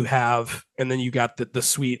 and then you got the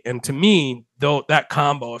sweet. And to me, though, that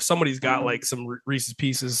combo, if somebody's got like some Reese's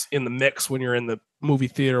Pieces in the mix when you're in the movie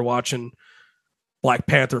theater watching Black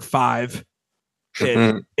Panther 5,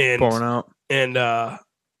 and Pouring out.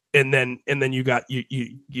 and then you got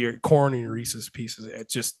your corn and your Reese's Pieces.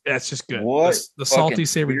 That's just good. What The salty,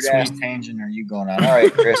 savory, weird-ass sweet. tangent are you going on? All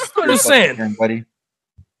right, Chris. I'm you're just fucking saying. turn, buddy.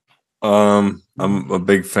 I'm a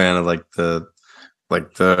big fan of like the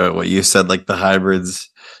what you said, like the hybrids.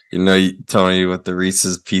 You know, Tony, with the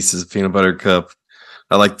Reese's Pieces peanut butter cup.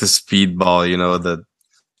 I like the speedball. You know, the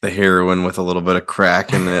heroin with a little bit of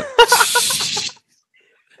crack in it.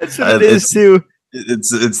 That's what it is too. It's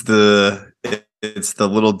the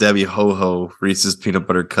little Debbie ho ho Reese's peanut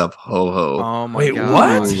butter cup ho ho. Oh my Wait,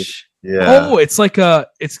 gosh. Yeah. Oh, it's like ho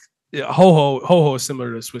ho is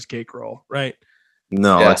similar to a Swiss cake roll, right?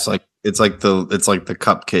 No, Yeah. it's like the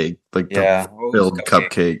cupcake, like Yeah, the filled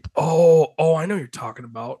cupcake Oh, I know what you're talking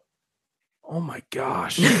about. Oh my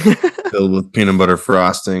gosh. filled with peanut butter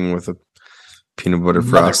frosting with a peanut butter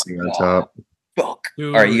frosting on top. Fuck.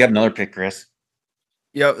 Dude. All right, you have another pick, Chris.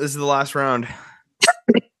 Yep, this is the last round.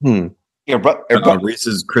 Yeah, bro.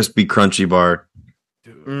 Reese's crispy crunchy bar.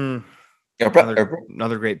 Dude, Mm, Yeah, bro.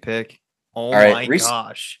 another great pick. Oh right, my Reese-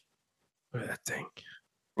 gosh. look at that thing.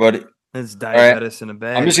 Buddy, That's right. diabetes in a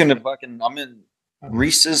bag. I'm just gonna I'm in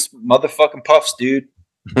Reese's motherfucking puffs, dude.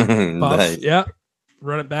 Puff, Nice. yeah.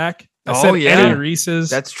 Run it back. I Oh, said yeah. any Reese's.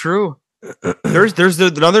 That's true. There's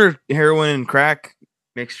another heroin and crack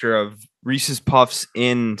mixture of Reese's Puffs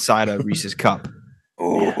inside a Reese's cup.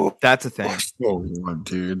 Oh, That's a thing. Oh,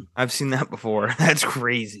 dude. I've seen that before. That's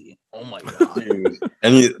crazy. Oh my god. Dude.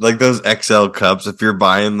 And like those XL cups, if you're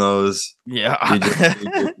buying those, Yeah.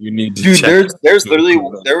 you need to dude, check. there's literally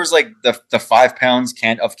there was like the 5 pounds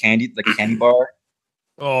of candy, like a candy bar,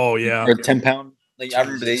 Oh yeah. Or 10-pound. Like I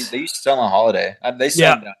remember they used to sell on holiday. They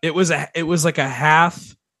sell them down. It was like a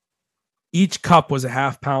half. Each cup was a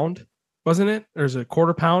half pound, wasn't it? Or is it a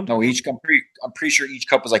quarter pound? No, I'm pretty sure each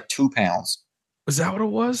cup was like 2 pounds. Was that what it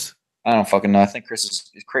was? I don't fucking know. I think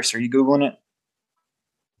Chris, are you Googling it?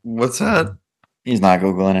 What's that? He's not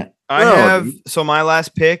Googling it. I have so my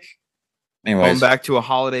last pick. Anyways, Going back to a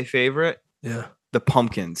holiday favorite. Yeah. The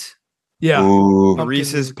pumpkins. Yeah. Ooh. Pumpkins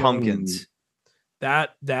Reese's is good. pumpkins.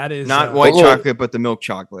 That is Not white chocolate, but the milk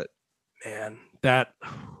chocolate. Man, that.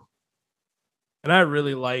 And I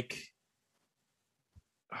really like.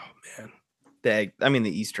 Oh man, The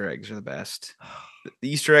Easter eggs are the best. The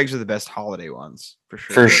Easter eggs are the best holiday ones for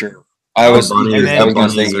sure. For sure. I was bunnies- going to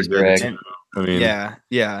bunnies say are Easter good, egg. too. I mean, Yeah.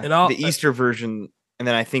 And The Easter version, and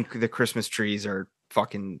then I think the Christmas trees are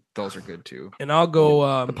fucking. Those are good too. and I'll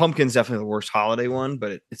go. The pumpkin's definitely the worst holiday one,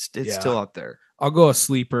 but it's Yeah. still up there. I'll go a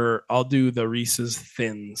sleeper. I'll do the Reese's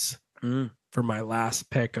Thins for my last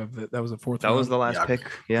pick of it. That was the fourth. That one. was the last Yuck. pick.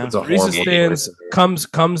 Yeah. It's a Reese's horrible Thins choice.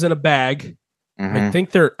 comes in a bag. Mhm.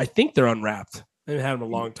 I think they're unwrapped. I haven't had them a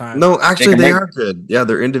long time. No, actually, Take 'em they right- are good. Yeah,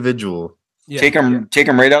 they're individual. Yeah. Take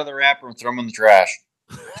them right out of the wrapper and throw them in the trash.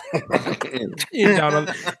 You're down on-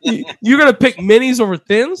 You're gonna pick minis over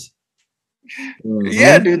Thins?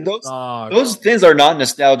 Yeah, dude, those things are not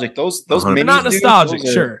nostalgic. Those They're They're minis, not dude, nostalgic, those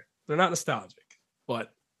are- sure. They're not nostalgic,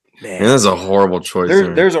 but man, Man, that's a horrible choice.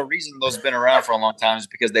 there. There's a reason those have been around for a long time. Is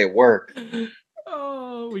because they work.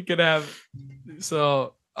 oh, we could have.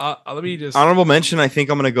 So let me just. Honorable mention. I think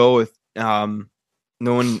I'm gonna go with.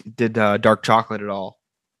 No one did dark chocolate at all.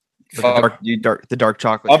 Fuck, The dark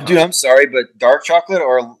chocolate. dude, I'm sorry, but dark chocolate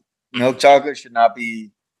or milk chocolate should not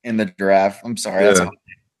be in the draft. I'm sorry. Yeah. That's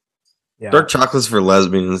Yeah. Dark chocolate's for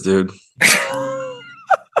lesbians, dude.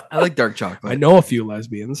 I like dark chocolate. I know a few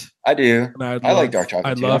lesbians. I do. And I'd I love- like dark chocolate.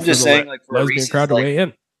 I'd too. love I'm just for the saying, like for a lesbian Reese's, crowd to like, weigh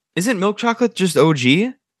in. Isn't milk chocolate just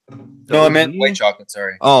OG? No, I meant white chocolate.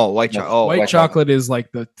 Sorry. Oh, white chocolate. Oh, White white chocolate is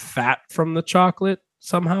like the fat from the chocolate.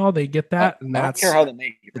 Somehow they get that, and I don't that's care how they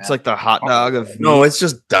make it. it's man. like the hot dog of No, it's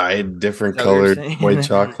just dyed different Is that what you're colored saying? white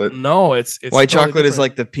chocolate. no, it's white totally chocolate is different.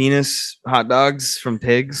 like the penis hot dogs from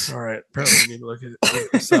pigs. All right, apparently we need to look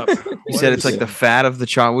this up. You said it's like the fat of the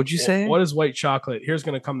chocolate. Would you say? What is white chocolate? Here's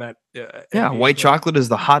gonna come that. Yeah, white chocolate is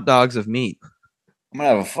the hot dogs of meat, I'm gonna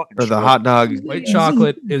have a fucking or the stroke. hot dog. White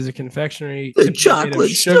chocolate is a confectionery The made of chocolate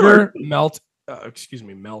sugar, melt.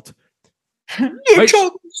 Melt.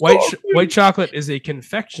 White chocolate is a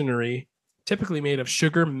confectionery typically made of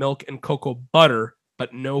sugar, milk, and cocoa butter,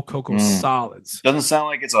 but no cocoa solids. Doesn't sound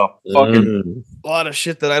like it's a fucking. A lot of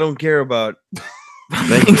shit that I don't care about.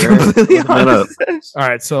 Thank you, Aaron. Completely Look that up. honest. All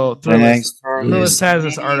right, so Thanks. Thrillist has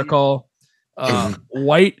this article: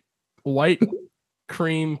 white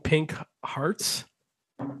cream pink hearts,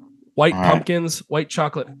 white All right. pumpkins, white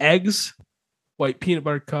chocolate eggs, white peanut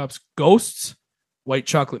butter cups, ghosts, white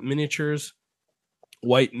chocolate miniatures,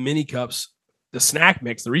 white mini cups. The snack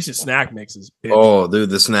mix, the Reese's snack mix is big. Oh, dude,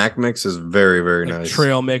 the snack mix is very, very Like nice.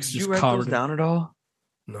 trail mix Did you just write covered. those down at all?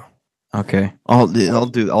 No. Okay, I'll do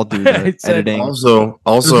the It said- editing. Also,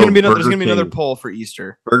 There's gonna be Burger another King- poll for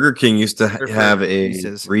Easter. Burger King used to Or for have a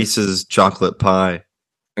Reese's. Reese's chocolate pie.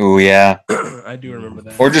 Oh yeah, I do remember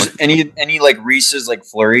that. or just any like Reese's like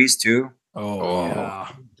flurries too. oh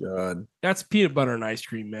yeah, God. that's peanut butter and ice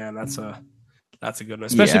cream, man. That's a good one,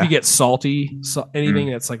 especially if you get salty. Anything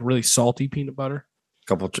that's like really salty peanut butter.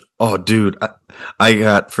 Oh, dude, I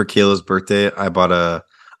got for Kayla's birthday. I bought a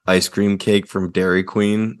ice cream cake from Dairy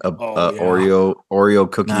Queen, a yeah.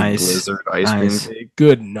 Oreo cookie Nice. blizzard ice Nice. cream cake.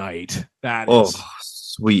 Good night. That Oh, is.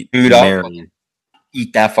 sweet Dude, I'll Mary. fucking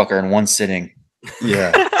eat that fucker in one sitting.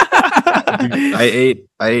 Yeah, Dude, I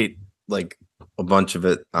ate like a bunch of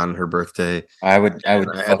it on her birthday. I would. I had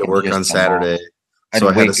to fucking work just on come Saturday. I'd So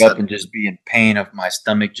I had wake to set- up and just be in pain of my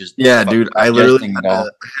stomach. Just Yeah, dude, I literally digesting had it all.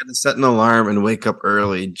 to set an alarm and wake up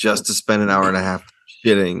early just to spend an hour and a half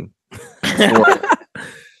shitting.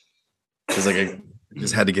 Because like I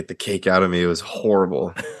just had to get the cake out of me. It was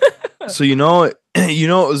horrible. So it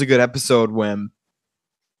was a good episode when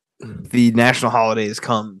the national holidays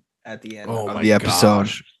come at the end Oh of my the episode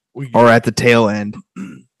gosh. or at the tail end.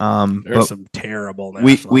 There's But some terrible.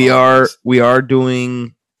 we national are holidays.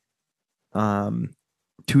 doing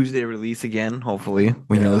Tuesday release again. Hopefully,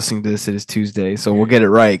 when you're listening to this, it is Tuesday, so we'll get it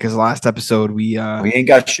right. Because last episode We ain't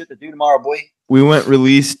got shit to do tomorrow, boy. we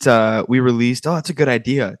released. Oh, that's a good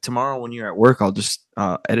idea. Tomorrow when you're at work, I'll just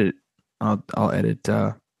edit. I'll edit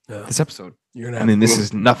this episode. You're gonna I have mean, this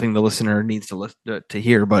is nothing the listener needs to listen to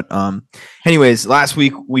hear, but anyways, last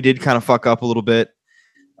week we did kind of fuck up a little bit.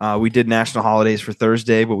 We did national holidays for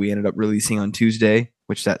Thursday, but we ended up releasing on Tuesday,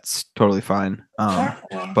 which that's totally fine.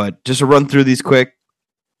 But just to run through these quick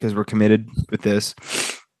because we're committed with this.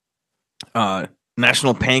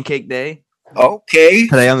 National Pancake Day. Okay.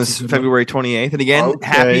 Today on this February 28th. And again,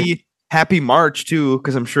 happy March too,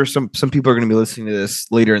 because I'm sure some people are going to be listening to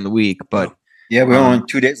this later in the week. But yeah, we only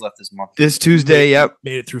 2 days left this month. This Tuesday, yep.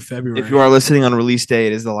 Made it through February. If you are listening on release day,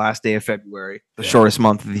 it is the last day of February, the shortest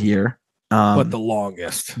month of the year. But the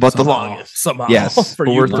longest. Somehow. Yes, for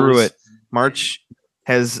but you we're guys. through it. March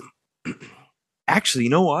has actually, you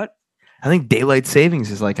know what? I think daylight savings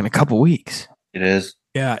is like in a couple weeks. It is.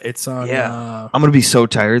 Yeah, it's on. Yeah. I'm gonna be so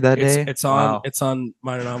tired that day. It's on. Wow. It's on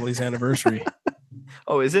Minor Anomalies anniversary.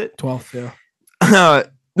 Oh, is it 12th? Yeah.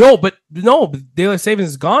 No, but daylight savings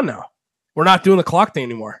is gone now. We're not doing the clock thing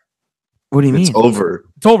anymore. What do you mean? It's over.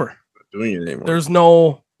 It's over. Not doing it anymore. There's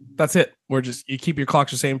no. That's it. You keep your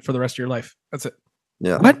clocks the same for the rest of your life. That's it.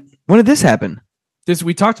 Yeah. What? When did this happen?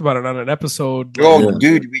 We talked about it on an episode.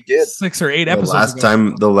 Dude, we did 6 or 8 episodes.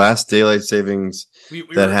 The last daylight savings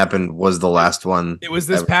that happened was the last one. It was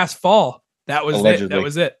this past fall. That was it. That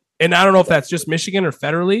was it. And I don't know if that's just Michigan or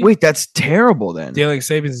federally. Wait, that's terrible. Then daylight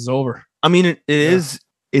savings is over. I mean, it is.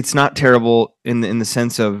 It's not terrible in the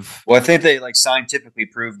sense of. Well, I think they scientifically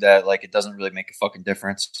proved that it doesn't really make a fucking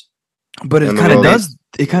difference. But it kind of does.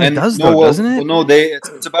 It kind of does, though, doesn't it? Well, no,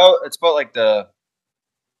 it's about the.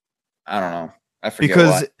 I don't know. I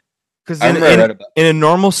forget because in a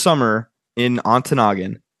normal summer in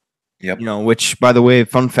Ontonagon, yep. Which by the way,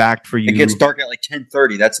 fun fact for you, it gets dark at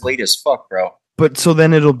 10:30. That's late as fuck, bro. But so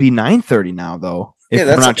then it'll be 9:30 now, though. If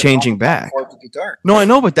we're not changing back. No, I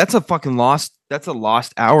know, but that's a fucking lost. That's a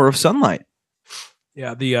lost hour of sunlight.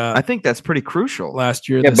 Yeah, I think that's pretty crucial. Last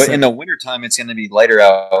year, but in the wintertime, it's going to be lighter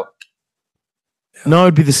out. No,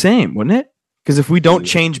 it'd be the same, wouldn't it? Because if we don't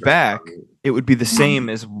change back, it would be the same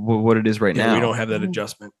as what it is right now. We don't have that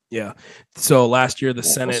adjustment. Yeah. So last year, the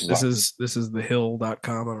Senate. This is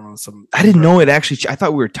thehill.com. I don't know. I didn't know it actually. I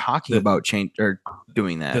thought we were talking about change or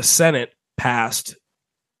doing that. The Senate passed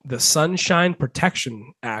the Sunshine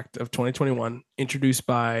Protection Act of 2021, introduced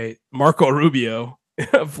by Marco Rubio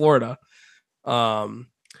of Florida.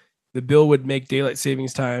 The bill would make daylight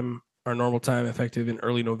savings time, our normal time, effective in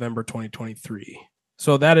early November 2023.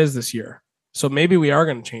 So that is this year. So maybe we are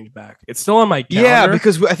going to change back. It's still on my calendar. Yeah,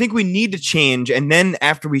 because I think we need to change, and then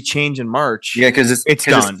after we change in March, because it's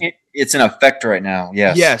done. It's in effect right now.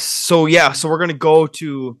 Yes. Yes. So we're going to go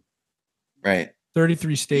to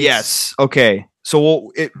 33 states. Yes. Okay.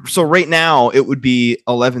 So right now it would be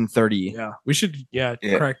 11:30. Yeah, we should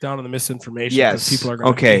crack down on the misinformation. Yes. People are going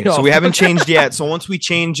okay. So we haven't changed yet. So once we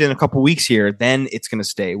change in a couple weeks here, then it's going to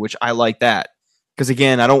stay, which I like that because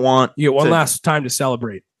again, I don't want you get one last time to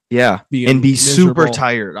celebrate. Yeah, and be super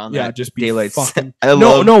tired on that. Yeah, just be daylight.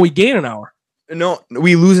 No, we gain an hour. No,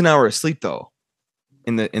 we lose an hour of sleep though.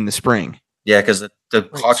 In the spring. Yeah, because the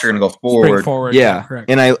clocks are going to go forward. Yeah,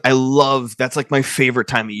 and I love that's like my favorite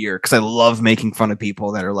time of year because I love making fun of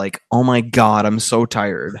people that are like, "Oh my god, I'm so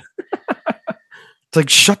tired." It's like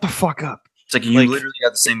shut the fuck up. It's like you literally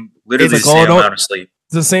got the same amount of sleep.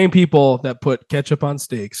 It's the same people that put ketchup on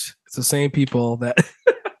steaks. It's the same people that.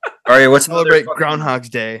 All right, what's celebrate Groundhog's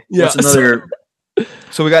Day? Yeah. What's another?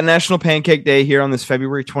 So we got National Pancake Day here on this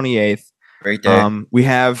February 28th. Great day. We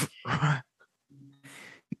have. I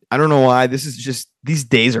don't know why this is just these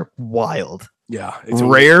days are wild. Yeah, it's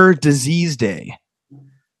Rare Disease Day.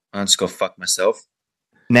 I'll just go fuck myself.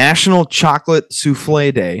 National Chocolate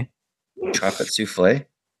Souffle Day. Chocolate souffle.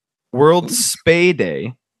 World Spay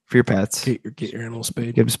Day for your pets. Get your animal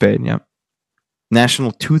spayed. Get them spayed. Yep.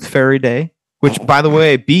 National Tooth Fairy Day. Which, by the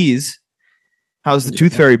way, bees. How's the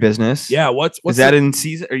Tooth Fairy business? Yeah, what's is that in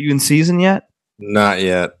season? Are you in season yet? Not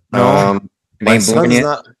yet. No. My son's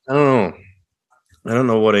not. I don't know. I don't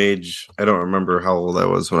know what age. I don't remember how old I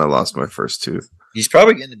was when I lost my first tooth. He's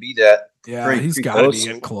probably going to be that. Yeah, he's got to be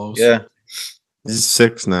getting close. Yeah, he's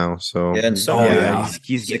 6 now. So he's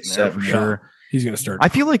getting there for sure. He's going to start. I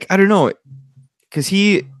feel like I don't know because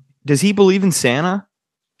does he believe in Santa?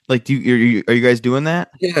 Like, are you guys doing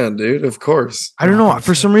that? Yeah, dude. Of course. I don't know.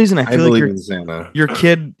 For some reason, I feel like in Santa. Your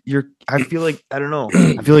kid. I feel like I don't know.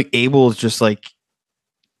 I feel like Abel is just like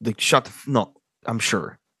shut the. No, I'm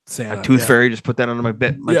sure. Santa, a tooth fairy. Just put that under my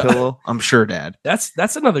pillow. I'm sure, Dad. That's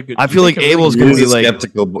another good. I feel like Abel's going to be like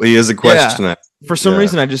skeptical. He is a questioner. For some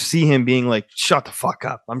reason, I just see him being like, "Shut the fuck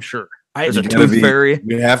up." I'm sure. There's a tooth fairy.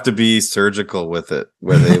 You have to be surgical with it.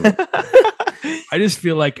 I just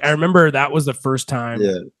feel like I remember that was the first time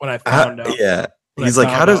when I found out. Yeah. He's like,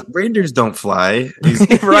 how does reindeers don't fly?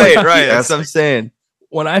 Right. That's what I'm saying.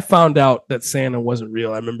 When I found out that Santa wasn't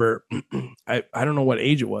real, I remember I don't know what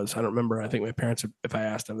age it was. I don't remember. I think my parents, if I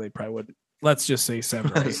asked them, they probably would let's just say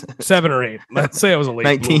 7 or 8. 7 or 8. Let's say I was a late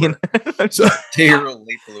 19. bloomer. So, You're a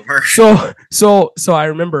late bloomer. so I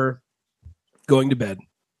remember going to bed,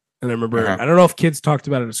 and I remember I don't know if kids talked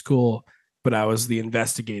about it at school, but I was the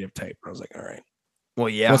investigative type. I was like, all right, Well,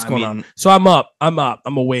 yeah. what's going on? So I'm up.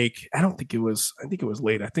 I'm awake. I think it was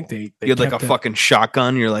late. I think they You had like a fucking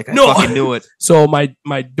shotgun. You're like, I No. fucking knew it. So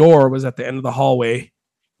my door was at the end of the hallway,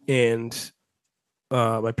 and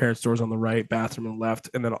my parents' door was on the right, bathroom on the left,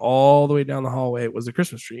 and then all the way down the hallway was the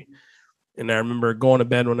Christmas tree. And I remember going to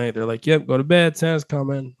bed one night. They're like, "Yep, go to bed. Santa's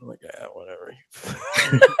coming." I'm like, "Yeah, whatever."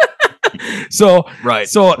 So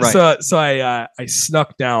I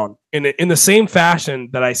snuck down in the same fashion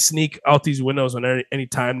that I sneak out these windows when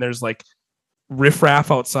anytime there's like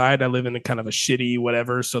riffraff outside. I live in a kind of a shitty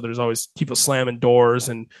whatever, so there's always people slamming doors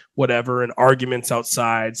and whatever and arguments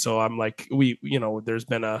outside. So I'm like, there's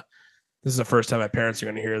been this is the first time my parents are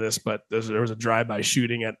going to hear this, but there was a drive-by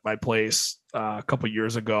shooting at my place a couple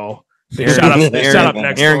years ago. They shot up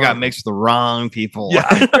next Aaron door. Got mixed with the wrong people.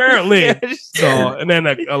 Yeah, apparently. So, and then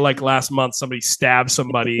like last month, somebody stabbed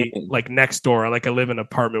somebody like next door. Like I live in an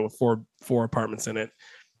apartment with four apartments in it.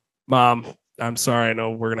 Mom, I'm sorry. I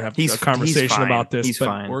know we're gonna have a conversation about this, but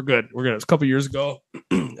fine. We're good. We're good. It was a couple years ago.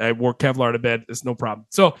 I wore Kevlar to bed. It's no problem.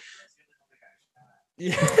 So,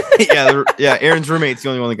 yeah. Aaron's roommate's the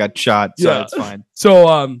only one that got shot, so it's fine.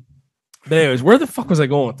 So, but anyways, where the fuck was I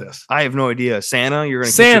going with this? I have no idea. Santa, you're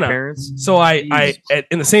gonna kiss your parents. So I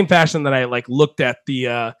in the same fashion that I like looked out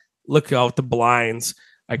the blinds,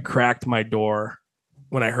 I cracked my door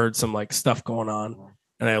when I heard some like stuff going on,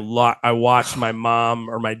 and I watched my mom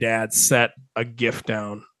or my dad set a gift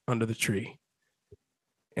down under the tree,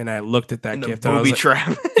 and I looked at that gift. Booby and I was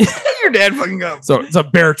trap. Your dad fucking got. So it's a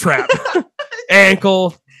bear trap,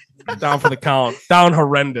 ankle down for the count, down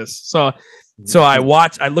horrendous. So I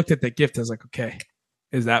looked at the gift. I was like, okay,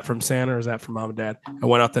 is that from Santa or is that from mom and dad? I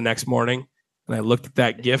went out the next morning and I looked at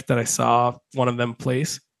that gift that I saw one of them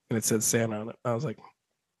place and it said Santa on it. I was like,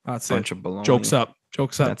 that's Bunch it. of baloney. Jokes up.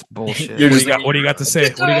 That's bullshit. What do you got to say?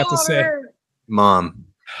 What do you got to say? Mom,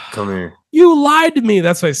 come here. You lied to me.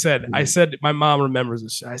 That's what I said. I said, my mom remembers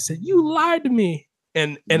this. I said, you lied to me.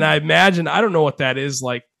 And I imagine, I don't know what that is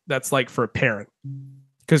like. That's like for a parent.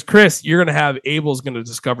 Because Chris, you're going to have Abel's going to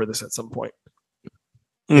discover this at some point.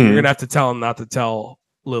 You're gonna have to tell him not to tell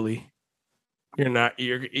Lily. You're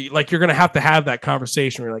gonna have to have that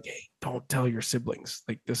conversation where you're like, hey, don't tell your siblings.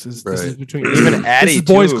 Like this is between even Addie. This is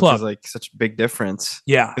boys club. Like such a big difference.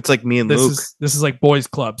 Yeah, it's like me and Luke. This is like boys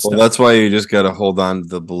club stuff. Well, that's why you just gotta hold on to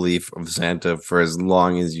the belief of Santa for as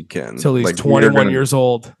long as you can until he's 21 years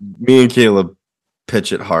old. Me and Caleb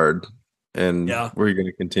pitch it hard, and we're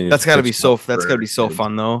gonna continue. That's gotta be so. That's gotta be so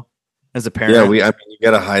fun though. As a parent, you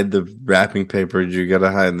gotta hide the wrapping paper. You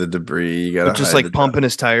gotta hide the debris. You gotta just like pumping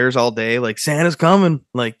his tires all day. Like Santa's coming.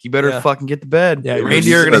 Like you better fucking get to bed. Yeah,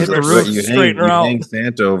 reindeer are gonna hit the roof. Straighten her out. Hang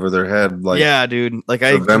Santa over their head. Like dude. Like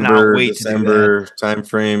November, I cannot wait December to do that. time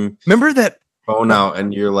frame. Remember that phone out,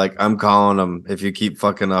 and you're like, I'm calling them. If you keep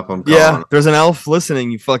fucking up, I'm calling them. There's an elf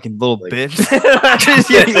listening. You fucking little bitch.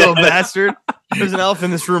 You little bastard. There's an elf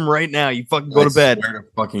in this room right now. You fucking go to bed. Swear to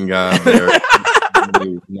fucking God, there.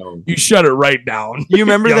 No. You shut it right down. You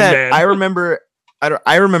remember that? Man. I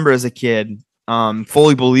remember as a kid,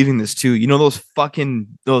 fully believing this too. You know those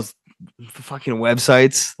fucking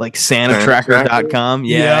websites like SantaTracker.com?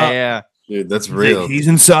 Yeah. Dude, that's real. He's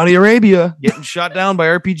in Saudi Arabia getting shot down by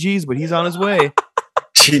RPGs, but he's on his way.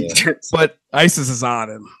 But ISIS is on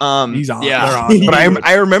him. He's on. Yeah, they're on. But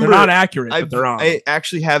I remember they're not accurate. But they're on. I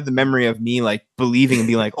actually have the memory of me like believing and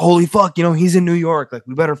being like, "Holy fuck!" He's in New York. Like,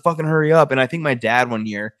 we better fucking hurry up. And I think my dad one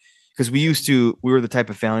year, because we were the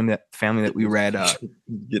type of family that we read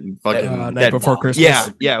getting fucking night before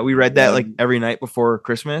Christmas. Yeah, we read that like every night before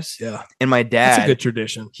Christmas. Yeah, and my dad, that's a good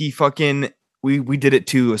tradition. He fucking we did it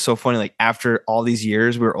too. It was so funny. Like after all these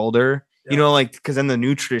years, we were older. Yeah. Like, because then the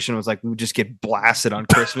new tradition was like we would just get blasted on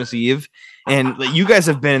Christmas Eve, and like, you guys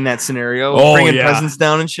have been in that scenario, bringing presents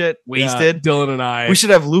down and shit, wasted. Yeah, Dylan and I. We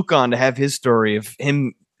should have Luke on to have his story of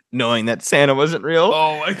him knowing that Santa wasn't real.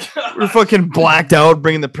 Oh my God, we're fucking blacked out,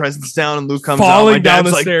 bringing the presents down, and Luke comes falling out, down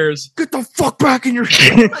the like, stairs. Get the fuck back in your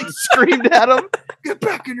room! Like screamed at him. Get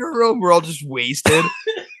back in your room. We're all just wasted.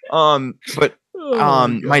 My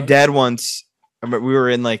dad once. We were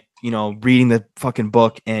in like, reading the fucking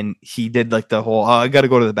book, and he did like the whole, I got to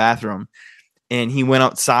go to the bathroom. And he went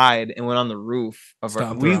outside and went on the roof of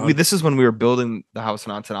this is when we were building the house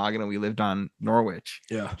in Ontonagon and we lived on Norwich.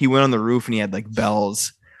 Yeah. He went on the roof and he had like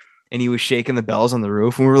bells and he was shaking the bells on the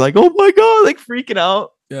roof. And we were like, oh my God, like freaking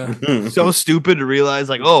out. Yeah. So stupid to realize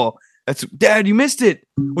like, oh, Dad, you missed it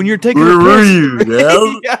when you're taking Where a were piss. you,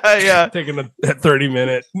 Dad? Yeah. Taking a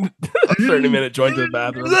 30-minute joint to the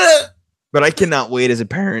bathroom. But I cannot wait as a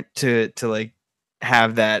parent to like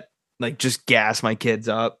have that, like just gas my kids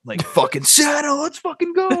up, like fucking Santa, let's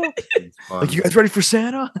fucking go. Like, you guys ready for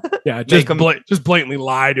Santa? Yeah, just blatantly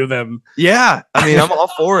lie to them. Yeah, I mean, I'm all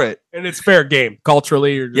for it. And it's fair game.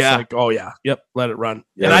 Culturally, you're just like, oh yeah, yep, let it run.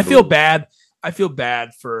 Yeah, and I feel bad. I feel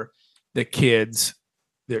bad for the kids.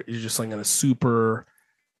 You're just like in a super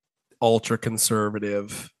ultra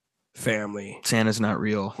conservative family. Santa's not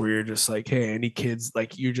real. Where you're just like, hey, any kids,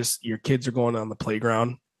 like your kids are going on the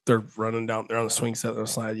playground. They're running down. They're on the swing set on the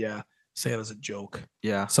side. Yeah. Santa's a joke.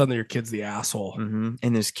 Yeah. Suddenly your kid's the asshole. Mm-hmm.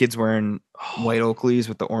 And there's kids wearing white Oakleys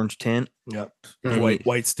with the orange tint. Yep. Mm-hmm.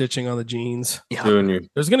 White stitching on the jeans. Yeah.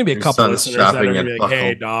 There's going to be a couple listeners that are going to be like,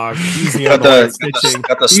 hey, dog, easy Got on the white stitching.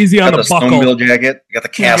 Easy on the buckle. Stonebill jacket. You got the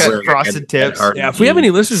castle. Frosted tips. Yeah, if we have any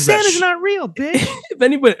listeners Santa's not real, bitch. If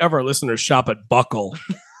anybody of our listeners shop at Buckle,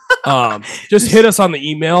 just hit us on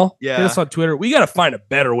the email. Yeah. Hit us on Twitter. We got to find a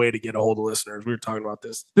better way to get a hold of listeners. We were talking about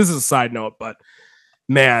this. This is a side note, but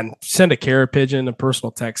man, send a carrier pigeon, a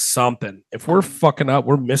personal text, something. If we're fucking up,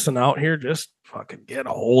 we're missing out here, just fucking get a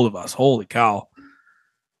hold of us. Holy cow.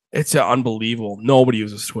 It's unbelievable. Nobody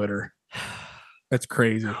uses Twitter. That's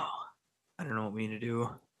crazy. I don't know what we need to do.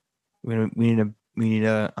 We need to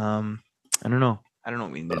I don't know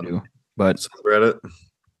what we need to do. But Reddit.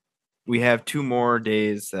 we have 2 more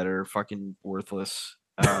days that are fucking worthless.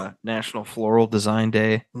 National Floral Design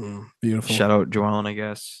Day. Beautiful. Shout out Joellen, I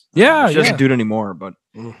guess. Yeah, she doesn't do it anymore, but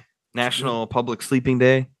National Public Sleeping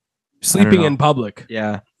Day. Sleeping in public.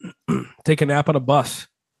 Yeah. Take a nap on a bus.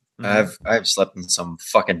 I've slept in some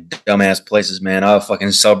fucking dumbass places, man. I'll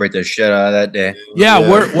fucking celebrate the shit out of that day. Yeah.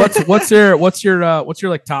 What's your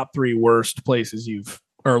like top 3 worst places you've,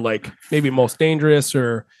 or like maybe most dangerous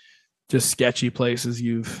or just sketchy places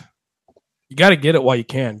you got to get it while you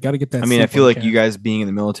can. Got to get that. I mean, I feel like you guys being in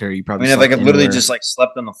the military, you probably. I mean, I've literally just like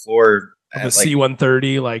slept on the floor of a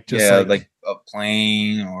C-130, like just like a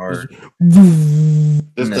plane or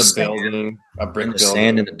just a building, a brick in the building,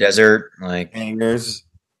 sand in the desert, like hangars.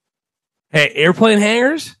 Hey, airplane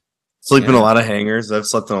hangars. Sleep in a lot of hangars. I've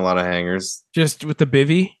slept in a lot of hangars. Just with the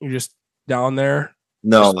bivvy, you're just down there.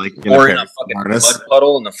 No, like or in a fucking mud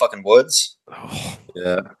puddle in the fucking woods. Oh.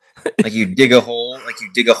 Yeah. Like you dig a hole,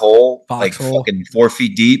 like fucking 4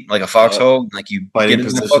 feet deep, like a foxhole. Like you get in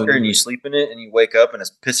the fucker and you sleep in it, and you wake up and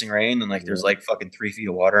it's pissing rain, and like there's like fucking 3 feet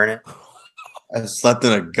of water in it. I slept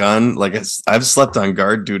in a gun. Like I've slept on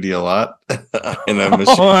guard duty a lot. And oh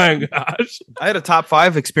my gosh! I had a top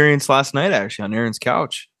 5 experience last night actually on Aaron's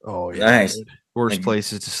couch. Oh yeah, nice. Worst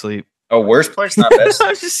places to sleep. Oh, worst place, not best.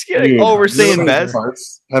 I'm just kidding. Dude, we're saying best.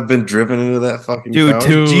 Have been driven into that fucking dude.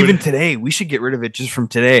 Even today, we should get rid of it just from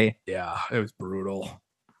today. Yeah, it was brutal.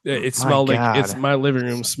 It smelled like my living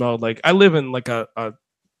room smelled like I live in like a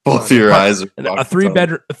both of your eyes are a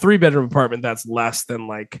 3-bedroom apartment that's less than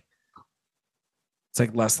like. It's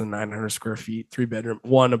like less than 900 square feet, 3-bedroom,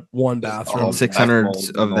 one bathroom.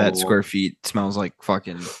 600 of that square feet smells like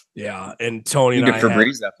fucking. Yeah, and Tony and I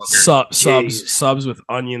had subs with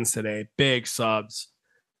onions today, big subs,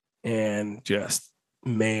 and just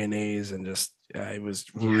mayonnaise, and just it was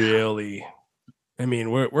really. I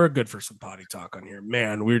mean, we're good for some potty talk on here,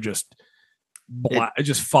 man. We're just.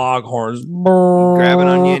 Just foghorns. Grab an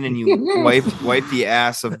onion and you wipe the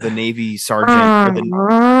ass of the Navy sergeant or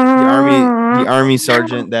the army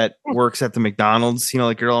sergeant that works at the McDonald's. You know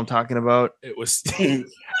the girl I'm talking about. It was.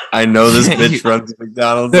 I know this bitch runs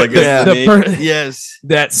McDonald's. Yes,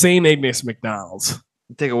 that St. Ignace McDonald's.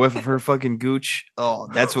 Take a whiff of her fucking gooch. Oh,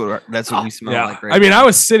 that's what we smell like right I mean, now. I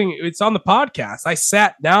was sitting. It's on the podcast. I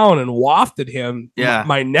sat down and wafted him. Yeah,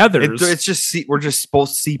 my nethers. It's just we're just both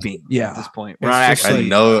seeping. Yeah, at this point, we're not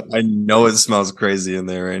actually. I know it smells crazy in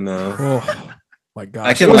there right now. Oh my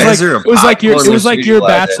god! It was like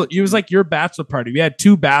your bachelor party. We had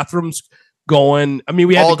 2 bathrooms going. I mean,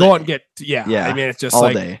 we had to go out and get. Yeah. I mean, it's just all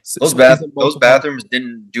like day. Those bathrooms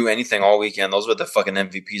didn't do anything all weekend. Those were the fucking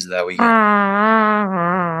MVPs of that weekend.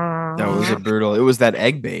 That was a brutal. It was that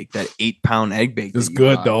egg bake, that 8-pound egg bake. It was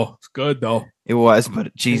good though. It's good though. It was,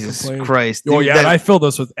 but Jesus Christ! Dude, and I filled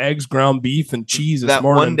us with eggs, ground beef, and cheese. That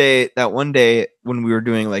one day when we were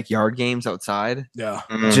doing like yard games outside,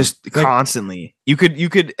 just constantly. You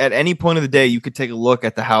could at any point of the day you could take a look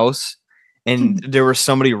at the house. And there was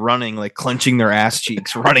somebody running, like clenching their ass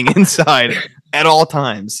cheeks, running inside at all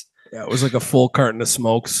times. Yeah, it was like a full carton of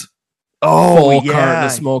smokes. Oh, carton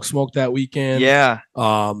of smoked that weekend. Yeah,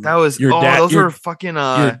 that was your dad. Those were fucking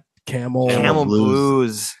Camel. Camel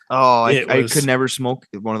Blues. Oh, I was- could never smoke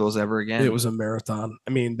one of those ever again. It was a marathon.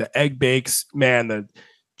 I mean, the egg bakes, man, the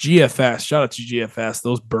GFS, shout out to GFS.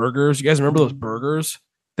 Those burgers. You guys remember those burgers?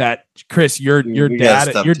 That Chris, your We gotta dad,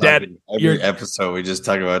 stop your dad, talking. Every episode we just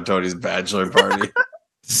talk about Tony's bachelor party.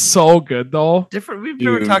 so good though. different. We've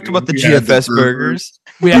never Dude, talked about the we had the GFS burgers.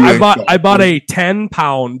 I bought a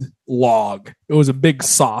 10-pound log. It was a big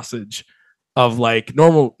sausage of like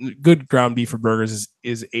normal good ground beef for burgers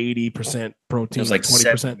is 80% protein, It was like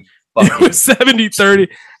 20%. 70 It was 70-30.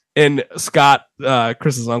 And Scott,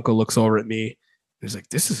 Chris's uncle, looks over at me. He's like,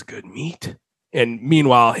 "This is good meat." And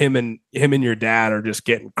meanwhile, him and your dad are just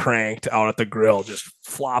getting cranked out at the grill, just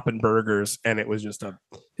flopping burgers, and it was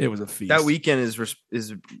a feast. That weekend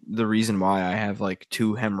is the reason why I have like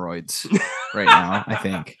 2 hemorrhoids right now. I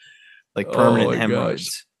think like permanent Oh my hemorrhoids.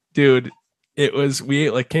 gosh. Dude, we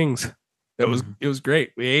ate like kings. It was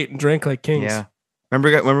great. We ate and drank like kings. Yeah.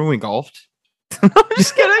 Remember when we golfed? I'm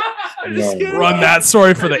just kidding. I'm just kidding. Run that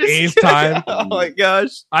story for the I'm just 8th kidding. time. Oh my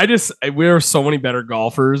gosh. We were so many better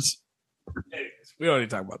golfers. Anyways, we don't need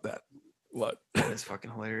to talk about that. What? That's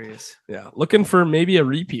fucking hilarious. Yeah, looking for maybe a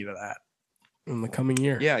repeat of that in the coming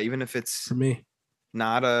year. Yeah, even if it's for me.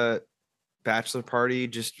 not a bachelor party,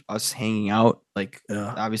 just us hanging out. Like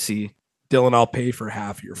Yeah, obviously Dylan, I'll pay for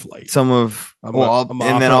half your flight. some of I'm I'll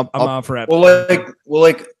off for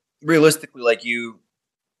Well, realistically, like you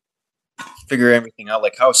figure everything out.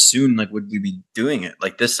 Like, how soon, like, would we be doing it?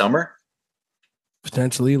 Like this summer?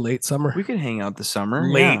 potentially late summer. we could hang out this summer.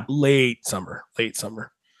 Late summer.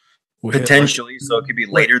 We'll hit Potentially, so it could be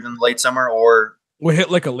later than late summer, or we'll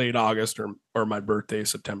hit like a late August or my birthday,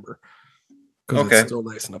 September. Because Okay. it's still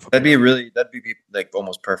nice enough. up that'd there. be like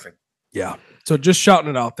almost perfect. Yeah. So just shouting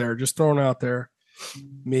it out there, just throwing it out there.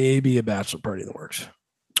 Maybe a bachelor party in the works.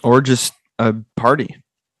 Or just a party.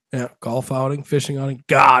 Yeah. Golf outing, fishing outing.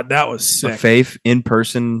 God, that was A sick. faith in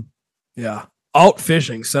person. Yeah. Out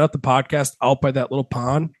fishing. Set up the podcast out by that little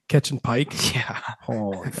pond, catching pike. Yeah.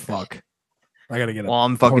 Holy fuck. I got to get it. Well,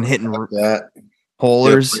 I'm fucking hitting That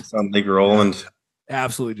holers. on Lake Roland.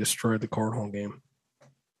 Absolutely destroyed the cornhole game.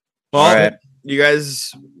 Well, All right. you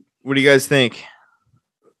guys, what do you guys think?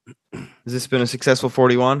 Has this been a successful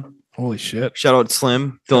 41? Holy shit. Shout out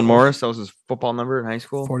Slim, Dylan Morris. That was his football number in high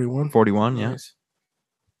school. 41. 41, yeah. Nice.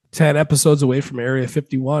 10 episodes away from Area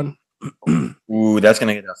 51. Ooh, that's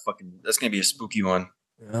gonna be a spooky one.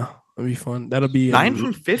 Yeah. That'll be fun. That'll be 9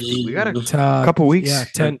 from 50. We got a a couple weeks,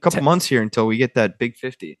 Yeah. a couple months here until we get that big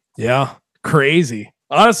 50. Yeah. Crazy.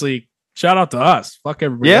 Honestly, shout out to us. Fuck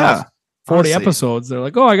everybody Yeah. else. 40 honestly. episodes. They're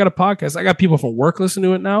like, oh, I got a podcast. I got people from work listening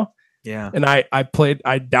to it now. Yeah. And I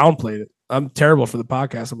downplayed it. I'm terrible for the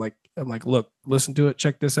podcast. I'm like, look, listen to it.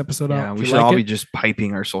 Check this episode Yeah, out. we If should you like all it, be just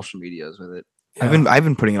piping our social medias with it. yeah. I've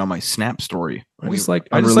been putting it on my Snap story. I just like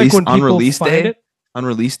on when release people day. find it. On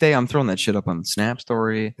release day, I'm throwing that shit up on Snap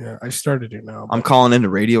story. Yeah, I started it now. I'm but calling into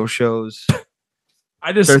radio shows.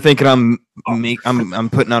 I just They're thinking I'm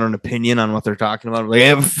putting out an opinion on what they're talking about. Like,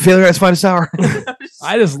 yeah, failure has finest hour.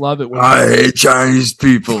 I just love it when hate Chinese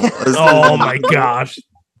people. oh my gosh.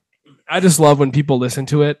 I just love when people listen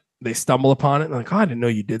to it, they stumble upon it, and they're like, oh, I didn't know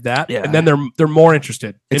you did that. Yeah. And then they're more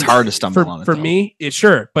interested. It's And hard to stumble on it. For though. me, it's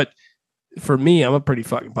sure, but for me, I'm a pretty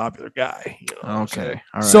fucking popular guy. You know what I'm saying? Okay.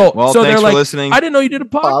 All right. So- well, so they're thanks for like, listening. I didn't know you did a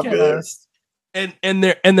Popular. podcast. And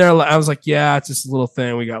they're like, I was like, yeah, it's just a little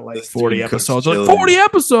thing. We got like This 40 dude cooks episodes. Like chili. 40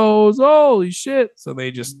 episodes. Holy shit. So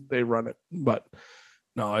they run it. But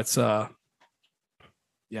no, it's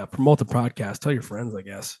yeah, promote the podcast. Tell your friends, I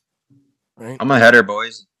guess. Right. I'm a header,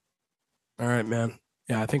 boys. All right, man.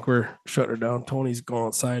 Yeah, I think we're shutting her down. Tony's going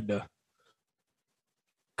outside to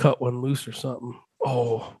cut one loose or something.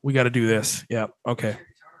 Oh, we got to do this. Yeah. Okay.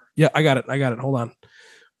 Yeah, I got it. Hold on.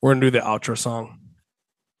 We're going to do the outro song.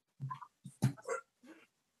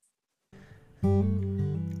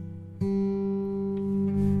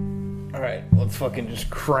 All right. Let's fucking just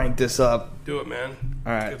crank this up. Do it, man.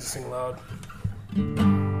 All right. Get this thing loud.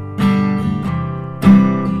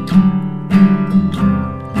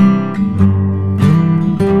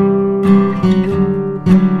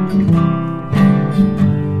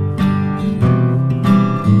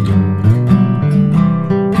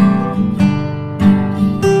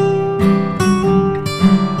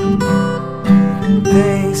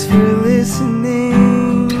 Thanks for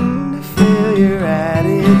listening to Failure at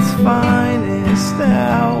its finest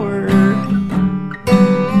hour.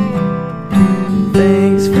 Thanks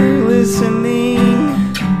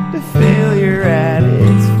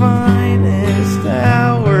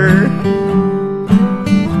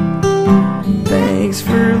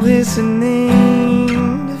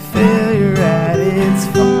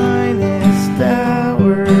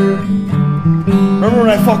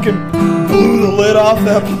off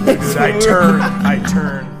that place. I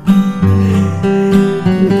turn.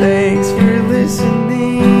 Thanks for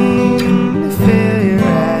listening to Failure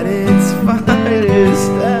at its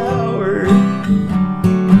finest hour.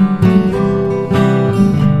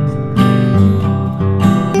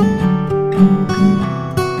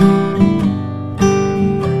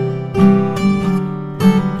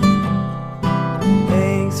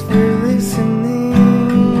 Thanks for listening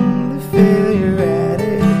to Failure at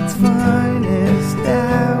its finest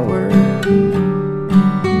hour.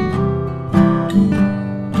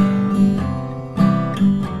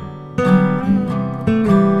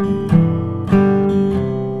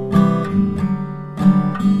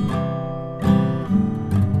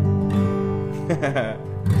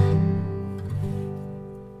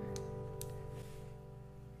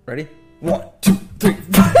 Ready? 1, 2, 3,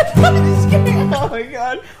 4. Oh my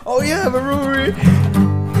god. Oh yeah, the brewery.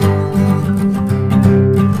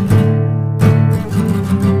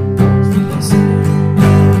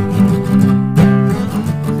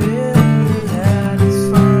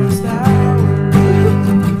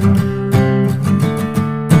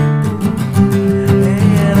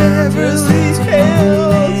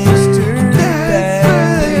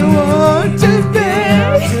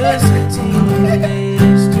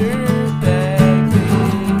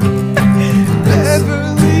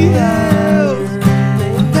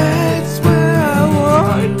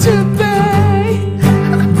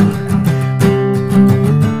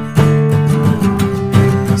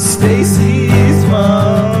 Stacy's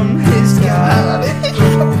mom has got it.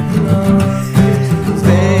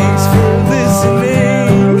 Thanks for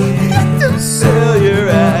listening to Failure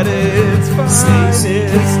at its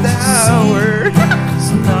finest hour.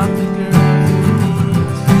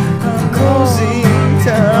 Closing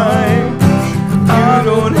time. You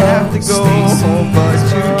don't have to go home, but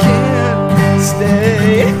you can't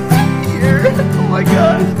stay here. Oh my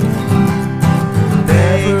god.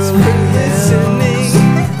 Thanks for listening.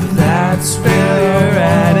 That's Failure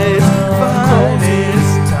at its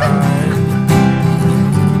finest time.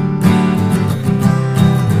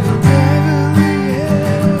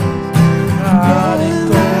 God, it's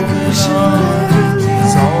going on.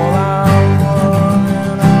 It's all I want,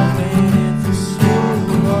 and I've waited for so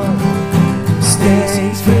long.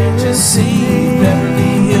 Stacy's fantasy,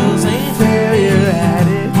 Beverly Hills ain't Failure at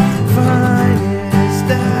its finest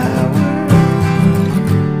hour.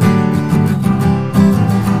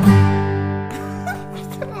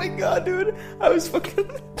 Oh my god, dude.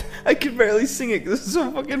 I could barely sing it. This is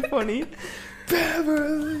so fucking funny.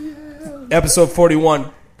 Beverly Hills. Episode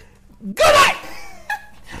 41. Good night!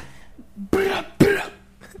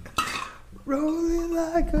 Rolling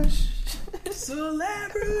like a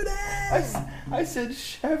celebrity. I said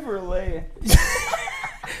Chevrolet.